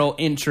general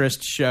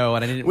interest show,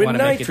 and I didn't When want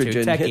to make it too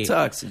nitrogen techy. hits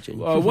oxygen.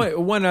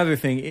 one other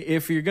thing.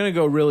 If you're going to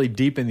go really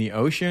deep in the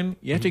ocean,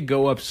 you have to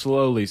go up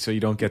slowly so you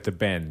don't get the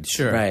bends.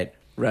 Sure.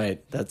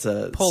 Right. That's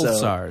a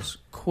Pulsars,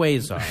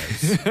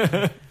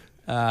 quasars.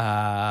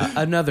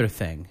 Another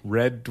thing.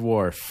 Red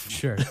dwarf.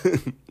 Sure.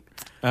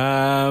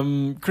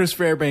 Chris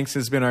Fairbanks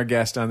has been our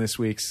guest on this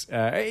week's.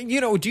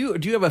 Do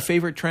you have a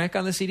favorite track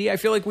on the CD? I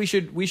feel like we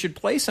should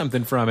play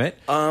something from it.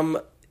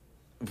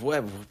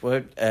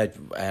 What at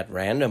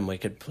random we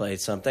could play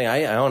something.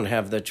 I don't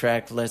have the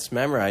track list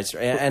memorized,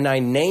 and I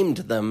named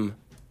them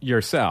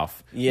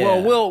yourself. Yeah.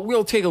 Well,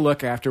 we'll take a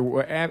look after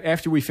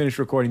we finish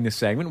recording this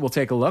segment. We'll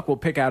take a look. We'll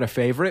pick out a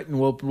favorite, and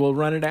we'll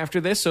run it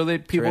after this, so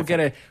that people get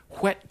a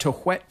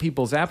whet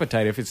people's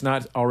appetite if it's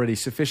not already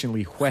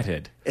sufficiently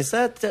whetted. Is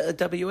that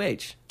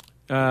WH?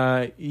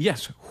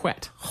 Yes,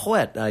 whet.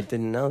 Whet. I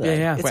didn't know that.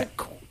 Yeah. Is Whet. it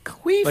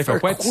queef Like or a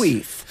whet-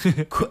 queef?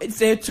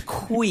 It's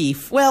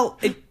queef. Well,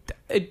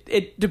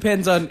 it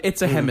depends on.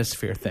 It's a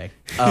hemisphere thing.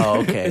 Oh,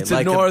 okay. It's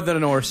Like a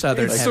northern or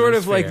southern. It's sort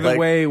of like hemisphere. the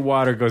way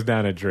water goes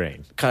down a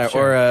drain.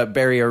 or a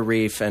barrier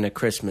reef and a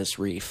Christmas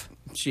reef.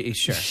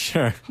 Sure.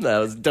 Sure. That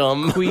was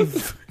dumb.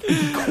 Queef.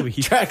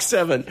 Track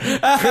 7,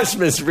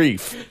 Christmas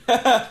Reef.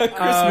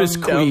 Christmas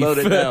queef. Download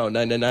it now,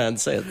 99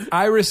 cents.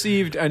 I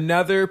received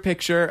another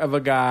picture of a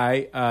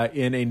guy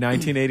in a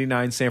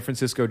 1989 San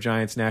Francisco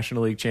Giants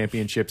National League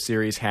Championship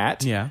Series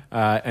hat. Yeah.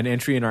 An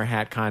entry in our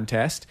hat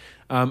contest.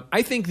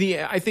 I think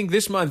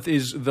this month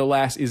is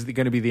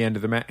going to be the end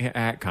of the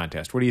hat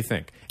contest. What do you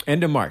think?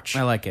 End of March.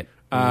 I like it.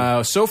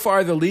 So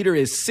far, the leader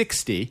is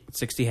 60.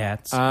 60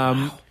 hats.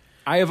 Wow.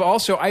 I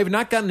have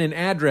not gotten an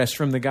address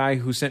from the guy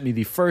who sent me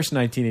the first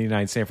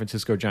 1989 San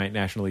Francisco Giant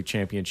National League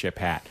Championship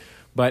hat.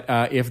 But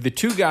if the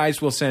two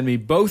guys will send me,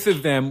 both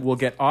of them will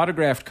get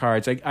autographed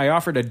cards. I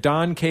offered a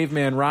Don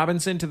Caveman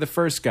Robinson to the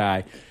first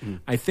guy.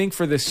 I think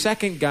for the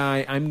second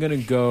guy, I'm going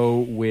to go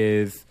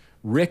with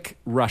Rick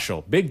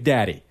Russell, Big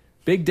Daddy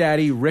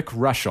Rick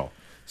Russell.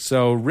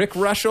 So Rick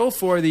Russell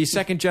for the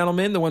second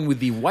gentleman, the one with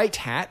the white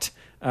hat.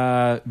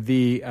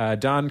 The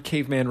Don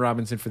Caveman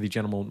Robinson for the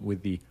gentleman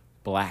with the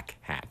black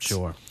hats.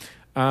 Sure.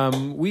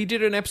 We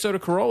did an episode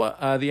of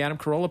Carolla, the Adam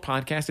Carolla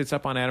podcast. It's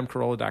up on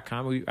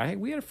adamcarolla.com.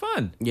 We had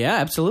fun. Yeah,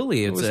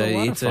 absolutely. It's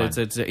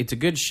a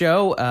good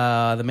show.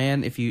 The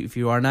man, if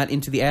you are not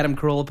into the Adam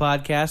Carolla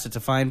podcast, it's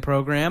a fine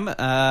program.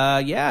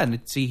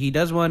 And he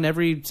does one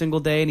every single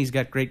day, and he's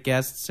got great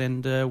guests,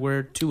 and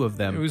we're two of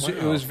them.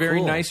 It was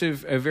very nice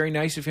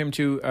of him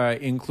to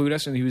include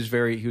us, and he was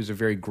a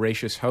very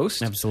gracious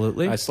host.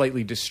 Absolutely.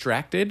 Slightly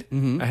distracted.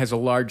 Has a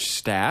large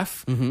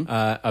staff.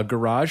 A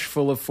garage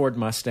full of Ford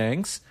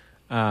Mustangs.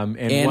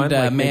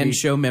 Man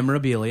Show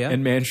memorabilia.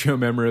 And Man Show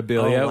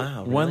memorabilia. Oh,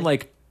 wow, really? One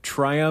like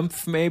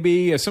Triumph,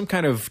 maybe some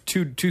kind of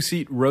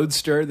two-seat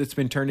roadster that's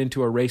been turned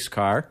into a race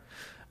car.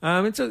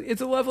 It's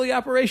a lovely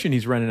operation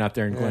he's running out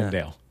there in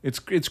Glendale. It's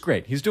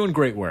great. He's doing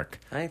great work.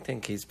 I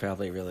think he's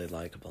probably really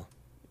likable.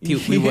 He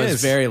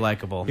was very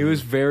likable. He was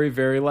very,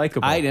 very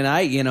likable. I've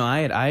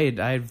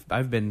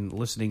been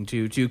listening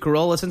to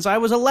Carolla since I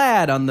was a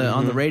lad on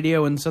the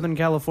radio in Southern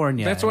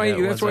California. That's why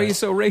he's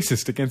so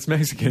racist against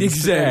Mexicans.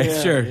 Exactly.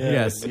 Sure. Yeah,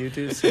 yes. You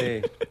do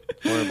say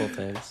horrible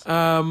things.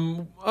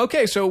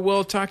 Okay, so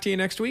we'll talk to you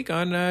next week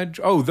on.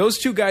 Those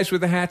two guys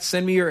with the hats.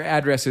 Send me your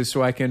addresses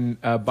so I can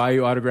buy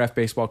you autographed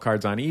baseball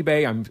cards on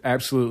eBay. I'm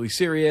absolutely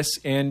serious,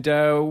 and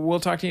we'll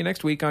talk to you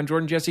next week on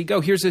Jordan Jesse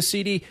Go. Here's a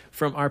CD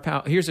from our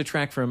pal. Here's a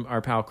track from our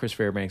pal Chris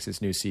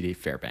Fairbanks' new CD,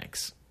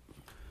 Fairbanks.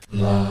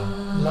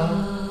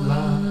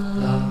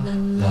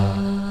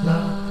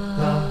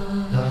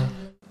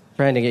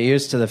 Trying to get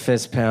used to the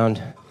fist pound.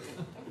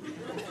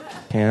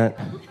 Can't.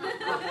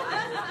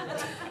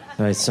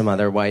 By some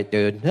other white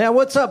dude. Yeah,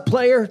 what's up,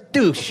 player?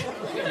 Douche.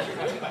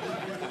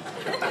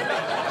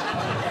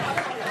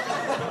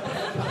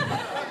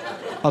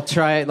 I'll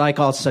try it like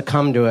I'll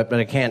succumb to it, but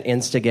I can't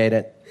instigate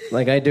it.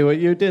 Like I do what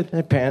you did.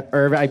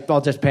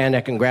 I'll just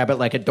panic and grab it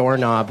like a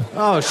doorknob.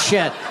 Oh,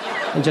 shit.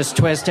 And just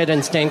twist it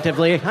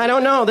instinctively. I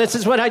don't know. This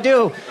is what I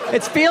do.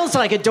 It feels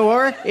like a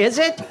door. Is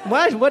it?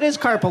 What? What is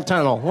carpal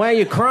tunnel? Why are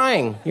you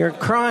crying? You're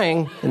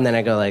crying. And then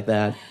I go like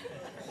that.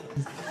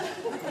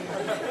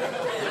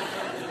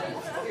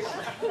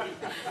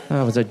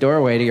 Oh, it was a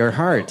doorway to your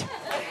heart.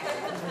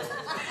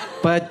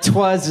 But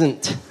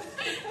 'twasn't.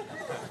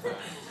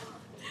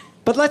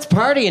 But let's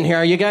party in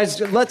here, you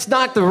guys. Let's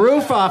knock the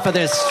roof off of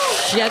this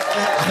shit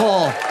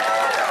hole.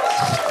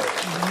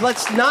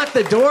 Let's knock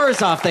the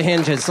doors off the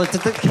hinges. Let's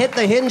hit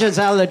the hinges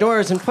out of the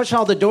doors and push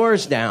all the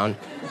doors down.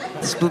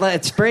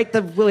 Let's break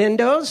the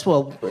windows.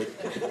 We'll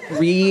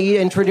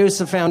reintroduce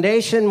the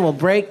foundation. We'll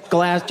break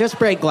glass. Just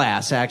break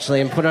glass,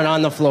 actually, and put it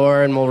on the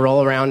floor, and we'll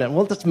roll around it.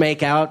 We'll just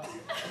make out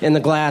in the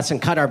glass and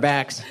cut our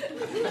backs.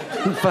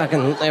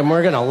 And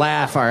we're gonna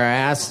laugh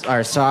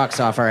our socks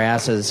off our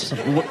asses.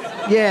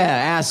 Yeah,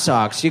 ass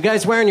socks. You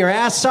guys wearing your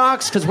ass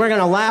socks? Because we're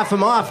gonna laugh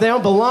them off. They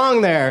don't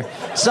belong there.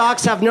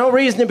 Socks have no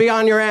reason to be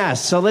on your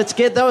ass. So let's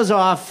get those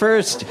off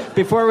first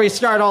before we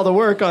start all the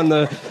work on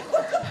the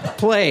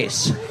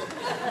place.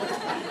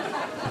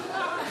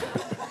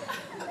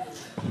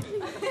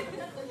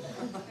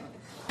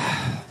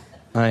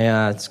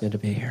 It's good to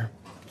be here.